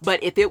with,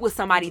 but if it was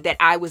somebody that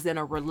I was in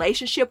a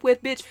relationship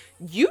with, bitch,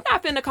 you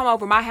not finna come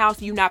over my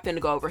house, you not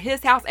finna go over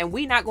his house, and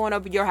we not going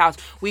over your house.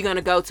 We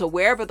gonna go to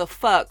wherever the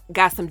fuck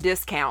got some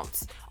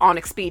discounts on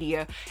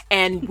Expedia,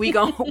 and we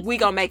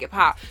gonna make it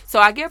pop. So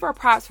I give her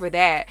props for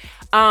that.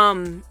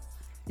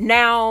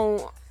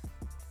 Now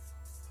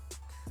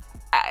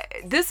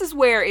this is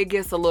where it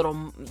gets a little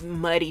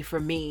muddy for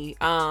me,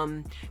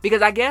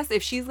 because I guess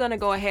if she's gonna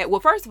go ahead,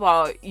 well, first of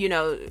all,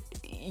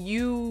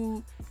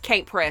 you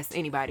can't press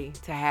anybody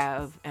to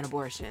have an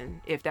abortion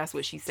if that's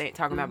what she's saying,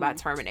 talking about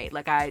terminate.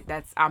 Like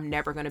I'm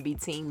never gonna be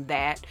team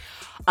that.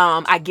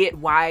 I get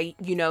why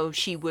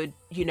she would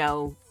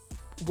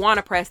want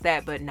to press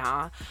that, but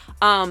nah.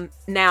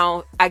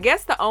 Now I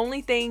guess the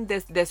only thing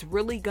that's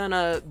really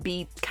gonna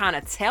be kind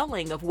of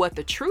telling of what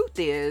the truth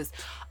is,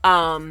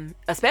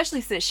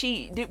 especially since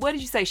what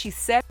did you say, she's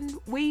 7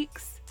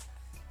 weeks,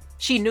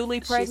 she newly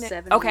pregnant? She's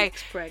 7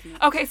 weeks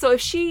pregnant. Okay, so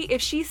if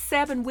she's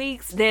 7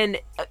 weeks, then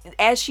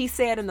as she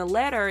said in the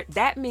letter,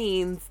 that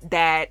means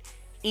that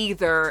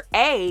either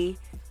A,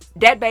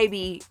 that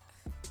baby,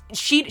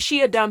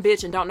 she a dumb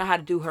bitch and don't know how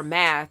to do her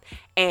math,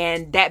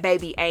 and that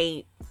baby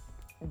ain't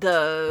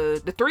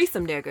the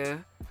threesome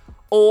nigga,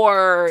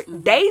 or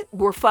they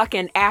were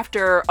fucking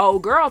after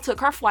old girl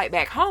took her flight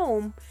back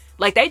home.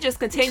 Like, they just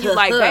continue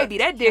like, baby,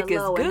 that dick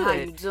is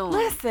good.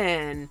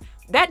 Listen,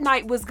 that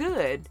night was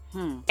good.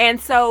 And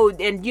so,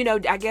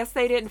 I guess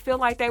they didn't feel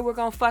like they were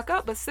gonna fuck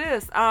up. But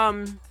sis,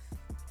 I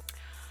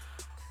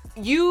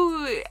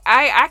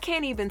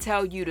can't even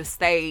tell you to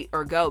stay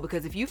or go,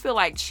 because if you feel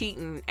like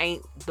cheating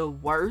ain't the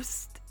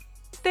worst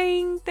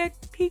thing that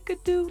he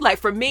could do, like,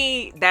 for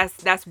me,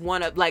 that's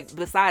one of, like,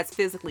 besides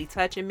physically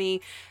touching me,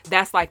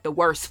 that's like the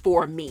worst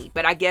for me.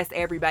 But I guess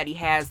everybody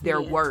has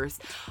their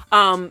worst.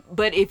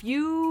 But if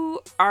you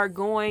are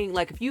going,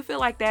 like, if you feel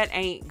like that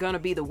ain't gonna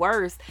be the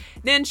worst,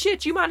 then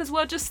shit, you might as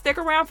well just stick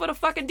around for the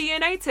fucking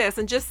DNA test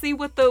and just see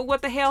what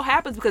the hell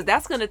happens, because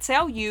that's gonna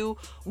tell you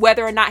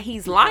whether or not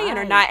he's lying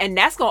or not, and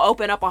that's gonna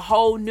open up a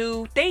whole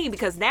new thing,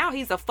 because now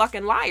he's a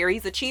fucking liar.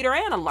 He's a cheater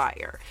and a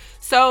liar.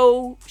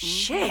 So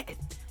shit,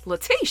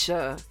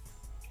 Letitia,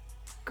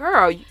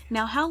 girl.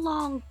 Now, how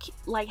long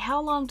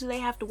do they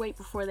have to wait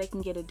before they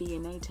can get a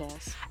DNA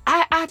test?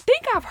 I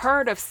think I've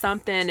heard of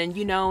something, and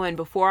and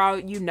before all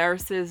you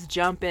nurses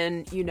jump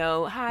in,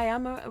 hi,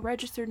 I'm a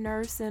registered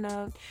nurse in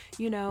a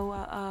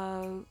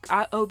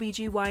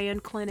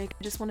OBGYN clinic.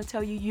 I just want to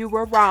tell you, you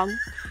were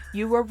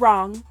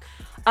wrong.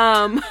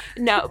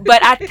 No,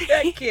 but I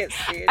think can't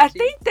stand I you.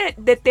 think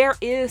that there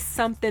is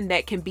something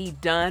that can be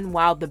done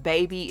while the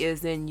baby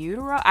is in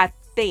utero. I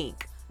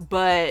think,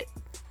 but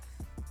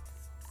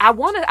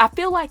I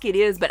feel like it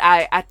is, but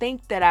I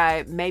think that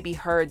I maybe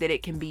heard that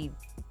it can be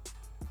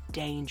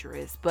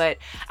dangerous, but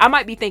I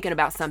might be thinking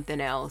about something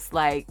else.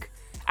 Like,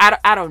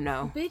 I don't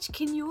know. Bitch,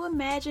 can you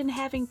imagine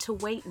having to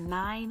wait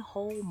 9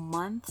 whole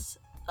months?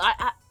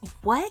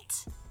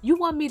 What? You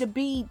want me to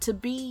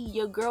be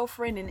your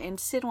girlfriend and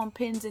sit on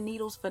pins and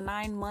needles for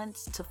 9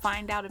 months to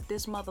find out if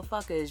this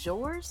motherfucker is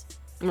yours?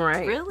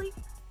 Right. Really?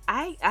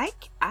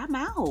 I'm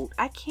out.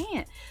 I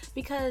can't,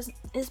 because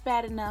it's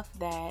bad enough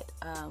that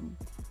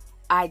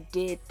I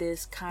did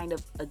this kind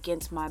of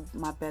against my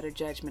better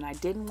judgment. I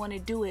didn't want to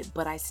do it,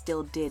 but I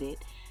still did it.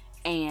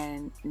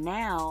 And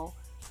now,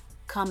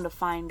 come to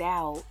find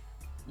out,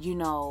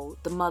 the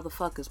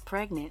motherfucker's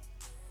pregnant.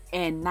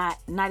 And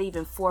not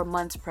even 4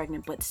 months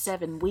pregnant, but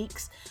 7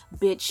 weeks.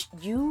 Bitch,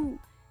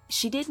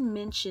 she didn't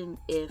mention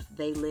if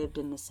they lived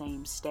in the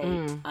same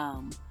state.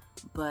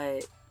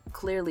 But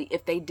clearly,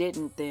 if they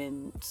didn't,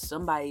 then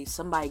somebody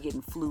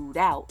getting flued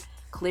out,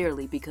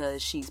 clearly,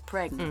 because she's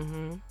pregnant.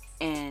 Mm-hmm.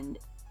 And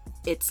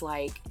it's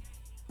like,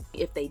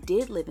 if they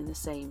did live in the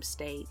same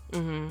state,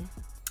 mm-hmm.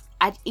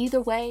 Either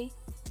way,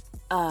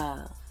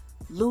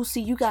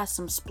 Lucy, you got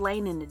some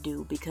splaining to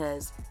do,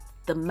 because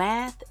the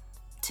math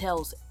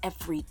tells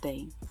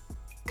everything.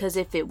 Because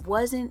if they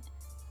weren't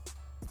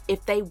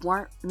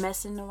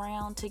messing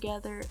around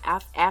together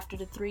after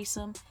the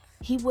threesome,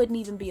 he wouldn't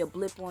even be a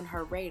blip on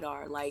her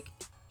radar. Like,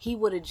 he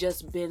would have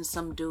just been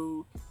some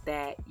dude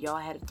that y'all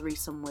had a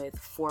threesome with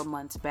 4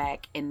 months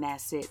back, and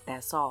that's it.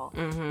 That's all.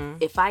 Mm-hmm.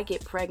 If I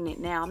get pregnant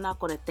now, I'm not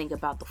going to think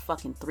about the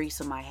fucking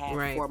threesome I had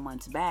Right. 4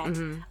 months back.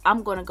 Mm-hmm.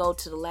 I'm going to go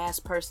to the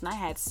last person I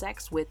had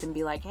sex with and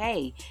be like,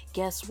 hey,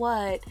 guess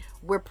what?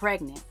 We're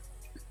pregnant.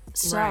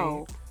 So,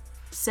 Right.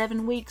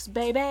 7 weeks,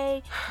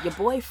 baby. Your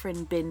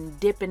boyfriend been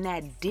dipping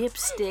that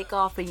dipstick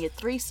off in your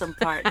threesome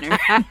partner.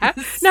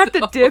 Not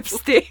the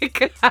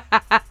dipstick.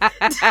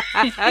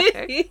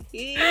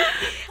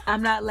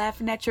 I'm not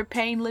laughing at your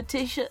pain,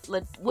 Letitia.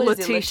 What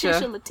is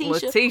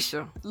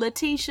it?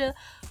 Letitia.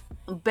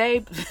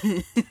 Babe.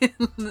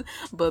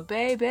 But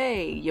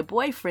baby, your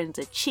boyfriend's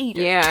a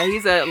cheater. Yeah,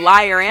 he's a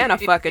liar and a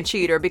fucking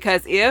cheater,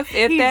 because if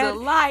He's that a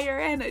liar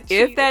and a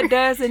cheater. if that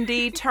does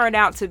indeed turn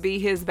out to be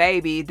his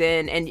baby,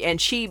 then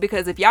and she,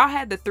 because if y'all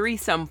had the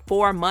threesome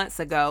 4 months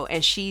ago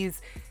and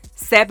she's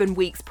 7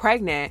 weeks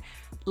pregnant,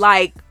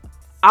 like,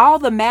 all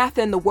the math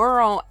in the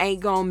world ain't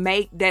gonna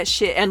make that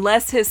shit,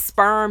 unless his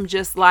sperm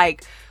just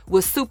like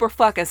was super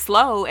fucking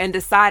slow and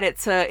decided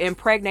to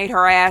impregnate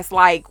her ass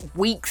like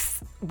weeks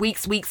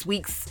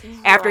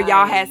after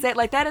y'all had sex.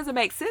 Like, that doesn't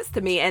make sense to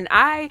me. And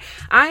I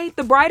ain't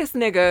the brightest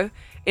nigga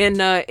in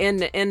the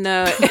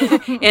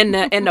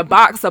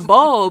box of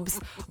bulbs,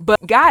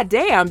 but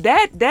goddamn,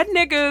 that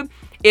nigga,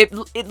 it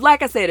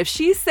like I said, if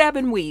she's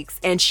 7 weeks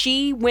and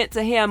she went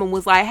to him and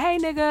was like, hey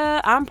nigga,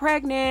 I'm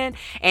pregnant,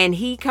 and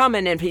he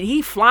coming and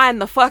he flying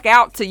the fuck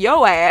out to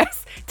your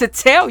ass to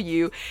tell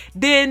you,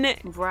 then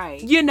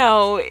right,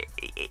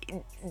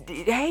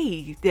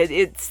 hey,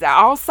 it's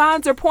all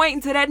signs are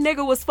pointing to that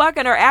nigga was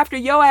fucking her after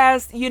your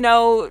ass,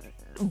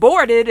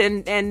 boarded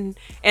and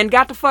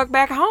got the fuck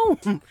back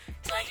home.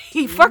 Like,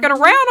 he fucking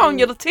around on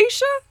you,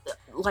 Letitia.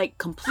 Like,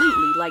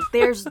 completely. Like,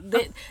 there's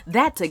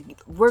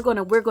we're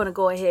gonna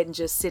go ahead and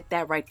just sit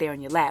that right there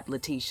on your lap,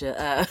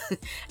 Letitia.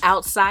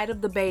 Outside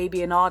of the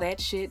baby and all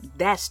that shit,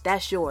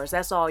 that's yours.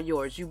 That's all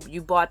yours.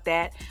 You bought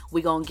that.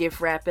 We gonna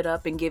gift wrap it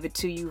up and give it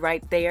to you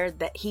right there.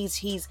 That he's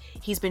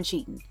been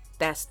cheating.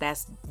 That's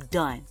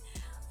done.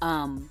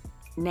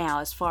 Now,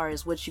 as far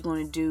as what you're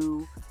gonna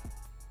do,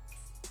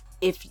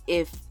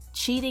 if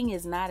cheating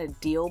is not a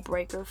deal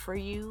breaker for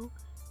you,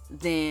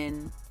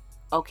 then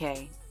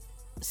okay,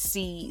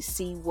 see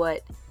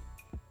what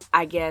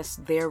I guess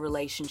their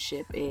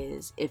relationship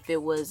is. If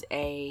it was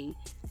they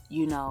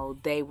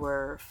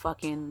were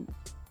fucking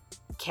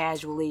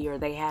casually, or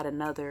they had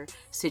another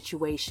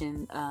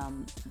situation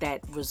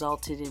that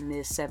resulted in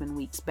this 7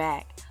 weeks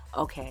back,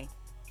 okay,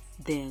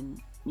 then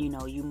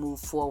you move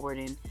forward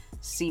and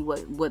see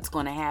what's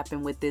going to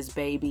happen with this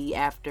baby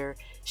after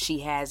she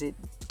has it,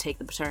 take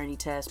the paternity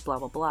test, blah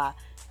blah blah,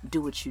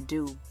 do what you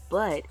do.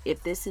 But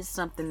if this is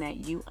something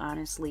that you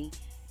honestly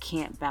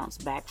can't bounce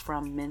back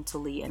from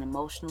mentally and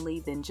emotionally,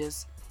 then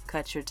just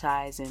cut your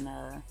ties and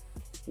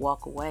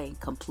walk away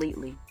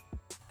completely.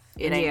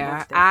 It ain't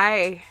worth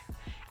it.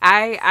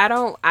 I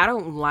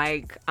don't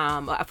like,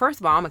 first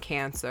of all, I'm a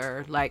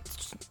Cancer, like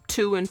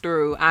to and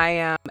through. I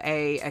am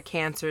a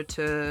Cancer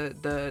to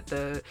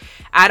the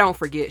I don't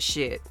forget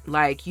shit,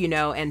 like,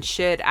 and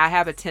shit, I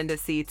have a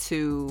tendency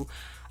to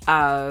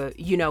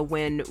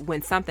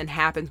when something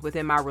happens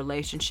within my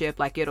relationship,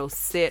 like, it'll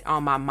sit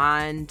on my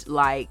mind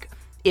like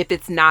if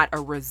it's not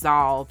a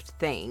resolved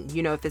thing,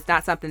 you know, if it's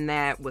not something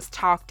that was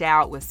talked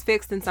out, was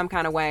fixed in some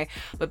kind of way.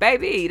 But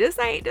baby, this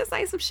ain't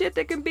some shit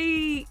that can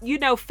be, you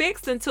know,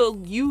 fixed until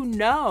you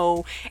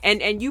know.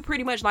 And you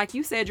pretty much, like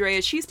you said,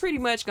 Drea, she's pretty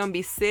much gonna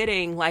be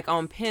sitting like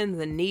on pins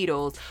and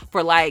needles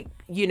for like,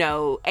 you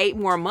know, 8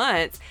 more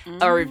months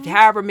or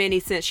however many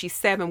since she's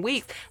 7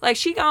 weeks. Like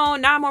she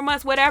gone 9 more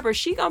months, whatever.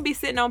 She gonna be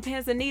sitting on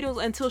pins and needles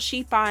until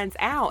she finds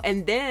out.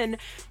 And then,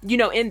 you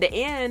know, in the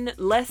end,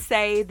 let's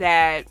say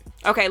that,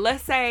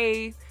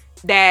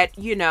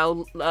 you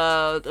know,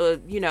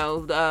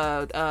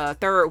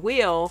 third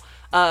wheel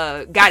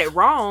got it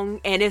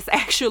wrong and it's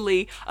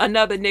actually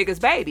another nigga's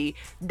baby.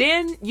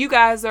 Then you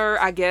guys are,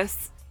 I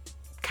guess,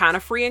 kind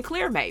of free and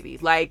clear, maybe.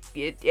 Like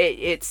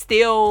it's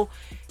still,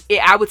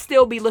 I would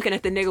still be looking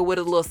at the nigga with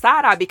a little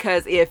side eye,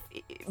 because if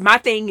my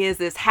thing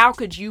is how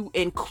could you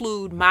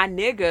include my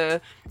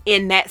nigga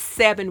in that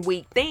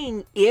 7-week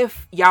thing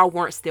if y'all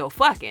weren't still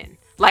fucking?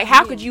 Like,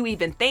 how could you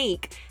even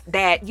think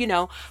that, you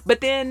know?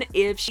 But then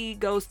if she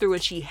goes through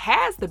and she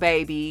has the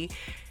baby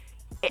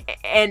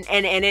and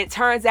it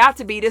turns out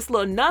to be this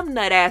little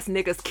numbnut ass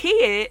nigga's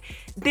kid,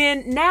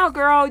 then now,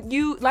 girl,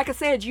 you, like I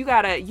said, you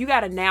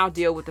gotta now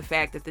deal with the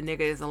fact that the nigga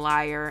is a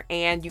liar,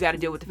 and you gotta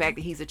deal with the fact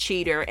that he's a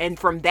cheater. And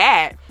from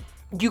that,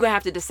 you gonna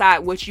have to decide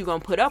what you gonna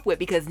put up with,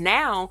 because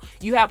now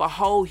you have a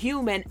whole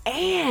human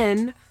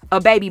and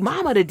a baby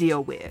mama to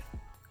deal with.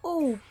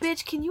 Oh,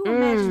 bitch, can you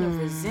imagine the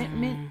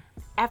resentment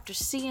after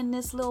seeing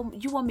this little...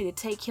 You want me to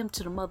take him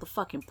to the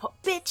motherfucking park?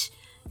 Bitch!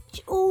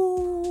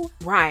 Ooh.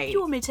 Right.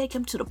 You want me to take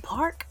him to the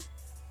park?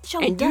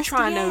 And you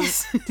trying to...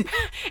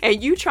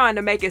 and you trying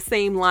to make it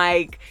seem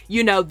like,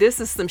 you know,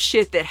 this is some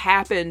shit that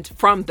happened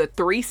from the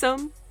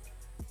threesome?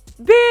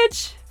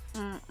 Bitch!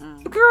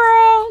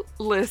 Girl,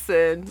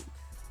 listen.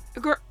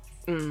 Girl...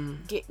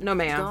 no,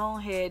 ma'am. Go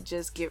ahead,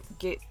 just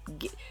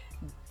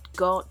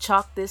go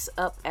chalk this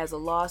up as a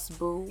lost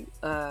boo.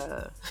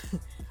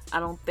 I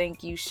don't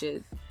think you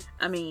should.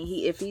 I mean,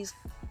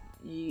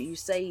 you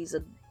say he's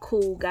a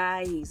cool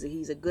guy,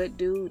 he's a good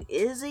dude.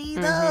 Is he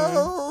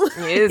though?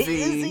 Is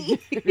he?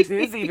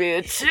 Is he,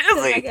 bitch?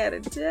 Is he? I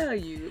gotta tell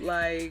you,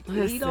 like,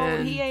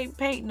 listen, he ain't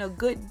painting a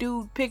good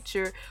dude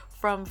picture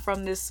from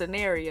this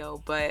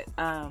scenario. But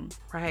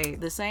right,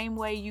 the same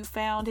way you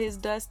found his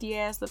dusty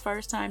ass the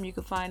first time, you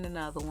could find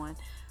another one.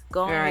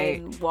 Go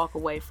ahead and walk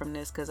away from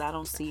this, because I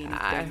don't see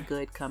anything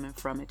good coming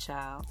from it,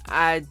 child.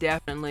 I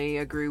definitely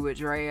agree with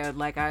Drea.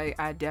 Like,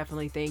 I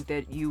definitely think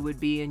that it would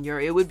be in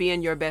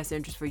your best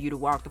interest for you to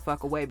walk the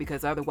fuck away,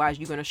 because otherwise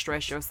you're going to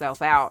stress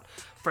yourself out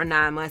for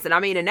 9 months. And I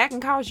mean, and that can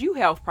cause you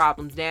health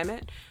problems, damn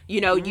it. You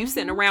know, you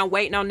sitting around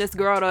waiting on this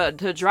girl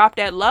to drop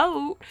that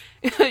load,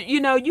 you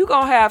know, you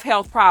gonna have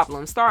health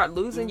problems. Start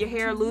losing your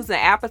hair, losing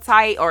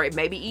appetite, or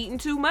maybe eating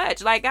too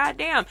much. Like,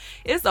 goddamn,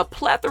 it's a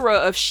plethora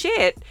of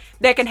shit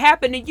that can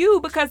happen to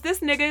you because this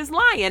nigga is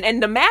lying.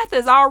 And the math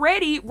is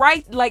already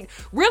right. Like,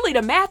 really,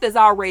 the math is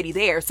already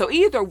there. So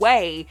either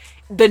way,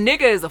 the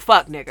nigga is a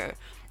fuck nigga.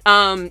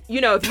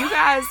 You know, if you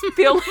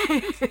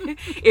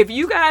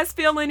guys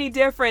feel any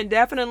different,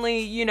 definitely,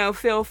 you know,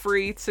 feel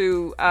free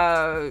to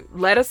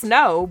let us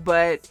know.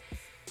 But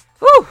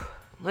whew,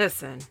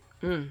 listen,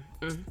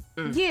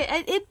 yeah,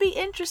 it'd be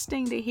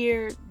interesting to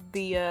hear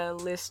the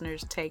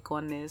listeners' take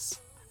on this.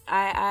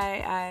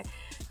 I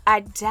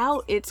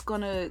doubt it's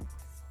gonna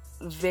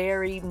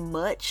vary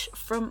much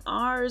from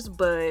ours,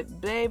 but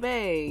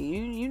baby,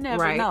 you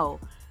never know.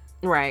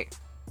 Right.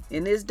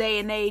 In this day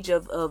and age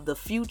of the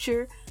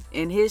future,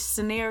 in his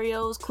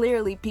scenarios,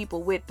 clearly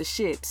people with the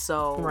shit.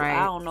 So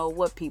I don't know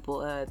what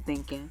people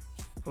thinking.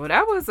 Well,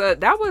 that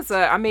was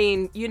I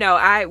mean, you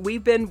know,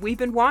 we've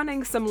been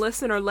wanting some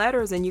listener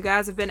letters, and you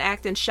guys have been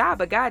acting shy,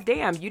 but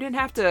goddamn, you didn't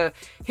have to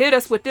hit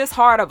us with this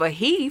hard of a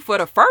he for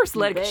the first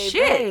letter.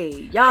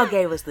 Shit, y'all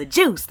gave us the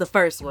juice the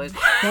first one.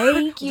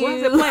 Thank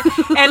you.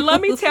 And let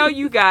me tell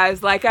you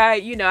guys, like, I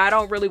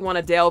don't really want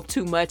to delve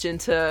too much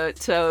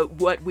into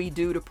what we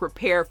do to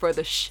prepare for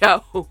the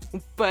show,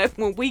 but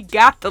when we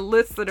got the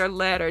listener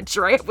letter,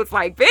 Dre was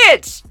like,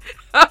 bitch,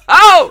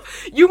 oh,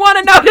 you want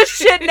to know this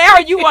shit now,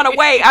 or you want to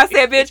wait? I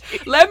said,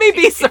 bitch, let me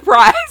be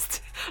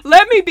surprised.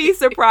 Let me be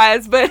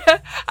surprised. But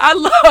I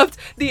loved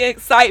the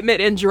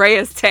excitement in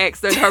Drea's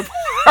text and her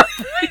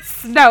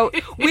voice note.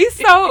 We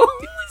so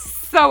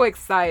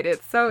excited.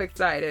 So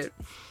excited.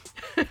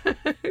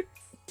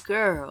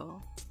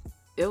 Girl,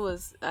 it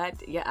was,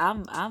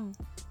 I'm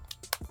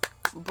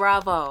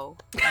bravo.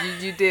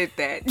 You did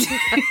that.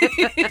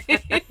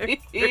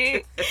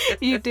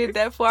 You did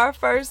that for our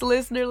first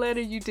listener letter.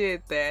 You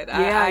did that.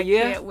 I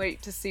can't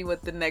wait to see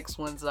what the next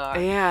ones are.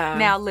 Yeah.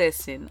 Now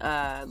listen,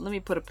 let me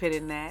put a pin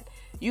in that.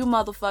 You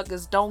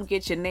motherfuckers don't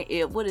get your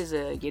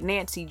your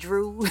Nancy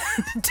Drew.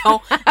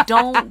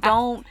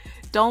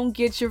 don't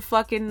get your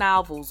fucking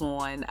novels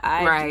on.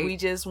 We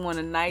just want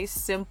a nice,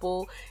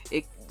 simple,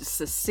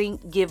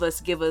 succinct. Give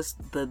us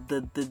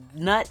the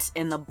nuts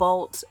and the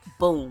bolts.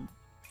 Boom.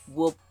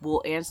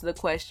 we'll answer the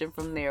question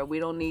from there. We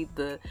don't need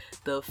the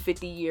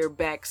 50-year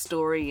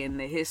backstory and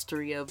the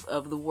history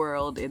of the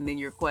world and then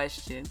your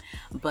question.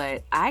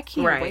 But I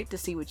can't wait to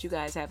see what you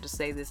guys have to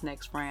say this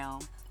next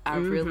round. I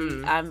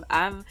really,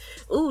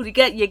 ooh,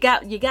 you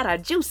got our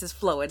juices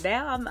flowing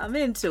now. I'm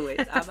into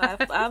it.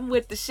 I'm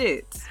with the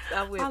shits.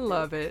 I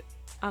love it.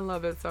 I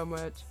love it so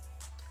much.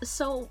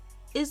 So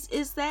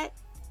is that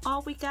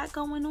all we got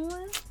going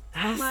on?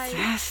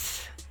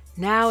 Yes.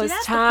 Now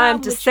it's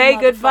time to say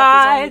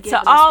goodbye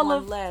to all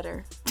of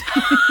letter.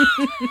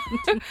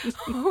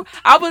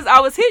 I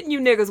was hitting you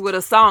niggas with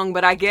a song,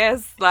 but I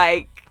guess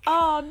like.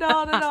 Oh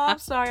no! I'm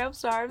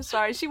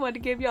sorry. She wanted to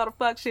give y'all the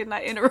fuck shit, and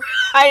I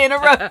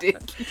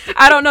interrupted.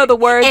 I don't know the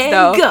words and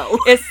though. Go.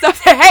 It's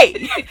something.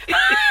 Hey.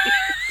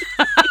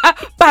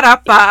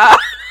 Ba-da-ba.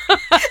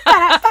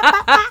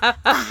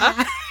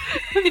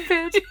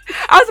 Bitch.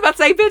 I was about to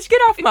say, bitch, get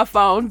off my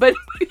phone, but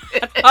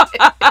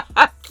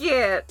I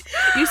can't.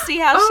 You see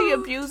how she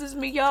abuses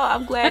me, y'all?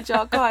 I'm glad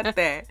y'all caught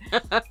that.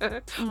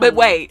 But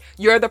wait,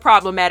 you're the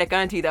problematic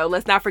auntie, though.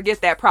 Let's not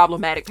forget that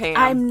problematic Pam.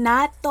 I'm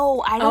not,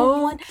 though. I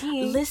don't want...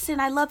 Listen,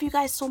 I love you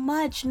guys so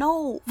much.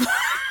 No.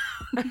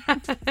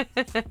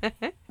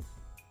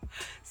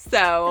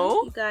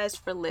 So, thank you guys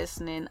for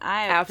listening.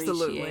 I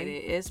appreciate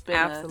it. It's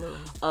been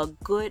a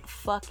good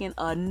fucking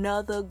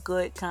another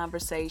good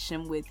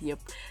conversation with your.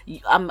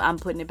 I'm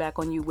putting it back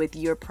on you with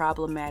your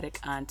problematic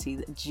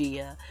auntie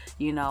Gia.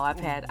 You know, I've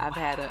had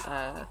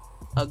a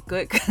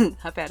good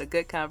I've had a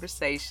good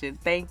conversation.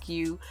 Thank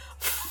you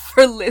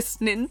for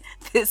listening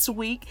this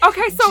week.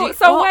 Okay,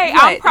 so wait,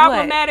 I'm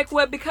problematic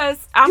what?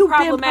 Because I'm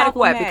problematic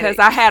what? Because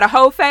I had a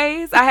hoe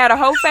phase?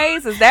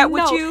 Is that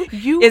what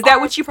is that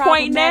what you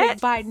pointing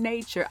at? By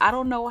nature. I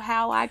don't know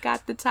how I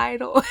got the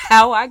title,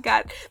 how I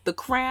got the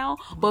crown,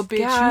 but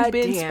bitch, you've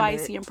been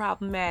spicy and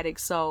problematic.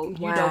 So,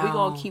 you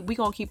know, we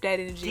gonna keep that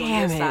energy on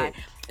your side.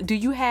 Do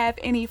you have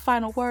any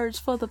final words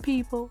for the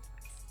people?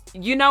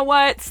 You know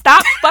what?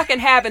 Stop fucking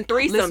having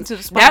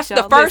threesomes. That's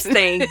the first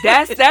thing.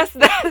 That's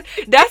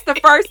the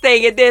first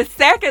thing. And then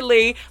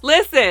secondly,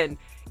 listen,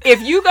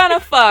 if you gonna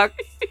fuck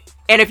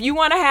and if you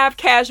want to have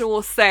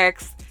casual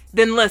sex,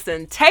 then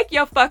listen, take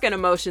your fucking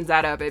emotions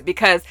out of it,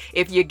 because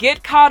if you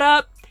get caught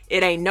up,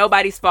 it ain't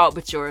nobody's fault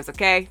but yours,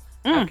 okay?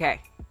 Okay.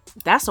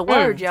 That's a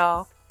word,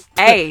 y'all.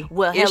 Hey,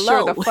 well,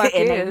 hello, sure the fuck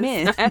and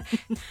is. Amen.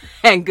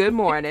 And good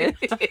morning.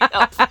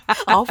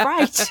 All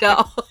right,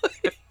 y'all.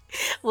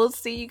 We'll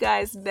see you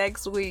guys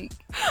next week.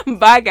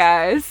 Bye,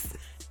 guys.